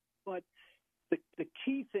 But the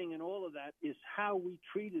key thing in all of that is how we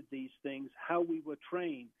treated these things, how we were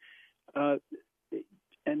trained.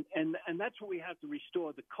 And that's what we have to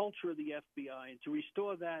restore, the culture of the FBI. And to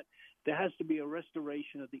restore that, there has to be a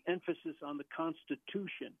restoration of the emphasis on the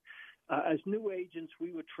Constitution. As new agents,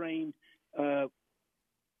 we were trained on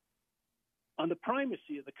the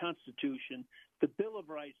primacy of the Constitution, the Bill of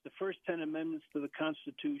Rights, the first 10 amendments to the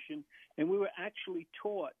Constitution, and we were actually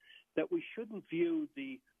taught that we shouldn't view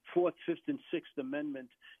the 4th, 5th, and 6th Amendment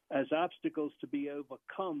as obstacles to be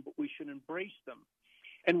overcome, but we should embrace them.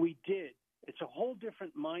 And we did. It's a whole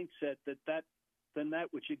different mindset than that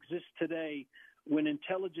which exists today when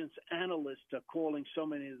intelligence analysts are calling so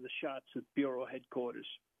many of the shots at Bureau headquarters.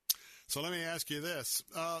 So let me ask you this.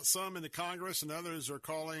 Some in the Congress and others are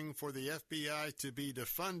calling for the FBI to be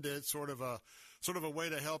defunded, sort of a way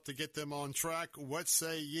to help to get them on track. What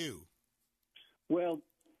say you? Well,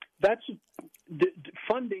 that's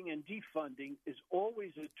funding and defunding is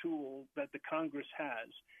always a tool that the Congress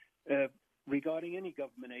has regarding any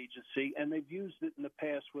government agency, and they've used it in the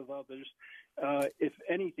past with others. If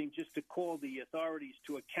anything, just to call the authorities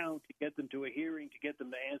to account, to get them to a hearing, to get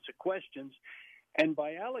them to answer questions. And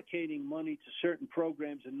by allocating money to certain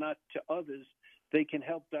programs and not to others, they can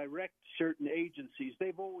help direct certain agencies.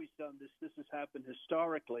 They've always done this. This has happened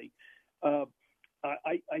historically.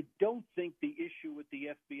 I don't think the issue with the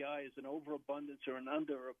FBI is an overabundance or an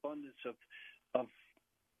underabundance of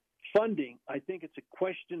funding. I think it's a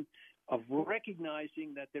question of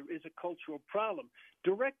recognizing that there is a cultural problem.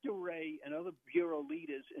 Director Wray and other bureau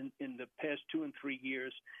leaders in the past 2 and 3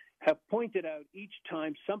 years have pointed out each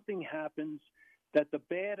time something happens that the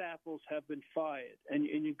bad apples have been fired. And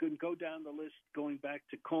you can go down the list going back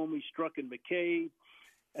to Comey, Strzok, and McCabe,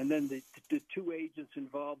 and then the 2 agents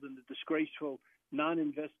involved in the disgraceful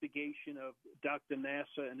non-investigation of Dr.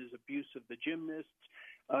 Nassar and his abuse of the gymnasts,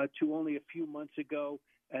 to only a few months ago,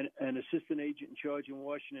 an assistant agent in charge in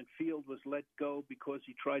Washington Field was let go because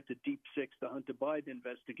he tried to deep six the Hunter Biden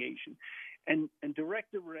investigation. And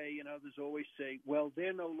Director Wray and others always say, well,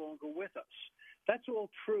 they're no longer with us. That's all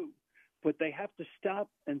true, but they have to stop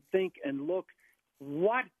and think and look,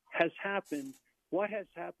 what has happened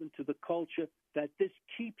to the culture that this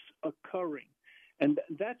keeps occurring? And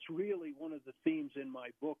that's really one of the themes in my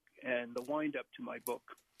book and the wind-up to my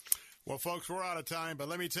book. Well, folks, we're out of time, but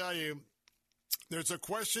let me tell you, there's a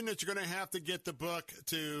question that you're going to have to get the book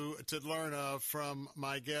to learn of from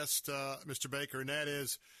my guest, Mr. Baker, and that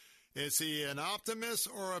is he an optimist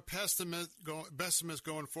or a pessimist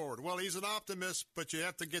going forward? Well, he's an optimist, but you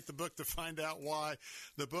have to get the book to find out why.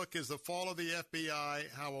 The book is The Fall of the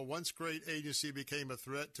FBI, How a Once Great Agency Became a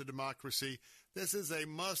Threat to Democracy. This is a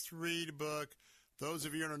must-read book. Those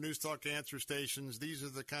of you on our News Talk answer stations, these are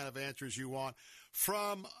the kind of answers you want.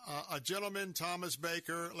 From a gentleman, Thomas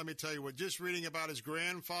Baker, let me tell you what, just reading about his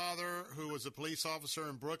grandfather, who was a police officer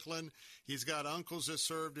in Brooklyn. He's got uncles that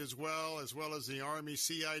served as well as the Army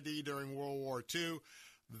CID during World War II.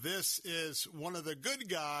 This is one of the good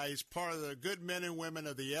guys, part of the good men and women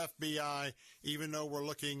of the FBI, even though we're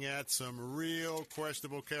looking at some real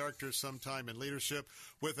questionable characters sometime in leadership.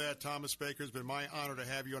 With that, Thomas Baker, it's been my honor to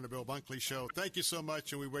have you on the Bill Bunkley Show. Thank you so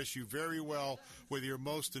much, and we wish you very well with your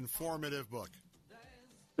most informative book.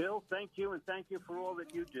 Bill, thank you, and thank you for all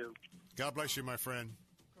that you do. God bless you, my friend.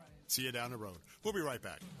 See you down the road. We'll be right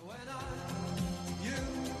back. When you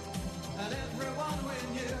and everyone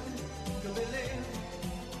when you can believe,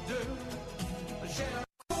 do, share.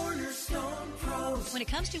 Cornerstone Pros. When it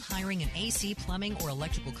comes to hiring an AC, plumbing, or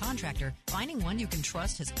electrical contractor, finding one you can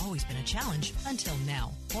trust has always been a challenge until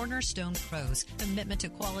now. Cornerstone Pros. Commitment to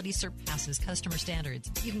quality surpasses customer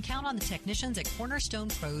standards. You can count on the technicians at Cornerstone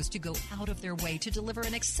Pros to go out of their way to deliver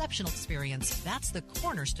an exceptional experience. That's the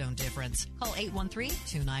Cornerstone difference. Call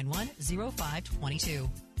 813-291-0522.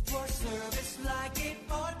 For service like it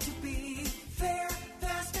ought to be, fair,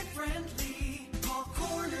 fast, and friendly. Call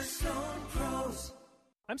Cornerstone Pros.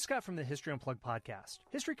 I'm Scott from the History Unplugged podcast.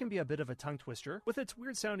 History can be a bit of a tongue twister with its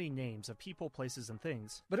weird-sounding names of people, places, and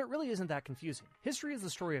things, but it really isn't that confusing. History is the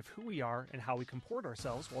story of who we are and how we comport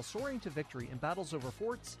ourselves while soaring to victory in battles over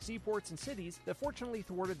forts, seaports, and cities that fortunately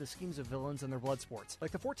thwarted the schemes of villains and their blood sports,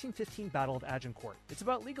 like the 1415 Battle of Agincourt. It's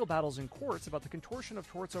about legal battles in courts, about the contortion of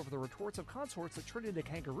torts over the retorts of consorts that turned into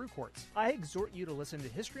kangaroo courts. I exhort you to listen to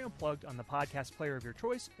History Unplugged on the podcast player of your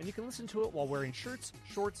choice, and you can listen to it while wearing shirts,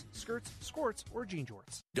 shorts, skirts, skirts, or jean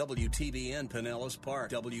jorts. WTBN Pinellas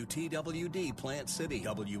Park, WTWD Plant City,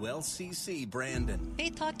 WLCC Brandon.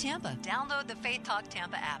 Faith Talk Tampa. Download the Faith Talk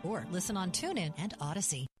Tampa app or listen on TuneIn and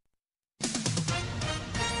Odyssey.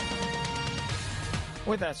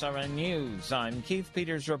 With SRN News, I'm Keith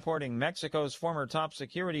Peters reporting Mexico's former top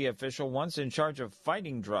security official, once in charge of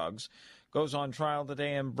fighting drugs, goes on trial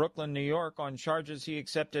today in Brooklyn, New York, on charges he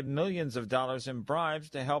accepted millions of dollars in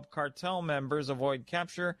bribes to help cartel members avoid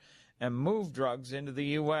capture and move drugs into the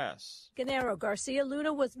U.S. Genaro Garcia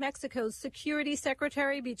Luna was Mexico's security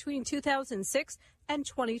secretary between 2006 and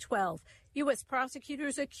 2012. U.S.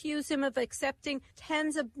 prosecutors accuse him of accepting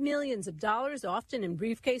tens of millions of dollars, often in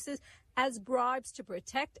briefcases, as bribes to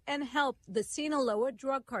protect and help the Sinaloa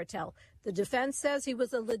drug cartel. The defense says he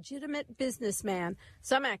was a legitimate businessman.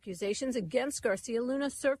 Some accusations against Garcia Luna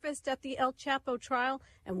surfaced at the El Chapo trial,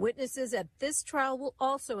 and witnesses at this trial will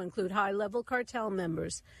also include high-level cartel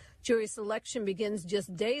members. Jury selection begins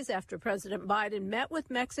just days after President Biden met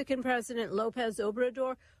with Mexican President Lopez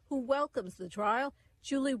Obrador, who welcomes the trial.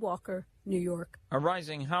 Julie Walker, New York. A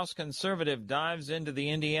rising House conservative dives into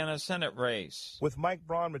the Indiana Senate race. With Mike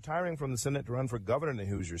Braun retiring from the Senate to run for governor in the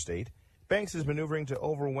Hoosier State, Banks is maneuvering to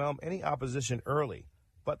overwhelm any opposition early.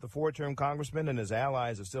 But the four-term congressman and his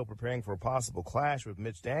allies are still preparing for a possible clash with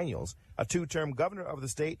Mitch Daniels, a two-term governor of the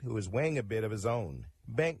state who is weighing a bid of his own.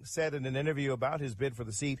 Banks said in an interview about his bid for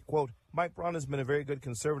the seat, quote, Mike Braun has been a very good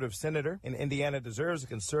conservative senator, and Indiana deserves a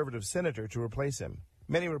conservative senator to replace him.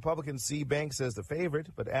 Many Republicans see Banks as the favorite,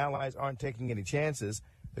 but allies aren't taking any chances.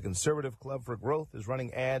 The Conservative Club for Growth is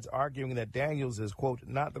running ads arguing that Daniels is, quote,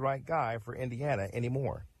 not the right guy for Indiana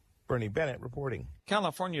anymore. Bernie Bennett reporting.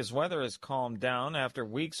 California's weather has calmed down after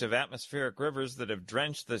weeks of atmospheric rivers that have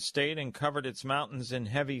drenched the state and covered its mountains in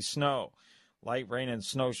heavy snow. Light rain and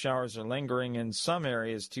snow showers are lingering in some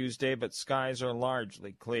areas Tuesday, but skies are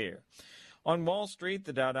largely clear. On Wall Street,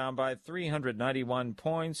 the Dow down by 391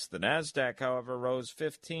 points. The Nasdaq, however, rose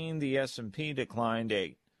 15. The S&P declined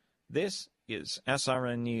 8. This is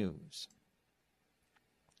SRN News.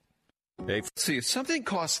 Hey, see, if something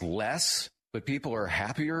costs less, but people are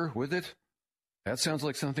happier with it, that sounds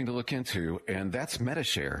like something to look into, and that's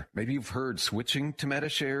Medi-Share. Maybe you've heard switching to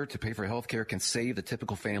Medi-Share to pay for health care can save the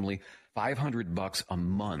typical family $500 a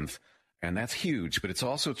month, and that's huge. But it's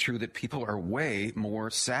also true that people are way more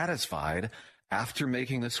satisfied after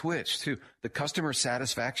making the switch, too. The customer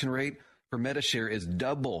satisfaction rate for Medi-Share is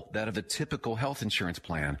double that of a typical health insurance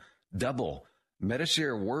plan. Double.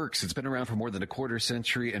 Medi-Share works. It's been around for more than a quarter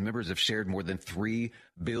century, and members have shared more than $3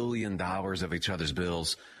 billion of each other's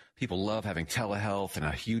bills. People love having telehealth and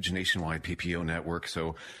a huge nationwide PPO network.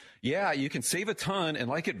 So, yeah, you can save a ton and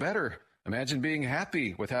like it better. Imagine being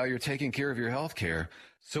happy with how you're taking care of your health care.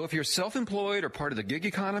 So if you're self-employed or part of the gig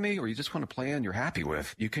economy, or you just want a plan you're happy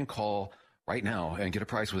with, you can call right now and get a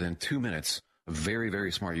price within 2 minutes. A very,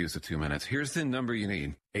 very smart use of 2 minutes. Here's the number you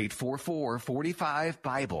need.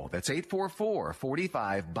 844-45-BIBLE. That's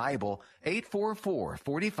 844-45-BIBLE.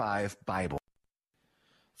 844-45-BIBLE.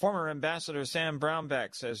 Former Ambassador Sam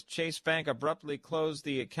Brownback says Chase Bank abruptly closed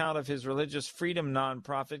the account of his religious freedom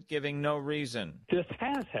nonprofit, giving no reason. This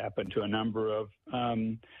has happened to a number of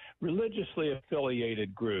religiously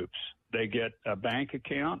affiliated groups. They get a bank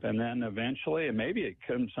account, and then eventually, and maybe it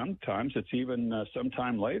comes sometimes, it's even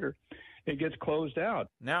sometime later, it gets closed out.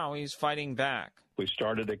 Now he's fighting back. We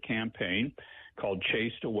started a campaign called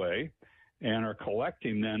Chased Away and are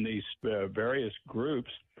collecting then these various groups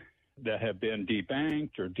that have been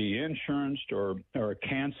debanked or de-insuranced or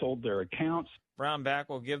canceled their accounts. Brownback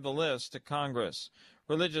will give the list to Congress.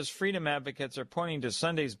 Religious freedom advocates are pointing to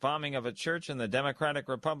Sunday's bombing of a church in the Democratic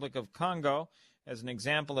Republic of Congo as an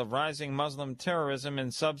example of rising Muslim terrorism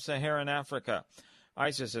in sub-Saharan Africa.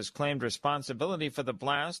 ISIS has claimed responsibility for the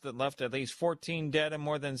blast that left at least 14 dead and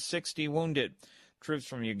more than 60 wounded. Troops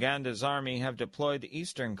from Uganda's army have deployed to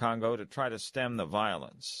eastern Congo to try to stem the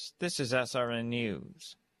violence. This is SRN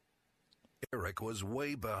News. Eric was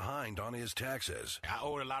way behind on his taxes. I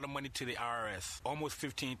owed a lot of money to the IRS, almost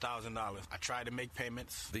 $15,000. I tried to make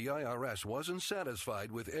payments. The IRS wasn't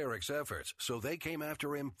satisfied with Eric's efforts, so they came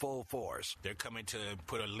after him full force. They're coming to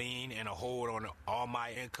put a lien and a hold on all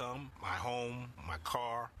my income, my home, my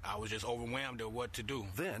car. I was just overwhelmed at what to do.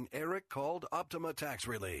 Then Eric called Optima Tax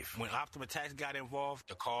Relief. When Optima Tax got involved,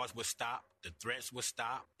 the calls would stop, the threats would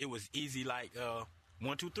stop. It was easy like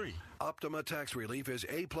 1, 2, 3. Optima Tax Relief is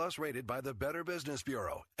A+ rated by the Better Business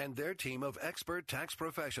Bureau, and their team of expert tax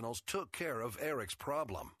professionals took care of Eric's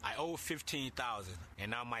problem. I owe $15,000, and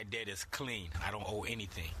now my debt is clean. I don't owe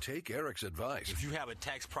anything. Take Eric's advice. If you have a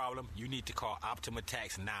tax problem, you need to call Optima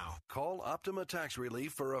Tax now. Call Optima Tax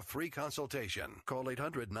Relief for a free consultation. Call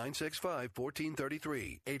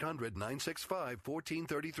 800-965-1433.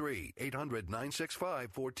 800-965-1433.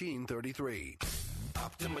 800-965-1433.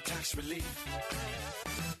 Optima Tax Relief.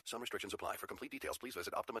 Some restrictions apply. For complete details, please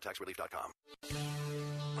visit OptimaTaxRelief.com.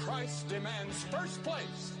 Christ demands first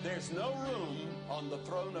place. There's no room on the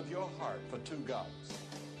throne of your heart for two gods.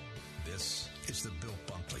 This is the Bill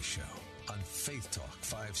Bunkley Show on Faith Talk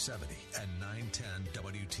 570 and 910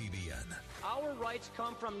 WTBN. Our rights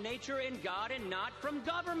come from nature and God and not from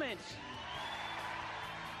government.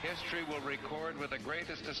 History will record with the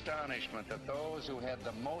greatest astonishment that those who had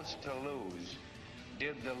the most to lose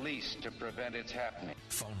did the least to prevent its happening.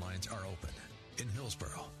 Phone lines are open. In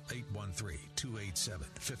Hillsborough,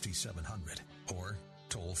 813-287-5700 or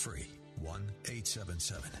toll free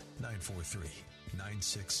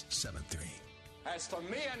 1-877-943-9673. As for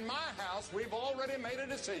me and my house, we've already made a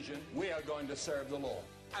decision. We are going to serve the Lord.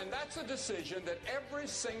 And that's a decision that every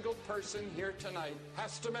single person here tonight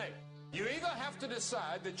has to make. You either have to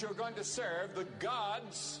decide that you're going to serve the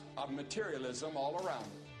gods of materialism all around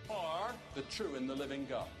you, or the true and the living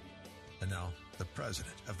God. And now, the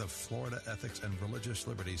president of the Florida Ethics and Religious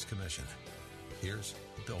Liberties Commission. Here's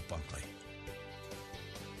Bill Bunkley.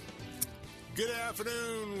 Good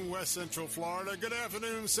afternoon, West Central Florida. Good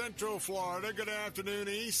afternoon, Central Florida. Good afternoon,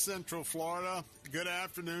 East Central Florida. Good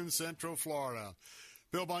afternoon, Central Florida.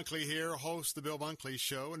 Bill Bunkley here, host of the Bill Bunkley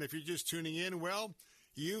Show. And if you're just tuning in, well,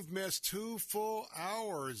 you've missed 2 full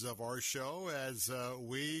hours of our show as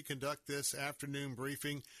we conduct this afternoon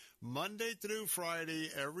briefing Monday through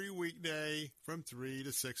Friday, every weekday from 3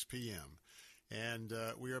 to 6 p.m. And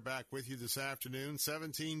we are back with you this afternoon,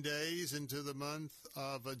 17 days into the month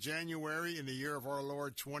of January in the year of our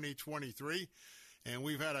Lord 2023. And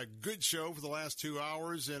we've had a good show for the last 2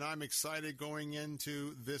 hours, and I'm excited going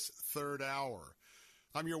into this third hour.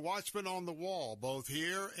 I'm your watchman on the wall, both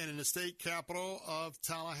here and in the state capital of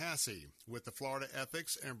Tallahassee, with the Florida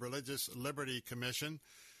Ethics and Religious Liberty Commission.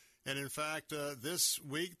 And in fact, this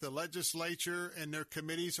week, the legislature and their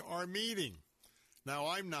committees are meeting. Now,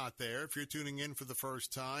 I'm not there. If you're tuning in for the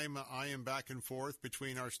first time, I am back and forth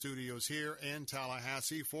between our studios here and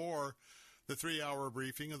Tallahassee for the 3-hour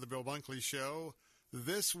briefing of the Bill Bunkley Show.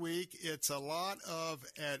 This week, it's a lot of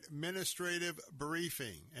administrative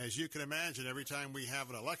briefing. As you can imagine, every time we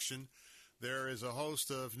have an election, there is a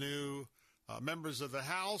host of new members of the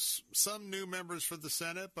House, some new members for the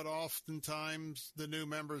Senate, but oftentimes the new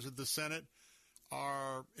members of the Senate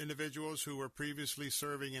are individuals who were previously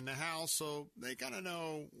serving in the House, so they kind of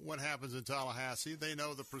know what happens in Tallahassee. They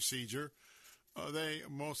know the procedure.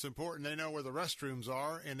 Most important, they know where the restrooms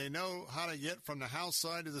are, and they know how to get from the House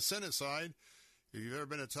side to the Senate side. If you've ever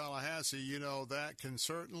been to Tallahassee, you know that can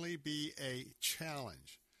certainly be a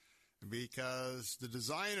challenge because the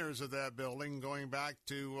designers of that building, going back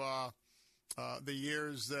to the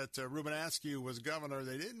years that Reuben Askew was governor,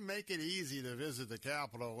 they didn't make it easy to visit the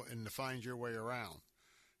Capitol and to find your way around.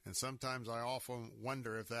 And sometimes I often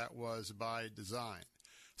wonder if that was by design.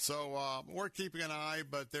 So we're keeping an eye,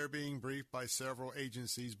 but they're being briefed by several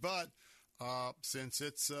agencies. But since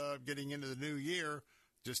it's getting into the new year,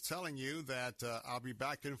 just telling you that I'll be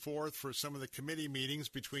back and forth for some of the committee meetings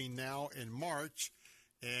between now and March.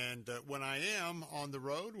 And when I am on the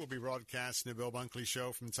road, we'll be broadcasting the Bill Bunkley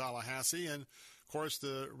Show from Tallahassee. And, of course,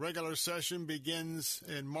 the regular session begins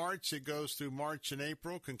in March. It goes through March and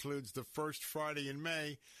April, concludes the first Friday in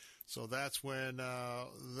May. So that's when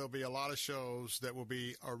there'll be a lot of shows that will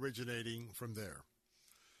be originating from there.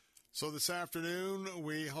 So this afternoon,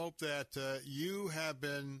 we hope that you have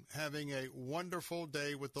been having a wonderful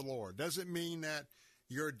day with the Lord. Doesn't mean that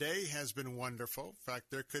your day has been wonderful. In fact,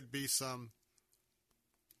 there could be some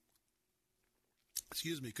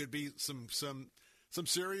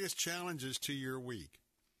serious challenges to your week.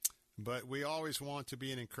 But we always want to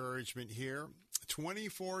be an encouragement here,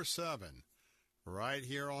 24/7, right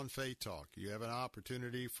here on Faith Talk. You have an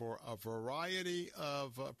opportunity for a variety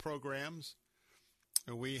of programs.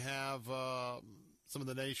 We have some of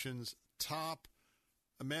the nation's top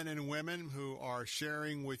men and women who are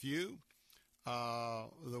sharing with you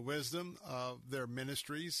the wisdom of their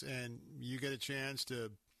ministries, and you get a chance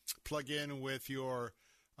to plug in with your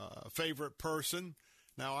favorite person.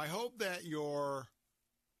 Now, I hope that your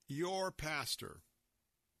pastor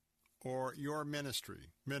or your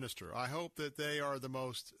minister, I hope that they are the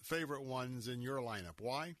most favorite ones in your lineup.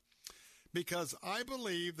 Why? Because I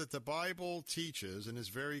believe that the Bible teaches, and is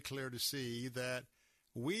very clear to see, that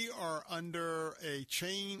we are under a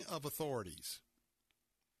chain of authorities.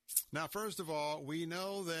 Now, first of all, we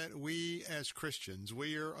know that we as Christians,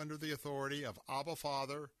 we are under the authority of Abba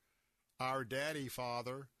Father, our Daddy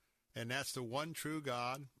Father, and that's the one true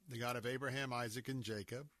God, the God of Abraham, Isaac, and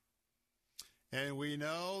Jacob. And we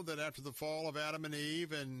know that after the fall of Adam and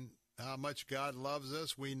Eve and how much God loves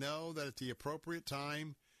us, we know that at the appropriate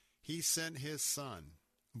time, He sent His Son,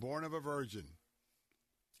 born of a virgin,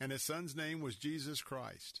 and His Son's name was Jesus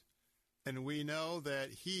Christ. And we know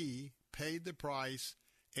that He paid the price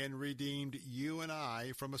and redeemed you and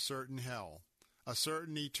I from a certain hell, a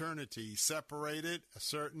certain eternity separated, a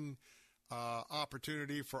certain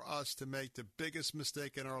opportunity for us to make the biggest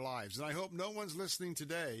mistake in our lives. And I hope no one's listening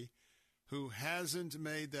today who hasn't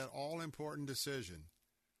made that all-important decision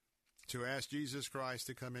to ask Jesus Christ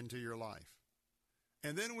to come into your life.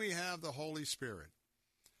 And then we have the Holy Spirit.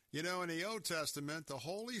 You know, in the Old Testament, the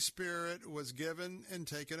Holy Spirit was given and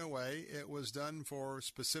taken away. It was done for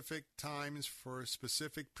specific times, for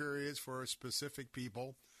specific periods, for specific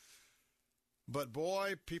people. But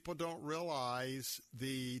boy, people don't realize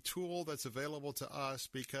the tool that's available to us,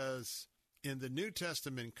 because in the New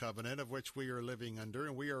Testament covenant of which we are living under,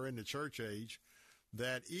 and we are in the church age,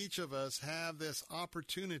 that each of us have this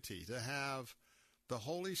opportunity to have the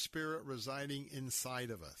Holy Spirit residing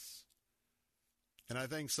inside of us. And I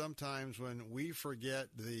think sometimes when we forget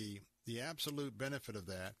the absolute benefit of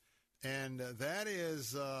that, and that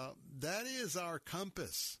is our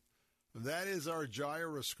compass, that is our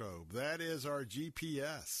gyroscope, that is our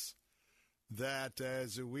GPS, that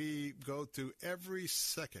as we go through every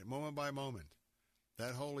second, moment by moment,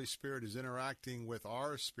 that Holy Spirit is interacting with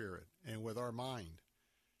our spirit and with our mind.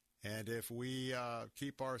 And if we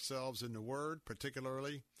keep ourselves in the Word,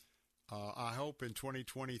 particularly, I hope in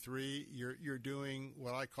 2023 you're doing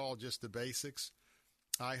what I call just the basics.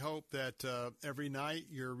 I hope that every night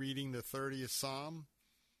you're reading the 30th Psalm.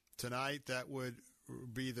 Tonight that would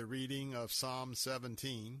be the reading of Psalm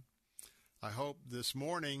 17. I hope this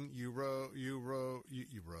morning you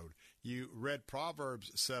read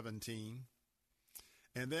Proverbs 17.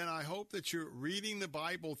 And then I hope that you're reading the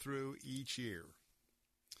Bible through each year.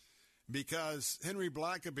 Because Henry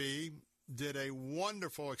Blackaby did a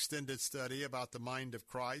wonderful extended study about the mind of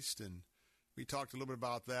Christ, and we talked a little bit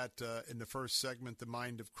about that in the first segment, the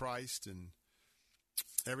mind of Christ, and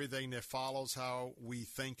everything that follows how we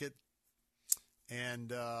think it,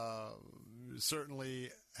 and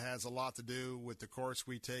certainly has a lot to do with the course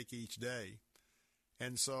we take each day.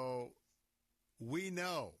 And so we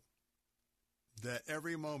know that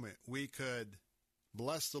every moment we could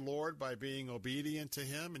bless the Lord by being obedient to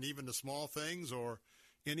Him, and even the small things, or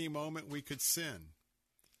any moment we could sin,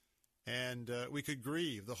 and we could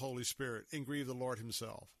grieve the Holy Spirit and grieve the Lord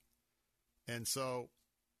Himself. And so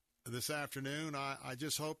this afternoon, I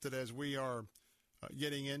just hope that as we are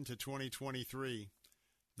getting into 2023,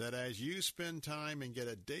 that as you spend time and get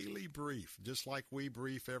a daily brief, just like we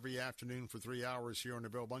brief every afternoon for 3 hours here on the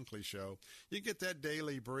Bill Bunkley Show, you get that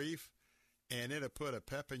daily brief, and it'll put a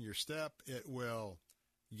pep in your step. It will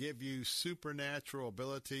give you supernatural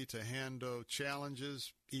ability to handle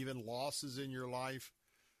challenges, even losses in your life,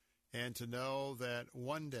 and to know that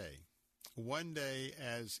one day,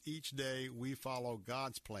 as each day we follow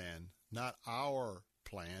God's plan, not our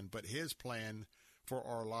plan, but His plan for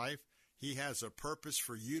our life. He has a purpose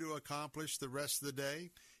for you to accomplish the rest of the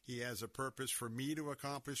day. He has a purpose for me to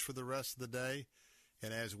accomplish for the rest of the day.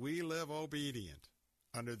 And as we live obedient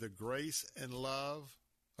under the grace and love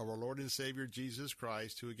of our Lord and Savior Jesus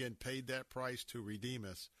Christ, who again paid that price to redeem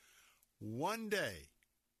us, one day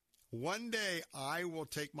I will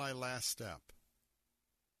take my last step.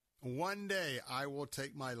 One day I will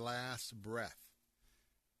take my last breath.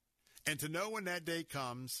 And to know when that day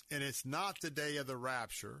comes, and it's not the day of the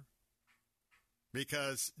rapture,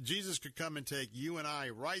 because Jesus could come and take you and I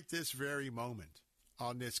right this very moment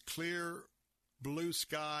on this clear blue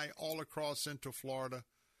sky all across Central Florida.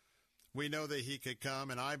 We know that he could come,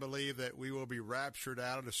 and I believe that we will be raptured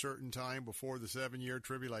out at a certain time before the 7-year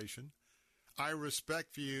tribulation. I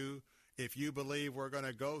respect you if you believe we're going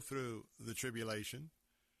to go through the tribulation.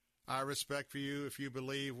 I respect for you if you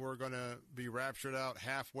believe we're going to be raptured out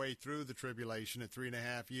halfway through the tribulation at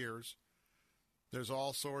 3.5 years. There's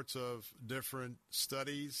all sorts of different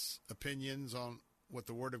studies, opinions on what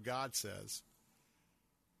the Word of God says.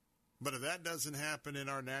 But if that doesn't happen in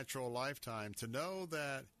our natural lifetime, to know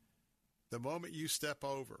that the moment you step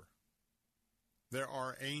over, there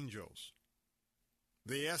are angels.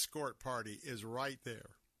 The escort party is right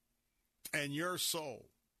there. And your soul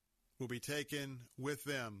will be taken with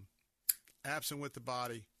them, absent with the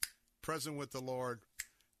body, present with the Lord,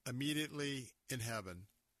 immediately in heaven.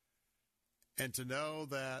 And to know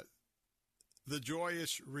that the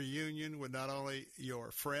joyous reunion with not only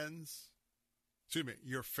your friends,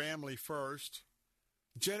 your family first,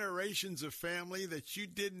 generations of family that you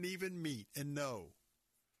didn't even meet and know,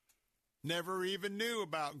 never even knew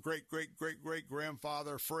about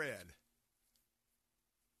great-great-great-great-grandfather Fred.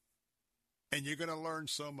 And you're going to learn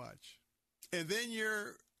so much. And then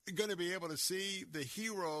you're going to be able to see the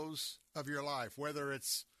heroes of your life, whether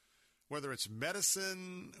it's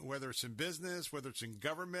medicine, whether it's in business, whether it's in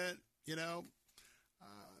government.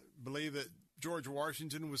 Believe that George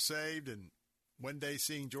Washington was saved, and one day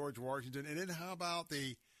seeing George Washington. And then how about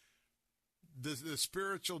the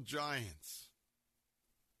spiritual giants?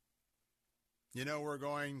 We're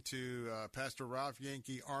going to Pastor Ralph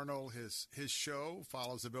Yankee Arnold. His show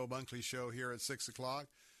follows the Bill Bunkley Show here at 6 o'clock.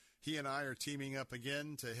 He and I are teaming up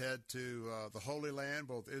again to head to the Holy Land,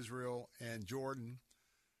 both Israel and Jordan.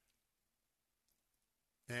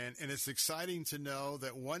 And it's exciting to know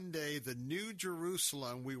that one day the New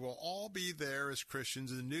Jerusalem, we will all be there as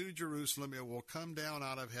Christians. The New Jerusalem, it will come down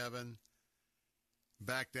out of heaven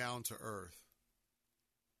back down to earth.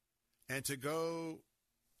 And to go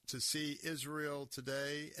to see Israel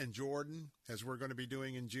today and Jordan, as we're going to be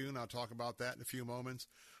doing in June. I'll talk about that in a few moments.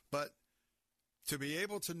 But to be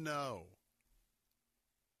able to know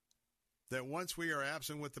that once we are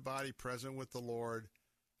absent with the body, present with the Lord,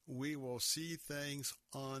 we will see things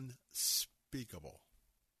unspeakable.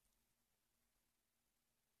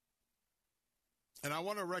 And I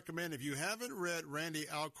want to recommend, if you haven't read Randy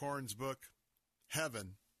Alcorn's book,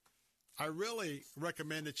 Heaven, I really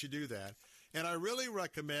recommend that you do that. And I really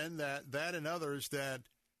recommend that and others, that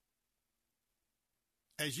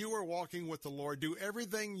as you are walking with the Lord, do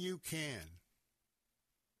everything you can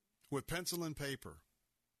with pencil and paper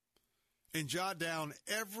and jot down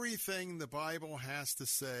everything the Bible has to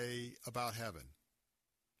say about heaven.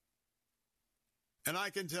 And I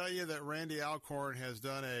can tell you that Randy Alcorn has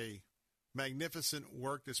done a magnificent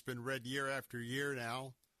work that's been read year after year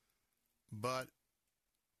now, but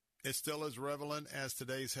it's still as relevant as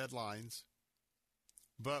today's headlines.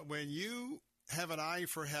 But when you have an eye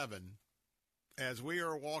for heaven, as we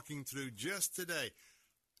are walking through just today,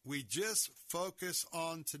 we just focus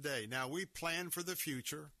on today. Now, we plan for the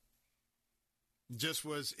future. Just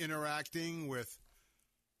was interacting with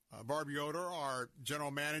Barb Yoder, our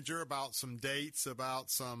general manager, about some dates,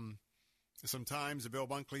 about some times the Bill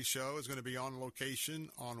Bunkley Show is going to be on location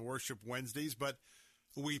on Worship Wednesdays. But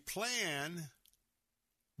we plan,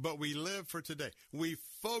 but we live for today. We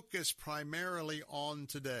focus primarily on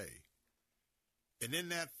today. And in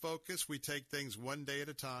that focus, we take things one day at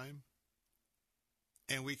a time,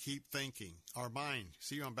 and we keep thinking. Our mind,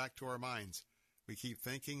 see, I'm back to our minds. We keep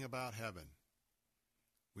thinking about heaven.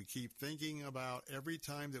 We keep thinking about every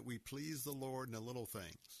time that we please the Lord in the little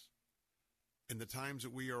things, and the times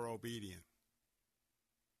that we are obedient.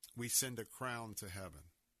 We send a crown to heaven.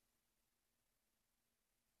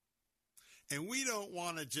 And we don't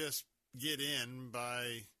want to just get in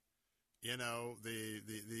by,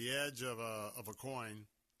 the edge of a coin.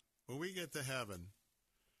 When we get to heaven,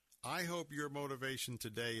 I hope your motivation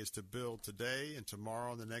today is to build today and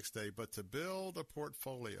tomorrow and the next day, but to build a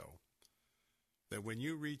portfolio that when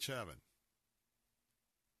you reach heaven,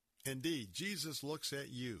 indeed, Jesus looks at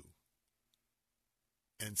you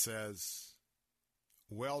and says,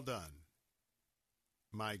 "Well done,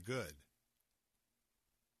 my good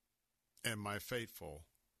and my faithful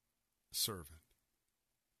servant."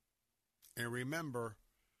 And remember,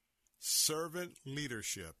 servant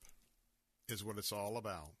leadership is what it's all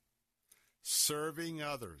about. Serving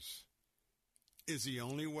others is the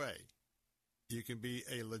only way you can be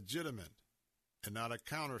a legitimate and not a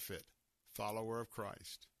counterfeit follower of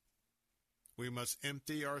Christ. We must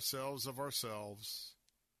empty ourselves of ourselves,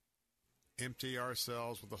 empty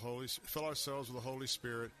ourselves with the fill ourselves with the Holy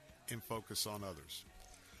Spirit, and focus on others.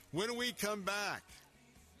 When we come back,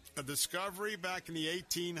 a discovery back in the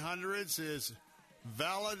 1800s is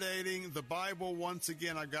validating the Bible once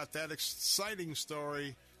again. I've got that exciting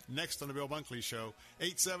story next on the Bill Bunkley Show.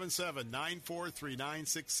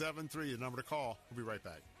 877-943-9673, the number to call. We'll be right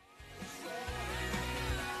back.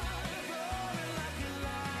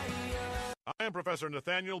 I am Professor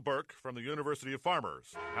Nathaniel Burke from the University of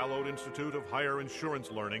Farmers, Hallowed Institute of Higher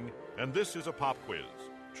Insurance Learning, and this is a pop quiz.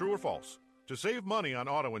 True or false? To save money on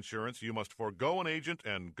auto insurance, you must forego an agent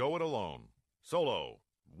and go it alone. Solo.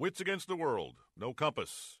 Wits against the world. No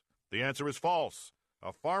compass. The answer is false.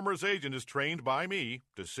 A farmer's agent is trained by me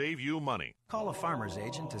to save you money. Call a farmer's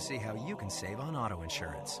agent to see how you can save on auto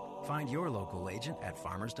insurance. Find your local agent at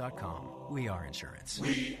farmers.com. We are insurance.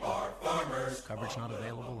 We are farmers. Coverage not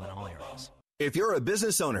available in all areas. If you're a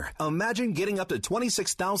business owner, imagine getting up to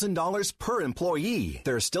 $26,000 per employee.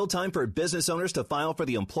 There's still time for business owners to file for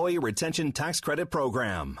the Employee Retention Tax Credit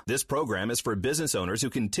Program. This program is for business owners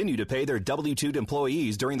who continue to pay their W-2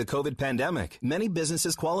 employees during the COVID pandemic. Many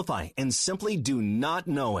businesses qualify and simply do not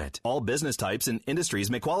know it. All business types and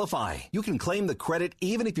industries may qualify. You can claim the credit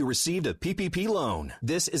even if you received a PPP loan.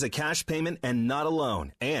 This is a cash payment and not a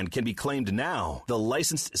loan, and can be claimed now. The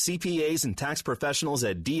licensed CPAs and tax professionals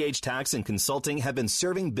at DH Tax and Consulting have been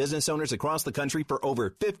serving business owners across the country for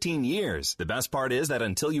over 15 years. The best part is that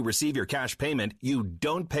until you receive your cash payment, you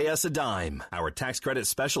don't pay us a dime. Our tax credit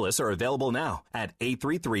specialists are available now at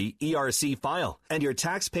 833-ERC-FILE, and your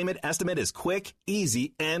tax payment estimate is quick,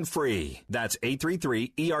 easy, and free. That's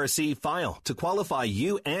 833-ERC-FILE to qualify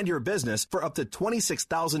you and your business for up to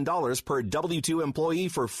 $26,000 per W-2 employee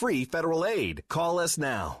for free federal aid. Call us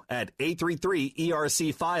now at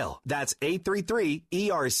 833-ERC-FILE. That's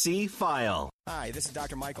 833-ERC-FILE. Hi, this is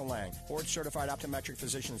Dr. Michael Lang, board-certified optometric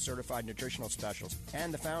physician and certified nutritional specialist,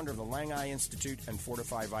 and the founder of the Lang Eye Institute and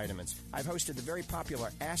Fortify Vitamins. I've hosted the very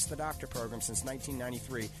popular Ask the Doctor program since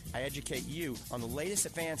 1993. I educate you on the latest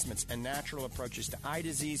advancements and natural approaches to eye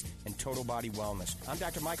disease and total body wellness. I'm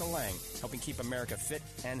Dr. Michael Lang, helping keep America fit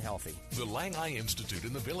and healthy. The Lang Eye Institute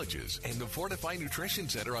in the Villages and the Fortify Nutrition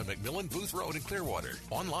Center on McMillan Booth Road in Clearwater.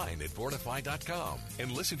 Online at fortify.com.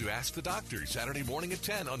 And listen to Ask the Doctor Saturday morning at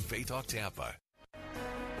 10 on Faith Talk Tampa.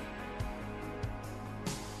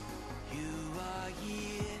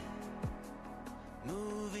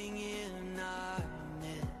 Moving in our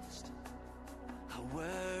midst, I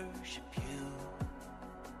worship you,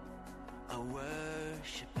 I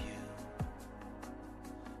worship you.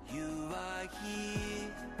 You are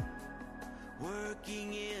here,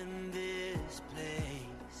 working in this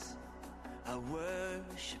place. I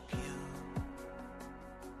worship you,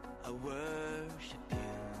 I worship you.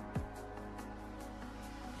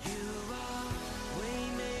 You are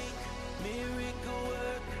waymaker, miracle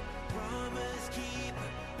worker, promise keeper,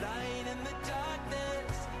 light in the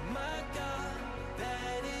darkness, my God,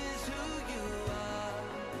 that is who you are.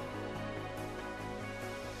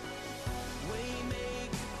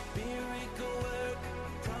 Waymaker, miracle worker,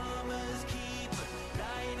 promise keeper,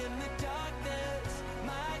 light in the darkness,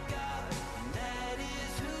 my God, that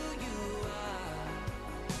is who you are.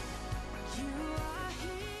 You are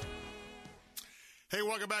here. Hey,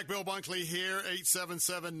 welcome back. Bill Bunkley here,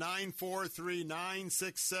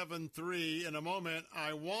 877-943-9673. In a moment,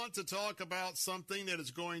 I want to talk about something that is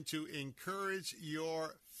going to encourage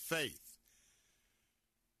your faith.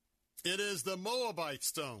 It is the Moabite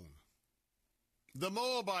stone. The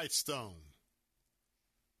Moabite stone.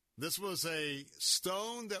 This was a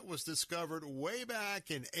stone that was discovered way back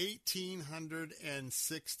in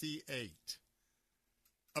 1868,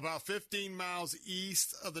 about 15 miles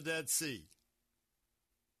east of the Dead Sea.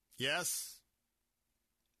 Yes,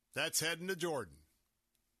 that's heading to Jordan.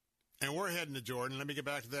 And we're heading to Jordan. Let me get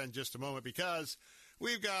back to that in just a moment, because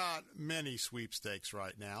we've got many sweepstakes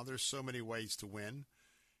right now. There's so many ways to win.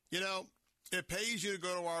 You know, it pays you to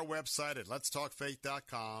go to our website at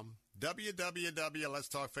letstalkfaith.com,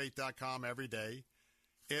 www.letstalkfaith.com every day.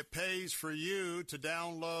 It pays for you to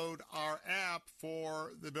download our app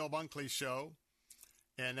for the Bill Bunkley Show,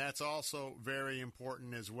 and that's also very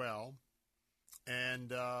important as well.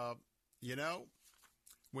 And, you know,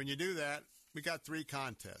 when you do that, we got 3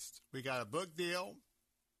 contests. We got a book deal.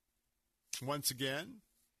 Once again,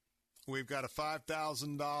 we've got a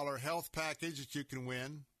 $5,000 health package that you can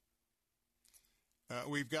win.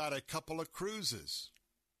 We've got a couple of cruises.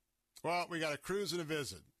 Well, we got a cruise and a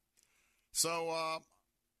visit. So,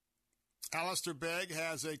 Alistair Begg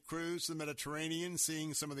has a cruise to the Mediterranean,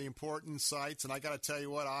 seeing some of the important sites. And I got to tell you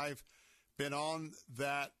what, I've been on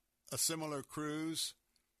that a similar cruise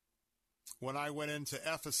when I went into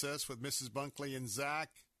Ephesus with Mrs. Bunkley and Zach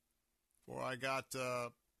before I got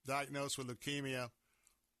diagnosed with leukemia.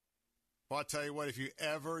 Well, I'll tell you what, if you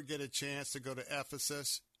ever get a chance to go to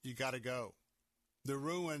Ephesus, you got to go. The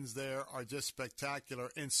ruins there are just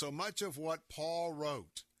spectacular. And so much of what Paul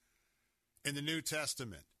wrote in the New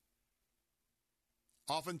Testament,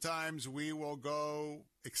 oftentimes we will go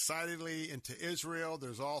excitedly into Israel.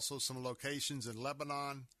 There's also some locations in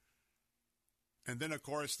Lebanon. And then, of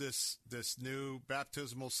course, this new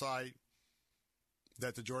baptismal site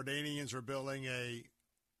that the Jordanians are building, a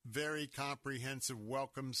very comprehensive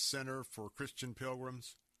welcome center for Christian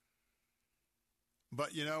pilgrims.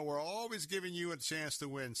 But, you know, we're always giving you a chance to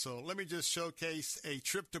win. So let me just showcase a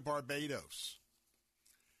trip to Barbados.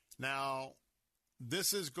 Now,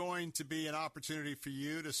 this is going to be an opportunity for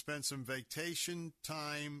you to spend some vacation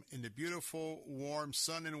time in the beautiful, warm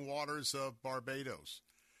sun and waters of Barbados.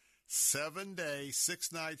 7-day,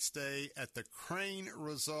 6-night stay at the Crane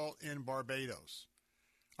Resort in Barbados.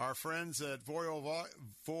 Our friends at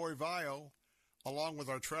Voivio, along with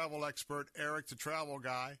our travel expert, Eric the Travel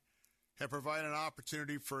Guy, have provided an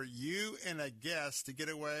opportunity for you and a guest to get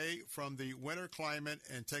away from the winter climate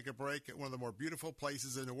and take a break at one of the more beautiful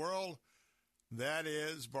places in the world. That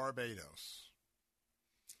is Barbados.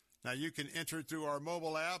 Now, you can enter through our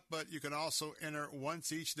mobile app, but you can also enter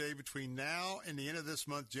once each day between now and the end of this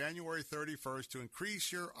month, January 31st, to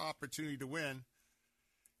increase your opportunity to win.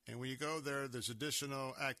 And when you go there, there's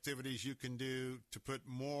additional activities you can do to put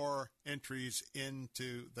more entries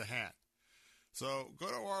into the hat. So go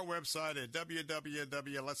to our website at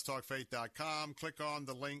www.letstalkfaith.com, click on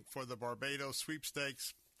the link for the Barbados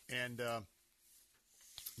sweepstakes, and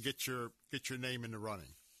get your name in the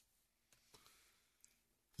running.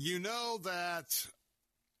 You know that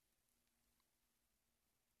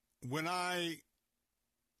when I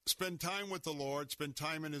spend time with the Lord, spend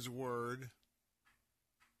time in His Word,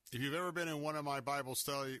 if you've ever been in one of my Bible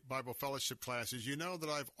fellowship classes, you know that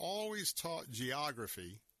I've always taught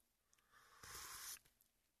geography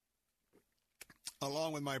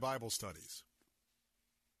along with my Bible studies.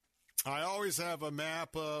 I always have a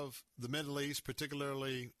map of the Middle East,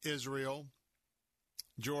 particularly Israel,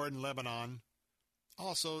 Jordan, Lebanon,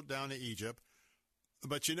 also down to Egypt.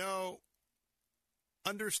 But you know,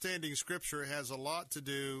 understanding Scripture has a lot to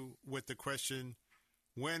do with the question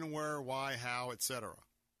when, where, why, how, etc.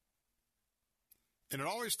 And it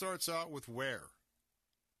always starts out with where.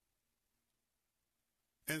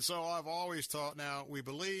 And so I've always taught, now, we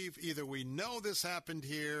believe either we know this happened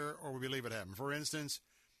here or we believe it happened. For instance,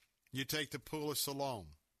 you take the Pool of Siloam,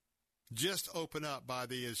 just opened up by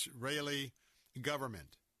the Israeli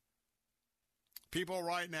government. People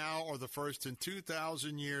right now are the first in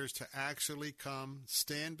 2,000 years to actually come,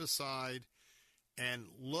 stand beside, and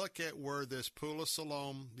look at where this Pool of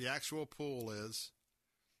Siloam, the actual pool, is,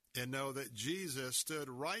 and know that Jesus stood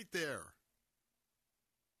right there.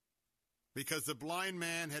 Because the blind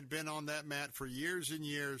man had been on that mat for years and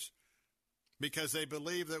years, because they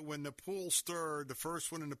believed that when the pool stirred, the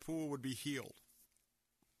first one in the pool would be healed.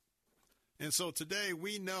 And so today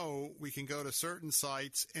we know we can go to certain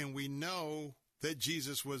sites and we know that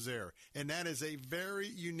Jesus was there. And that is a very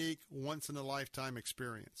unique, once-in-a-lifetime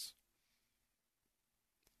experience.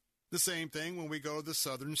 The same thing when we go to the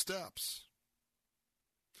Southern Steps.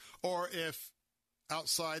 Or if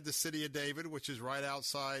outside the city of David, which is right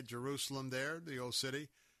outside Jerusalem there, the old city,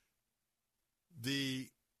 the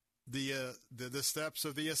steps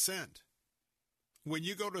of the ascent. When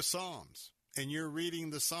you go to Psalms and you're reading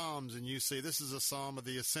the Psalms and you say, this is a Psalm of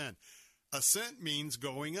the ascent. Ascent means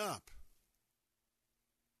going up.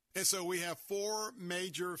 And so we have 4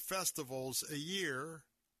 major festivals a year,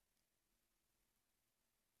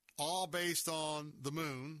 all based on the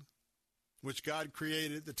moon, which God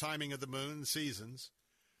created, the timing of the moon and seasons.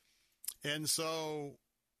 And so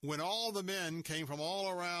when all the men came from all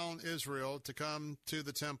around Israel to come to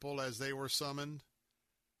the temple as they were summoned,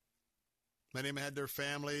 many of them had their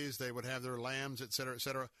families, they would have their lambs, etc.,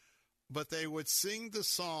 etc., but they would sing the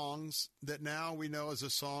songs that now we know as the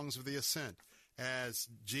songs of the ascent. As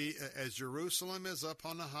Jerusalem is up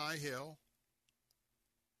on a high hill,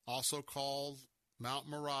 also called Mount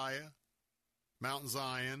Moriah, Mount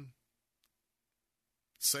Zion.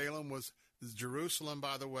 Jerusalem,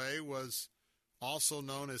 by the way, was also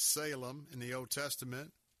known as Salem in the Old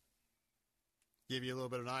Testament. Give you a little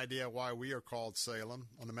bit of an idea why we are called Salem,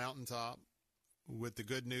 on the mountaintop with the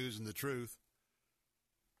good news and the truth.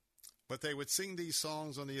 But they would sing these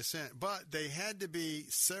songs on the ascent, but they had to be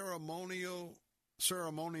ceremonially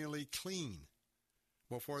clean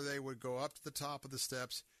before they would go up to the top of the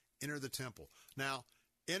steps, enter the temple. Now,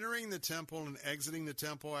 entering the temple and exiting the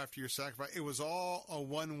temple after your sacrifice, it was all a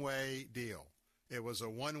one-way deal. It was a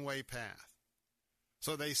one-way path.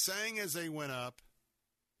 So they sang as they went up,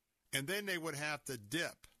 and then they would have to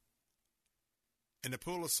dip. And the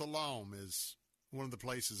Pool of Siloam is one of the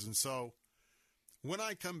places. And so when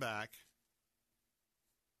I come back,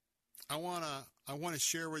 I want to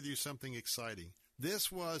share with you something exciting.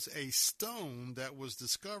 This was a stone that was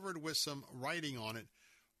discovered with some writing on it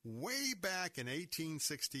way back in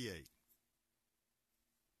 1868.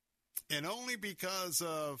 And only because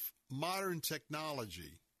of modern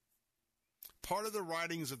technology, part of the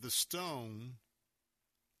writings of the stone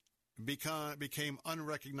became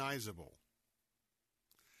unrecognizable.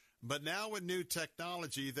 But now with new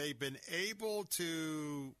technology, they've been able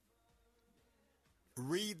to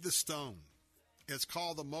read the stone. It's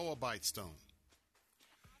called the Moabite stone.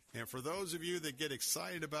 And for those of you that get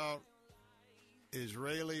excited about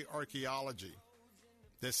Israeli archaeology,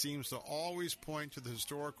 that seems to always point to the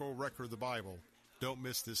historical record of the Bible, don't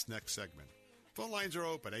miss this next segment. Phone lines are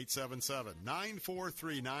open,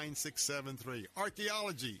 877-943-9673.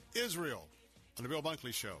 Archaeology, Israel, on the Bill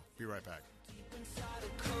Bunkley Show. Be right back.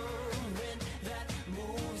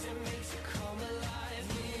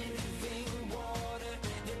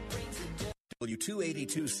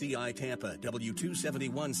 W282CI Tampa,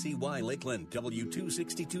 W271CY Lakeland,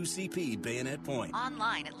 W262CP Bayonet Point.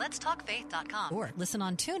 Online at letstalkfaith.com or listen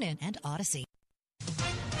on TuneIn and Odyssey.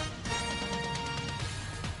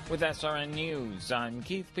 With SRN News, I'm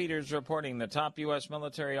Keith Peters reporting the top U.S.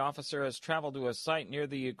 military officer has traveled to a site near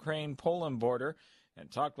the Ukraine-Poland border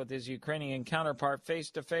and talked with his Ukrainian counterpart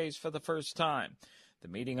face-to-face for the first time. The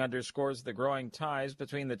meeting underscores the growing ties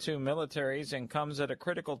between the two militaries and comes at a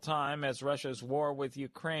critical time as Russia's war with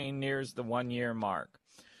Ukraine nears the one-year mark.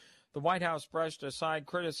 The White House brushed aside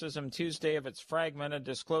criticism Tuesday of its fragmented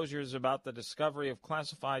disclosures about the discovery of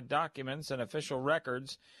classified documents and official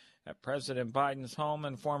records at President Biden's home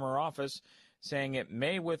and former office, saying it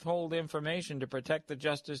may withhold information to protect the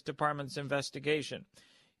Justice Department's investigation.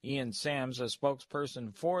 Ian Sams, a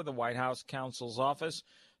spokesperson for the White House counsel's office,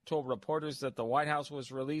 told reporters that the White House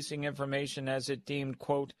was releasing information as it deemed,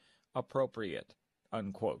 quote, appropriate,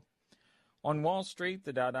 unquote. On Wall Street,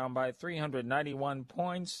 the Dow down by 391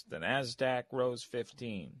 points. The Nasdaq rose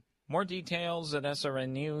 15. More details at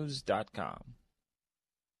srnnews.com.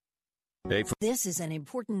 This is an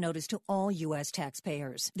important notice to all U.S.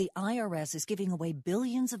 taxpayers. The IRS is giving away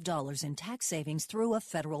billions of dollars in tax savings through a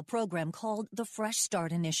federal program called the Fresh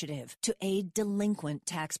Start Initiative to aid delinquent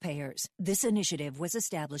taxpayers. This initiative was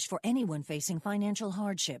established for anyone facing financial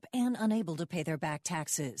hardship and unable to pay their back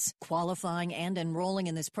taxes. Qualifying and enrolling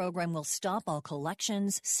in this program will stop all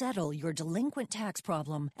collections, settle your delinquent tax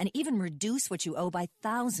problem, and even reduce what you owe by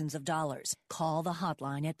thousands of dollars. Call the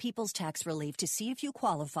hotline at People's Tax Relief to see if you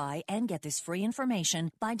qualify and get this free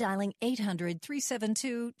information by dialing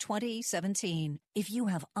 800-372-2017. If you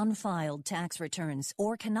have unfiled tax returns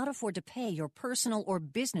or cannot afford to pay your personal or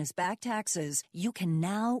business back taxes, you can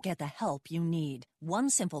now get the help you need. One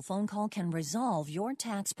simple phone call can resolve your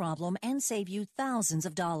tax problem and save you thousands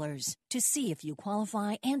of dollars. To see if you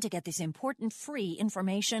qualify and to get this important free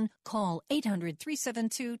information, call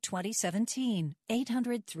 800-372-2017.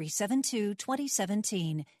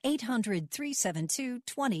 800-372-2017.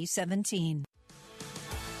 800-372-2017.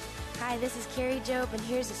 Hi, this is Carrie Job, and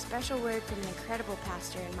here's a special word from an incredible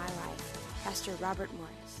pastor in my life, Pastor Robert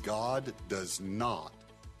Morris. God does not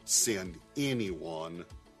send anyone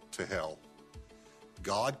to hell.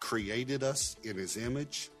 God created us in His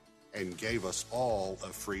image and gave us all a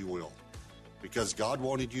free will because God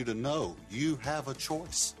wanted you to know you have a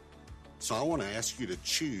choice. So I want to ask you to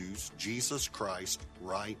choose Jesus Christ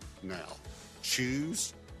right now.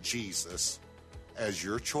 Choose Jesus as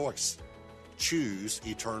your choice. Choose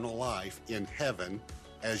eternal life in heaven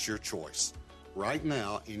as your choice. Right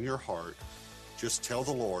now, in your heart, just tell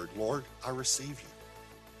the Lord, Lord, I receive you.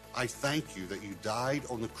 I thank you that you died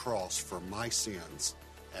on the cross for my sins,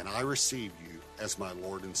 and I receive you as my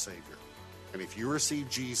Lord and Savior. And if you receive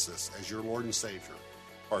Jesus as your Lord and Savior,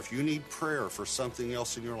 or if you need prayer for something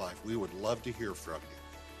else in your life, we would love to hear from you.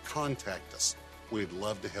 Contact us. We'd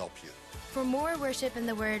love to help you. For more worship in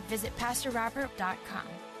the Word, visit PastorRobert.com.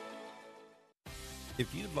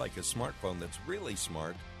 If you'd like a smartphone that's really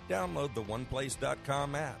smart, download the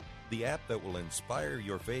OnePlace.com app, the app that will inspire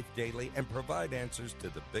your faith daily and provide answers to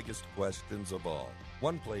the biggest questions of all.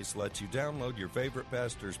 OnePlace lets you download your favorite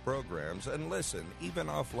pastor's programs and listen, even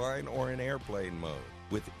offline or in airplane mode,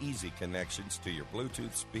 with easy connections to your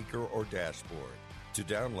Bluetooth speaker or dashboard. To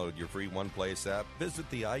download your free OnePlace app, visit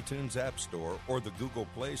the iTunes App Store or the Google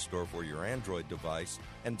Play Store for your Android device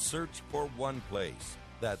and search for OnePlace.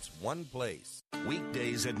 That's one place.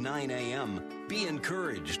 Weekdays at 9 a.m. Be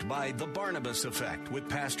encouraged by The Barnabas Effect with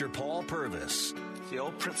Pastor Paul Purvis. The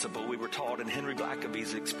old principle we were taught in Henry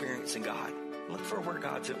Blackaby's Experiencing God. Look for where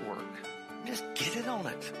God's at work. Just get in on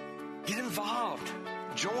it. Get involved.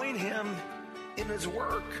 Join Him in His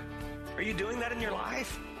work. Are you doing that in your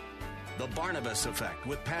life? The Barnabas Effect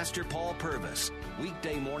with Pastor Paul Purvis.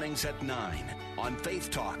 Weekday mornings at 9 on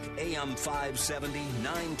Faith Talk, AM 570,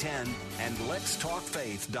 910, and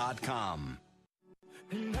letstalkfaith.com.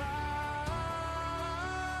 And I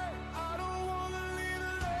don't want to leave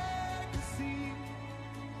a legacy.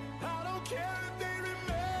 I don't care if they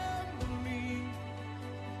remember me.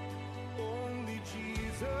 Only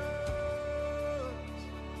Jesus.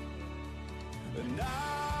 And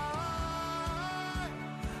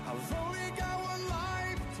I've only got one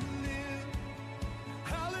life to live.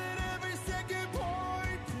 I'll let every second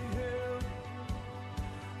point to Him.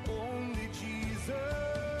 Only Jesus.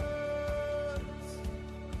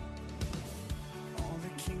 All the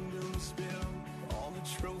kingdoms built, all the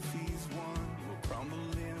trophies won, will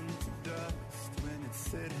crumble into dust when it's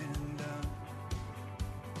said and done.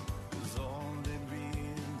 'Cause all that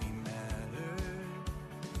really mattered.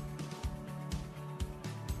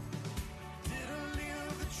 Did I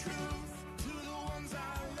live the truth to the ones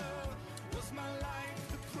I love? Was my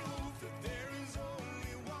life the proof that there is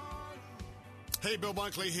only one? Hey, Bill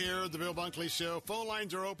Bunkley here, The Bill Bunkley Show. Phone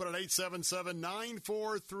lines are open at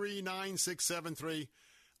 877-943-9673.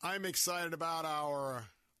 I'm excited about our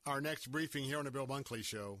next briefing here on The Bill Bunkley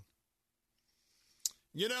Show.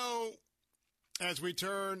 You know, as we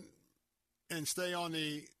turn and stay on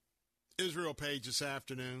the Israel page this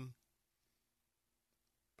afternoon,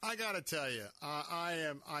 I got to tell you, I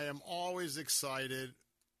am always excited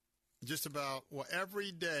just about, well,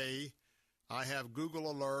 every day I have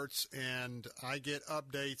Google alerts and I get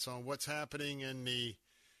updates on what's happening in the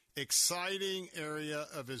exciting area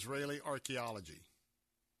of Israeli archaeology.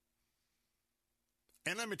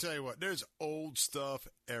 And let me tell you what, there's old stuff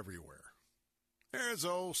everywhere. There's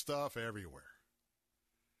old stuff everywhere.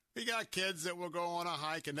 We got kids that will go on a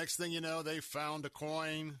hike, and next thing you know, they found a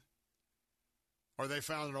coin, or they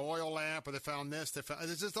found an oil lamp, or they found this.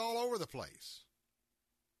 It's just all over the place.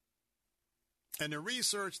 And the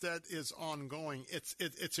research that is ongoing,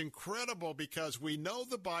 it's incredible because we know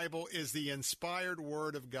the Bible is the inspired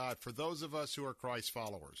word of God for those of us who are Christ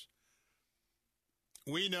followers.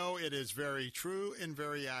 We know it is very true and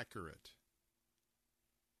very accurate.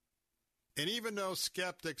 And even though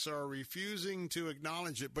skeptics are refusing to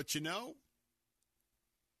acknowledge it, but you know,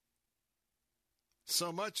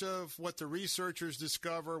 so much of what the researchers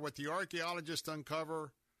discover, what the archaeologists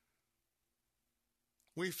uncover,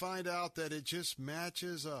 we find out that it just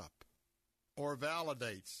matches up or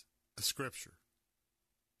validates a scripture.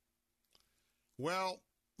 Well,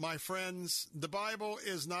 my friends, the Bible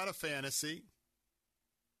is not a fantasy.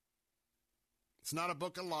 It's not a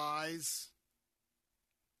book of lies.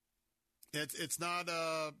 It's not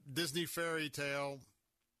a Disney fairy tale.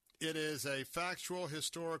 It is a factual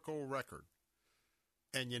historical record.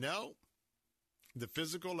 And you know, the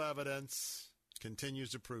physical evidence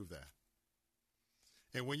continues to prove that.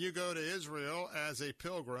 And when you go to Israel as a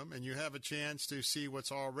pilgrim and you have a chance to see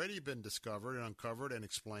what's already been discovered and uncovered and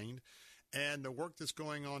explained, and the work that's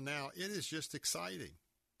going on now, it is just exciting.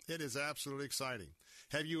 It is absolutely exciting.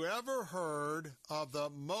 Have you ever heard of the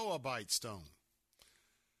Moabite stone?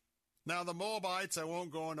 Now, the Moabites, I won't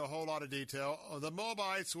go into a whole lot of detail. The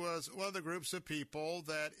Moabites was one of the groups of people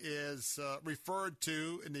that is referred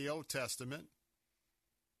to in the Old Testament.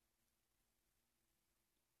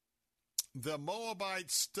 The Moabite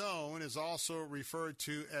stone is also referred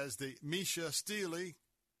to as the Mesha Stele.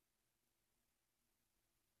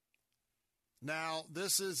 Now,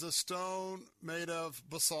 this is a stone made of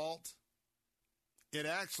basalt. It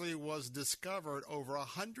actually was discovered over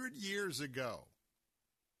 100 years ago.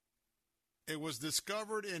 It was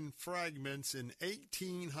discovered in fragments in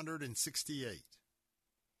 1868.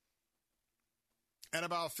 And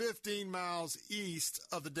about 15 miles east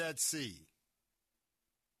of the Dead Sea.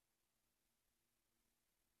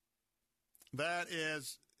 That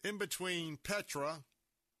is in between Petra,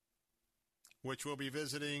 which we'll be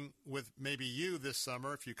visiting with maybe you this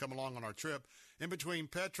summer if you come along on our trip, in between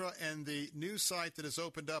Petra and the new site that has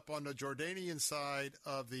opened up on the Jordanian side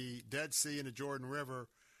of the Dead Sea and the Jordan River,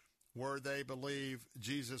 where they believe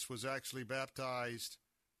Jesus was actually baptized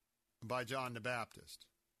by John the Baptist.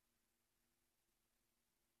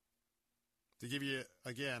 To give you,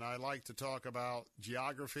 again, I like to talk about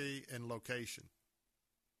geography and location.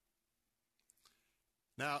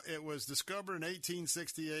 Now, it was discovered in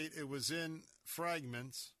 1868. It was in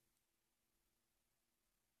fragments.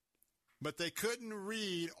 but they couldn't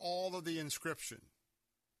read all of the inscription.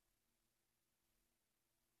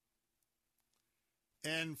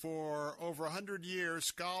 And for over 100 years,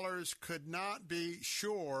 scholars could not be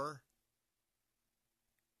sure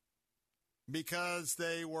because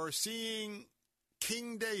they were seeing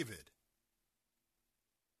King David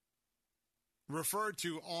referred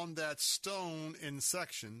to on that stone in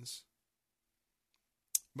sections,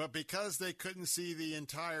 but because they couldn't see the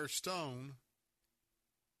entire stone,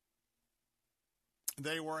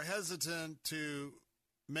 they were hesitant to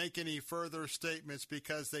make any further statements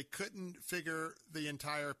because they couldn't figure the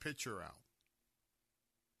entire picture out.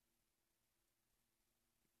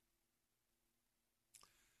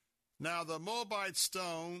 Now, the Moabite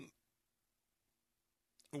stone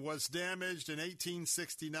was damaged in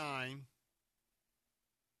 1869,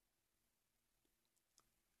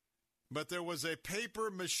 but there was a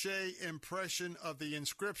papier-mâché impression of the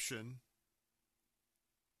inscription.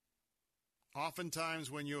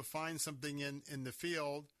 Oftentimes when you find something in the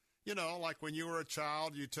field, you know, like when you were a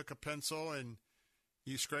child, you took a pencil and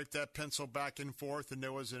you scraped that pencil back and forth and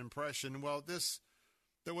there was an impression. Well,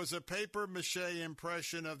 there was a papier-mâché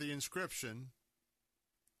impression of the inscription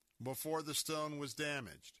before the stone was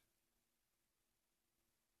damaged.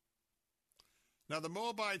 Now, the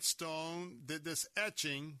Moabite stone did this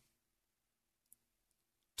etching,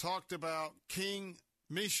 talked about King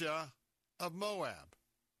Mesha of Moab.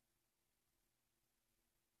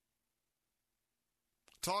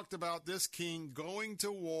 Talked about this king going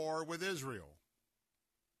to war with Israel.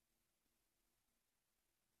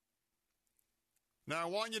 Now, I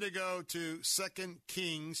want you to go to 2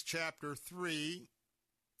 Kings chapter 3,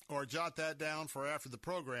 or jot that down for after the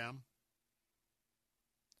program,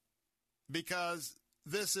 because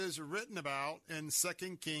this is written about in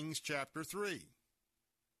 2 Kings chapter 3.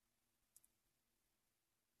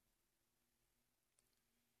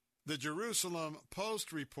 The Jerusalem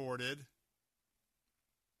Post reported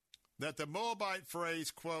that the Moabite phrase,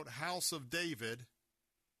 quote, house of David,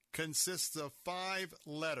 consists of 5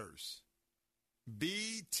 letters,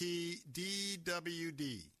 BTDWD.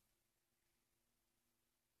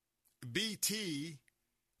 BT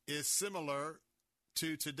is similar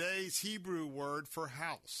to today's Hebrew word for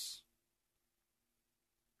house.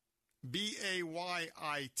 BAYIT,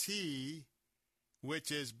 which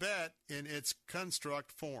is bet in its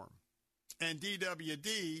construct form. And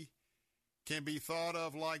DWD can be thought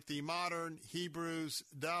of like the modern Hebrew's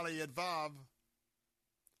Daled Vav.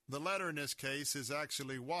 The letter in this case is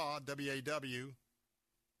actually Wa, W-A-W,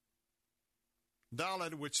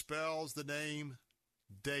 Daled, which spells the name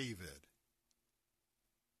David.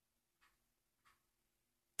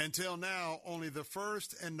 Until now, only the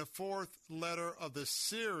first and the fourth letter of the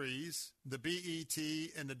series, the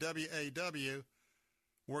B-E-T and the W-A-W,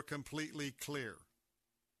 were completely clear.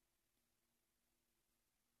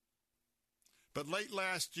 But late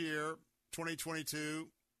last year, 2022,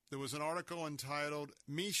 there was an article entitled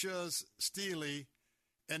Mesha's Stele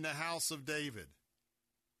in the House of David.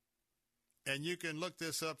 And you can look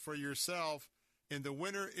this up for yourself in the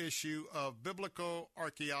winter issue of Biblical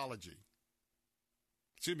Archaeology.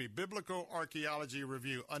 Biblical Archaeology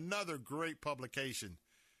Review, another great publication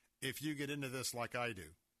if you get into this like I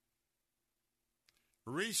do.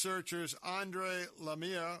 Researchers Andre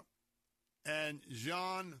Lemire and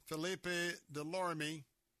Jean-Philippe Delorme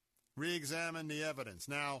re-examine the evidence.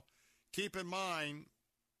 Now, keep in mind,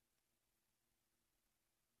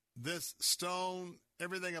 this stone,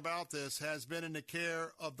 everything about this has been in the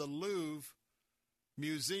care of the Louvre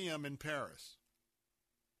Museum in Paris.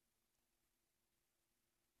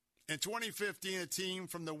 In 2015, a team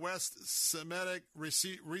from the West Semitic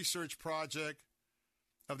Research Project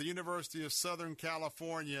of the University of Southern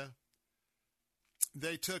California,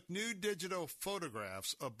 they took new digital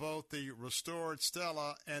photographs of both the restored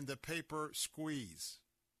stela and the paper squeeze,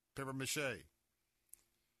 paper mache.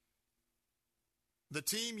 The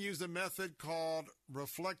team used a method called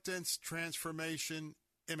reflectance transformation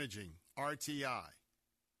imaging, RTI.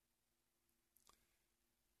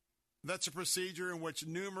 That's a procedure in which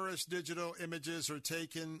numerous digital images are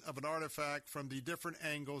taken of an artifact from the different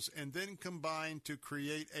angles and then combined to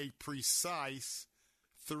create a precise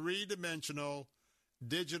three-dimensional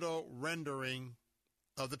digital rendering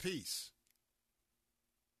of the piece.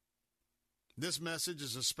 This message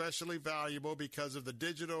is especially valuable because of the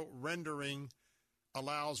digital rendering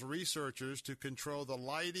allows researchers to control the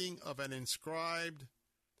lighting of an inscribed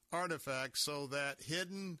artifact so that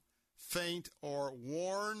hidden, faint, or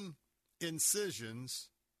worn incisions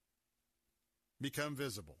become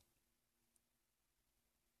visible.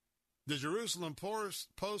 The Jerusalem Post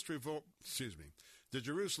The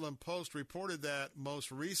Jerusalem Post reported that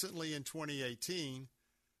most recently in 2018,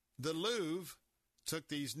 the Louvre took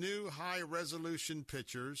these new high-resolution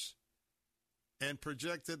pictures and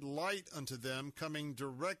projected light onto them coming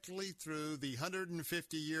directly through the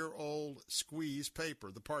 150-year-old squeeze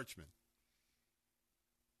paper, the parchment.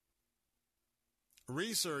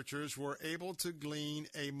 Researchers were able to glean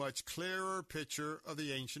a much clearer picture of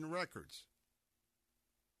the ancient records.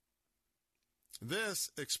 This,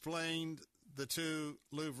 explained the two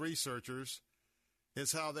Louvre researchers,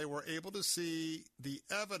 is how they were able to see the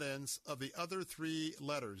evidence of the other three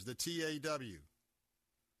letters, the TAW,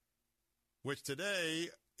 which today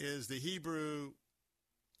is the Hebrew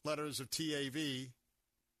letters of TAV,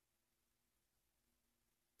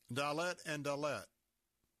 Dalet and Dalet.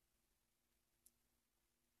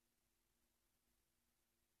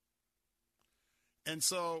 And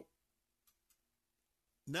so,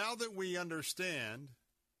 now that we understand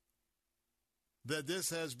that this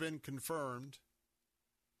has been confirmed,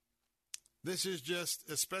 this is just,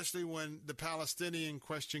 especially when the Palestinian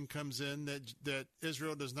question comes in, that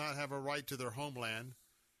Israel does not have a right to their homeland,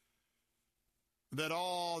 that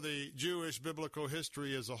all the Jewish biblical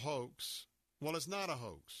history is a hoax. Well, it's not a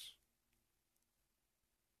hoax.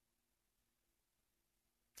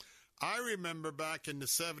 I remember back in the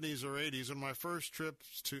 70s or 80s, on my first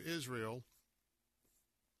trips to Israel,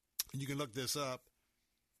 you can look this up,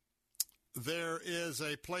 there is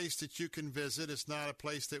a place that you can visit. It's not a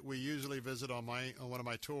place that we usually visit on one of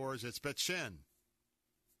my tours. It's Bet Shean.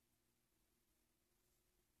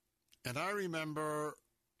 And I remember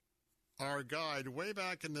our guide way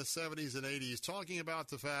back in the 70s and 80s talking about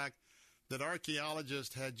the fact that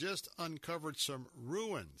archaeologists had just uncovered some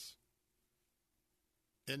ruins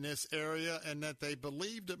in this area and that they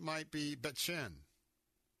believed it might be Bet Shean.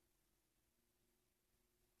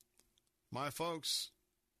 My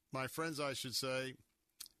friends, I should say,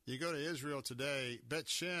 you go to Israel today, Bet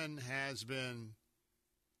Shean has been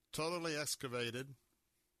totally excavated.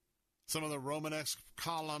 Some of the Romanesque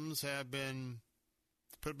columns have been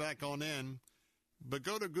put back on in. But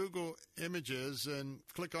go to Google Images and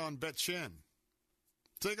click on Bet Shean.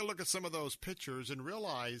 Take a look at some of those pictures and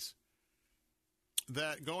realize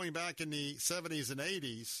that going back in the 70s and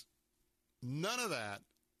 80s, none of that,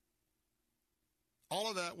 all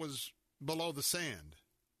of that was below the sand.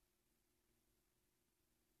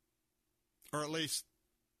 Or at least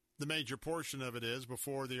the major portion of it is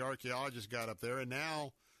before the archaeologists got up there. And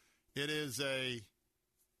now it is a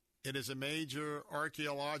major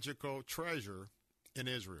archaeological treasure in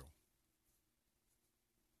Israel.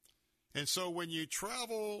 And so when you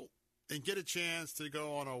travel and get a chance to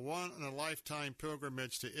go on a once-in-a-lifetime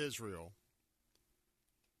pilgrimage to Israel,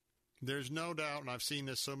 there's no doubt, and I've seen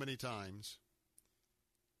this so many times,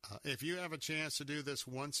 if you have a chance to do this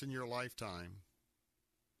once in your lifetime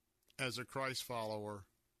as a Christ follower,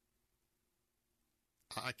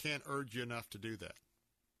 I can't urge you enough to do that.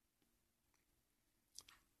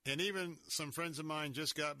 And even some friends of mine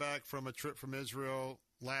just got back from a trip from Israel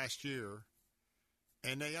last year,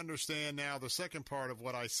 and they understand now the second part of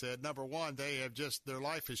what I said. Number one, their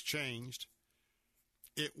life has changed.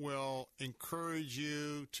 It will encourage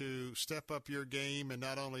you to step up your game and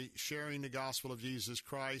not only sharing the gospel of Jesus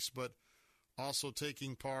Christ, but also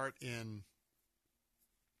taking part in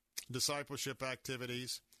discipleship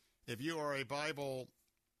activities. If you are a Bible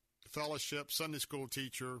fellowship Sunday school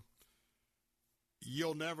teacher,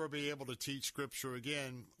 you'll never be able to teach Scripture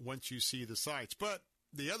again once you see the sights. But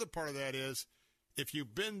the other part of that is, if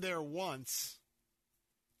you've been there once,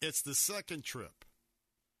 it's the second trip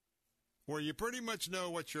where you pretty much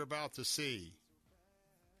know what you're about to see.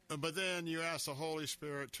 But then you ask the Holy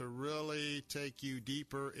Spirit to really take you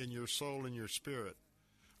deeper in your soul and your spirit,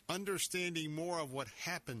 understanding more of what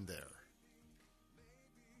happened there.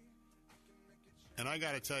 And I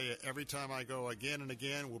got to tell you, every time I go again and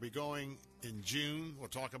again, we'll be going in June. We'll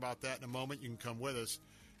talk about that in a moment. You can come with us.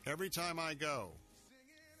 Every time I go,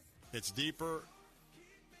 it's deeper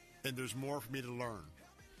and there's more for me to learn.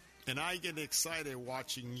 And I get excited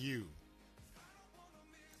watching you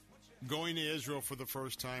going to Israel for the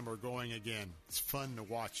first time or going again. It's fun to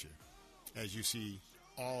watch you as you see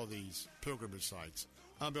all of these pilgrimage sites.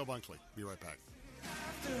 I'm Bill Bunkley. Be right back.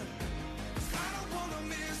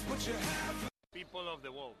 People of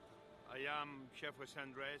the world, I am Chef Jose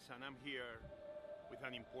Andres, and I'm here with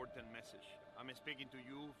an important message. I'm speaking to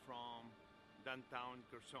you from downtown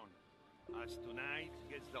Kherson. As tonight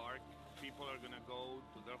gets dark, people are going to go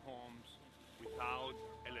to their homes without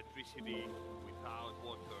electricity, without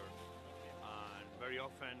water, and very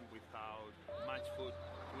often without much food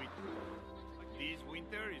to eat. This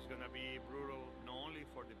winter is going to be brutal, not only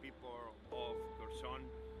for the people of Kherson,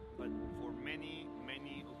 but for many,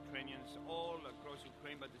 many Ukrainians all across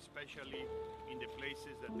Ukraine, but especially in the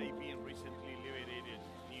places that they've been recently liberated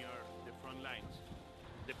near the front lines.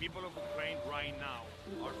 The people of Ukraine right now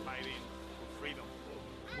are fighting for freedom.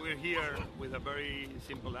 We're here with a very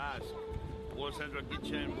simple ask. World Central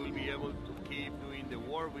Kitchen will be able to keep doing the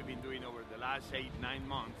work we've been doing over the last 8-9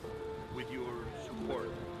 months with your support.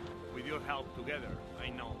 With your help together,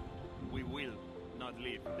 I know we will not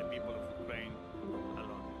leave the people of Ukraine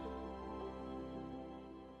alone.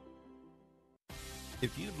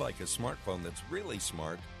 If you'd like a smartphone that's really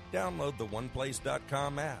smart, download the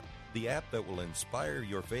OnePlace.com app, the app that will inspire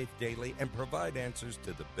your faith daily and provide answers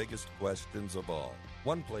to the biggest questions of all.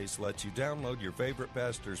 OnePlace lets you download your favorite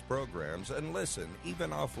pastor's programs and listen,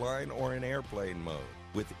 even offline or in airplane mode,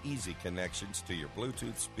 with easy connections to your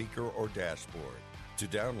Bluetooth speaker or dashboard. To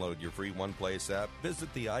download your free OnePlace app,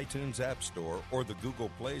 visit the iTunes App Store or the Google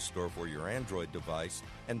Play Store for your Android device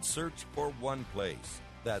and search for OnePlace.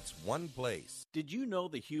 That's OnePlace. Did you know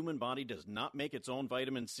the human body does not make its own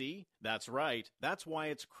vitamin C? That's right. That's why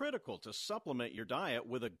it's critical to supplement your diet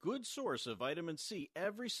with a good source of vitamin C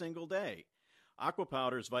every single day. Aqua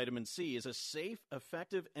Powder's vitamin C is a safe,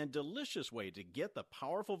 effective, and delicious way to get the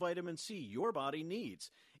powerful vitamin C your body needs.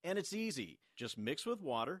 And it's easy. Just mix with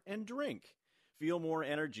water and drink. Feel more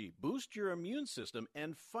energy, boost your immune system,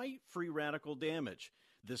 and fight free radical damage.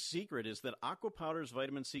 The secret is that Aqua Powder's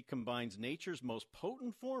vitamin C combines nature's most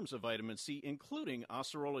potent forms of vitamin C, including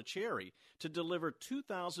Acerola cherry, to deliver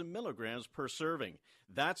 2,000 milligrams per serving.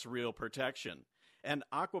 That's real protection. And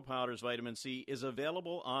Aqua Powder's vitamin C is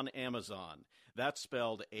available on Amazon. That's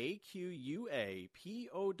spelled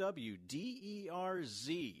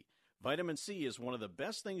AQUAPOWDERZ. Vitamin C is one of the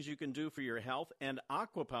best things you can do for your health, and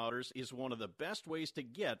Aqua Powders is one of the best ways to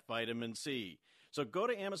get vitamin C. So go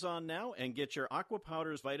to Amazon now and get your Aqua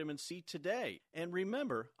Powders vitamin C today. And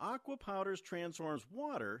remember, Aqua Powders transforms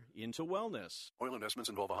water into wellness. Oil investments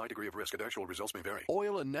involve a high degree of risk and actual results may vary.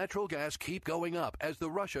 Oil and natural gas keep going up as the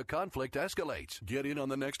Russia conflict escalates. Get in on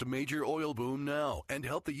the next major oil boom now and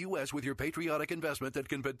help the U.S. with your patriotic investment that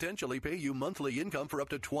can potentially pay you monthly income for up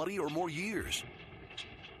to 20 or more years.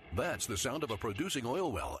 That's the sound of a producing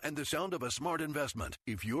oil well and the sound of a smart investment.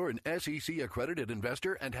 If you're an SEC-accredited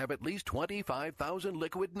investor and have at least $25,000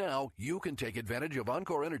 liquid now, you can take advantage of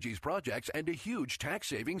Encore Energy's projects and a huge tax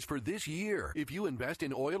savings for this year. If you invest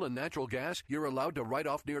in oil and natural gas, you're allowed to write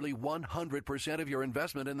off nearly 100% of your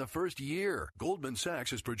investment in the first year. Goldman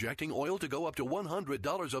Sachs is projecting oil to go up to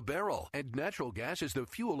 $100 a barrel, and natural gas is the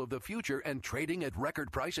fuel of the future and trading at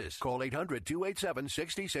record prices. Call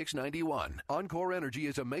 800-287-6691. Encore Energy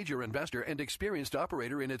is a major investor and experienced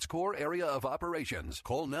operator in its core area of operations.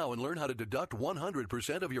 Call now and learn how to deduct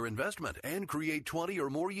 100% of your investment and create 20 or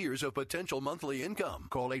more years of potential monthly income.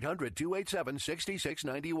 Call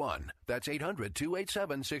 800-287-6691. That's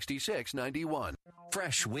 800-287-6691.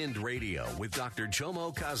 Fresh Wind Radio with Dr.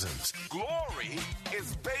 Jomo Cousins. Glory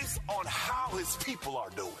is based on how his people are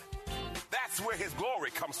doing. That's where his glory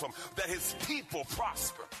comes from, that his people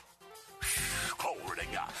prosper. Glory to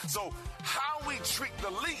God. So how we treat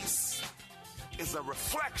the least is a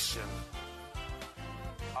reflection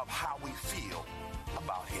of how we feel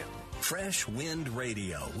about him. Fresh Wind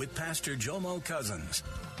Radio with Pastor Jomo Cousins.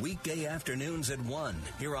 Weekday afternoons at 1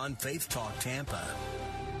 here on Faith Talk Tampa.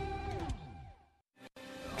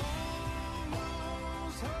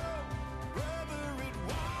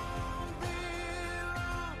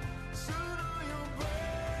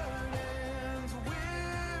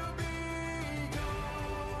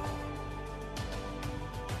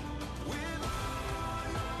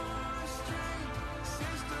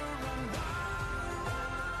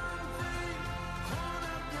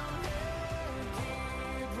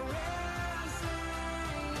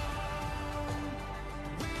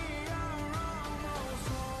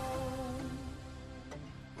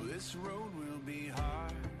 This road will be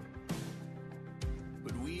hard,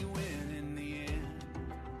 but we win in the end.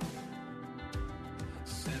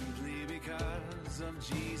 Simply because of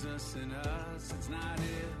Jesus in us, it's not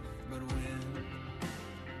if, but when.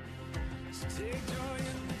 So take joy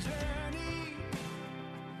in the journey,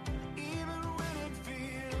 even when it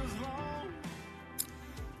feels long.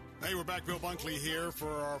 Hey, we're back. Bill Bunkley here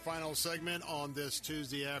for our final segment on this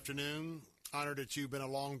Tuesday afternoon. Honored that you've been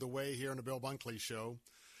along the way here on the Bill Bunkley Show.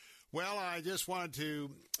 Well, I just wanted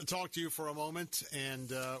to talk to you for a moment, and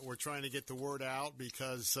we're trying to get the word out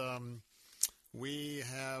because we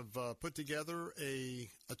have put together a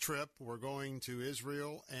trip. We're going to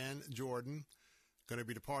Israel and Jordan, Going to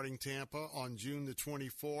be departing Tampa on June the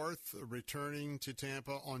 24th, returning to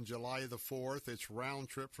Tampa on July the 4th. It's round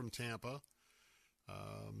trip from Tampa.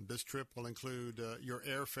 This trip will include your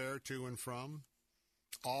airfare to and from,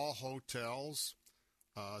 all hotels,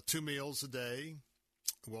 2 meals a day.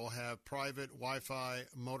 We'll have private Wi-Fi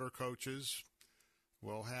motor coaches.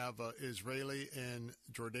 We'll have Israeli and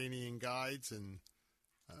Jordanian guides, and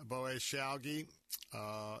Boaz Shalgi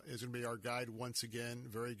is going to be our guide once again,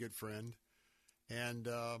 very good friend. And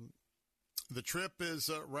the trip is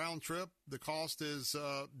a round trip. The cost is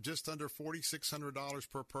just under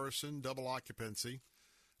 $4,600 per person, double occupancy.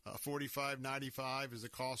 $45.95 is the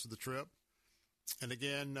cost of the trip. And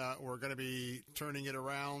again, we're going to be turning it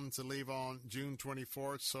around to leave on June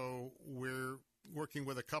 24th, so we're working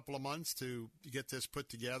with a couple of months to get this put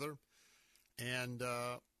together. And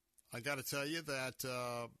I got to tell you that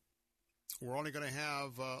we're only going to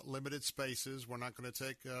have limited spaces. We're not going to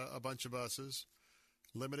take a bunch of buses.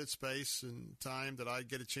 Limited space and time that I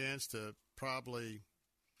get a chance to probably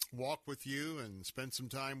walk with you and spend some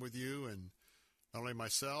time with you, and not only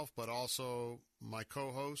myself, but also my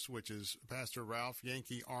co-host, which is Pastor Ralph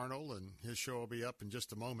Yankee Arnold, and his show will be up in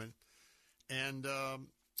just a moment. And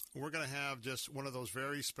we're going to have just one of those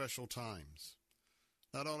very special times.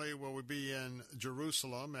 Not only will we be in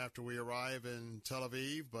Jerusalem after we arrive in Tel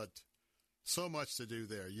Aviv, but so much to do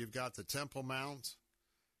there. You've got the Temple Mount.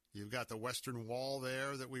 You've got the Western Wall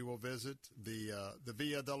there that we will visit. The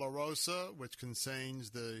Via Dolorosa, which contains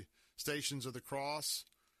the Stations of the Cross.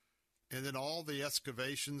 And then all the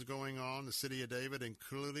excavations going on, the City of David,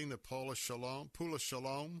 including the Pool of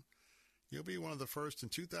Shalom. You'll be one of the first in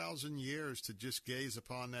 2,000 years to just gaze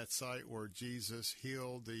upon that site where Jesus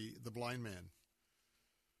healed the blind man.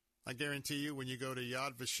 I guarantee you, when you go to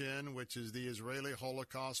Yad Vashem, which is the Israeli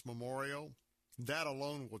Holocaust Memorial, that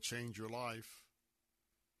alone will change your life.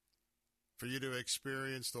 For you to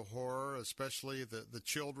experience the horror, especially the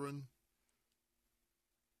children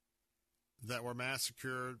that were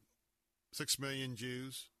massacred, 6 million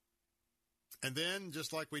Jews. And then,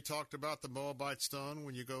 just like we talked about the Moabite stone,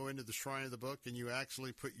 when you go into the Shrine of the Book and you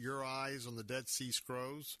actually put your eyes on the Dead Sea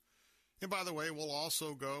Scrolls. And by the way, we'll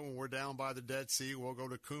also go, when we're down by the Dead Sea, we'll go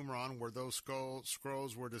to Qumran, where those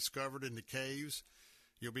scrolls were discovered in the caves.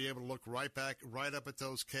 You'll be able to look right up at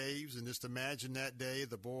those caves, and just imagine that day,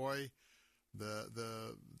 the boy,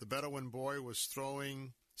 the Bedouin boy was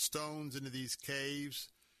throwing stones into these caves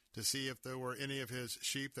to see if there were any of his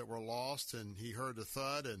sheep that were lost, and he heard a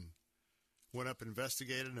thud and went up and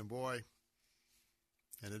investigated, and boy,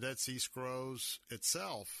 and the Dead Sea Scrolls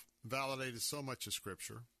itself validated so much of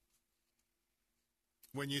Scripture.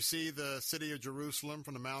 When you see the city of Jerusalem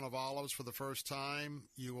from the Mount of Olives for the first time,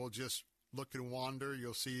 you will just look and wonder.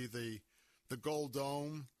 You'll see the gold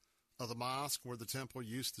dome of the mosque where the temple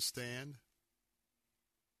used to stand.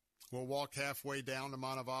 We'll walk halfway down the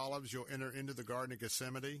Mount of Olives. You'll enter into the Garden of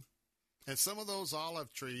Gethsemane. And some of those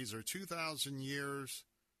olive trees are 2,000 years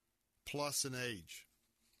plus in age,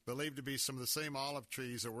 believed to be some of the same olive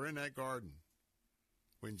trees that were in that garden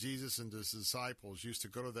when Jesus and his disciples used to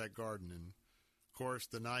go to that garden. And, of course,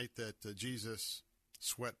 the night that Jesus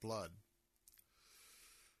sweat blood.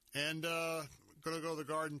 And going to go to the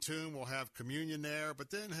Garden Tomb. We'll have communion there.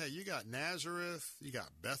 But then, hey, you got Nazareth. You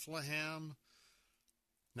got Bethlehem.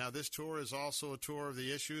 Now, this tour is also a tour of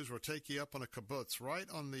the issues. We'll take you up on a kibbutz right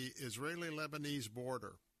on the Israeli-Lebanese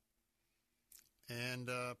border. And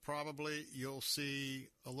probably you'll see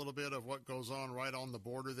a little bit of what goes on right on the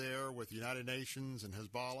border there with the United Nations and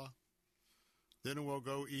Hezbollah. Then we'll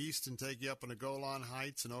go east and take you up on the Golan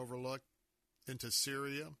Heights and overlook into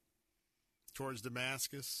Syria towards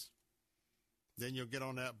Damascus. Then you'll get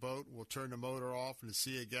on that boat. We'll turn the motor off in the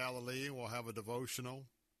Sea of Galilee. We'll have a devotional.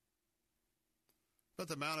 But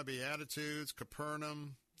the Mount of Beatitudes,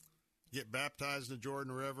 Capernaum, get baptized in the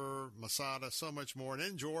Jordan River, Masada, so much more. And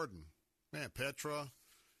in Jordan, man, Petra,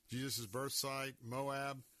 Jesus' birth site,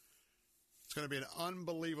 Moab. It's going to be an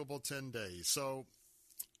unbelievable 10 days. So,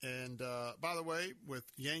 and by the way,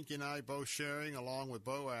 with Yankee and I both sharing along with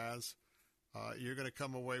Boaz, you're going to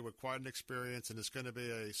come away with quite an experience, and it's going to be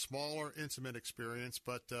a smaller, intimate experience.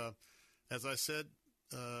 But as I said,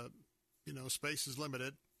 space is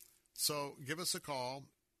limited. So give us a call.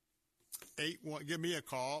 Give me a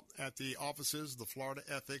call at the offices of the Florida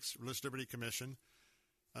Ethics Religious Liberty Commission.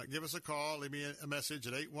 Give us a call. Leave me a message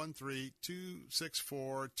at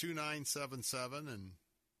 813-264-2977 and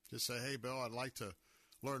just say, hey, Bill, I'd like to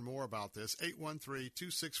learn more about this.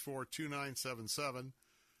 813-264-2977.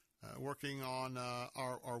 Working on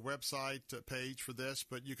our website page for this,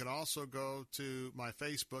 but you can also go to my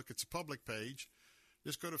Facebook. It's a public page.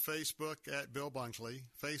 Just go to Facebook at Bill Bunkley,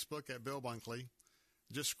 Facebook at Bill Bunkley,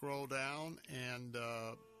 just scroll down and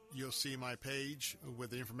you'll see my page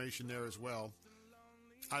with the information there as well.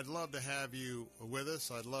 I'd love to have you with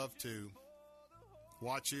us. I'd love to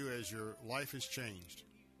watch you as your life has changed.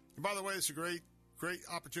 And by the way, it's a great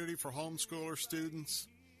opportunity for homeschooler students,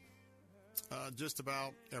 just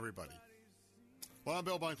about everybody. Well, I'm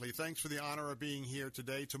Bill Bunkley. Thanks for the honor of being here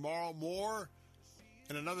today. Tomorrow, more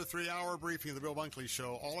in another 3-hour briefing of the Bill Bunkley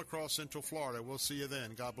Show all across Central Florida. We'll see you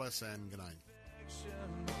then. God bless and good night.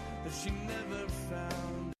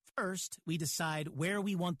 First, we decide where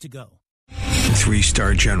we want to go.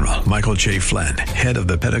 3-star General Michael J. Flynn, head of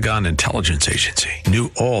the Pentagon Intelligence Agency, knew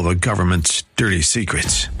all the government's dirty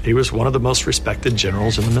secrets. He was one of the most respected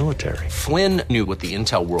generals in the military. Flynn knew what the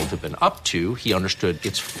intel world had been up to. He understood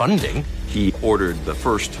its funding. He ordered the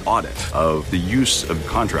first audit of the use of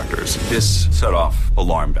contractors. This set off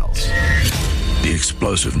alarm bells. The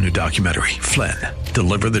explosive new documentary, Flynn,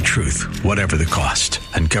 Deliver the Truth, Whatever the Cost,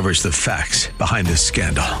 uncovers the facts behind this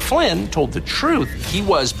scandal. Flynn told the truth. He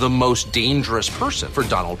was the most dangerous person for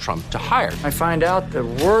Donald Trump to hire. I find out the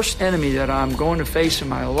worst enemy that I'm going to face in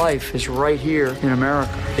my life is right here in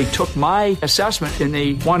America. They took my assessment and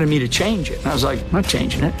they wanted me to change it. And I was like, I'm not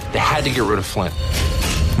changing it. They had to get rid of Flynn.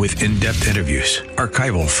 With in-depth interviews,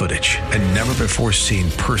 archival footage, and never-before-seen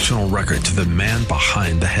personal records of the man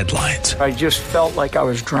behind the headlines. I just felt like I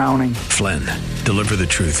was drowning. Flynn, Deliver the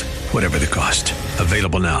Truth, Whatever the Cost.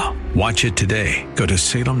 Available now. Watch it today. Go to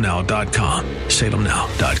salemnow.com.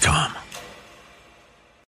 salemnow.com.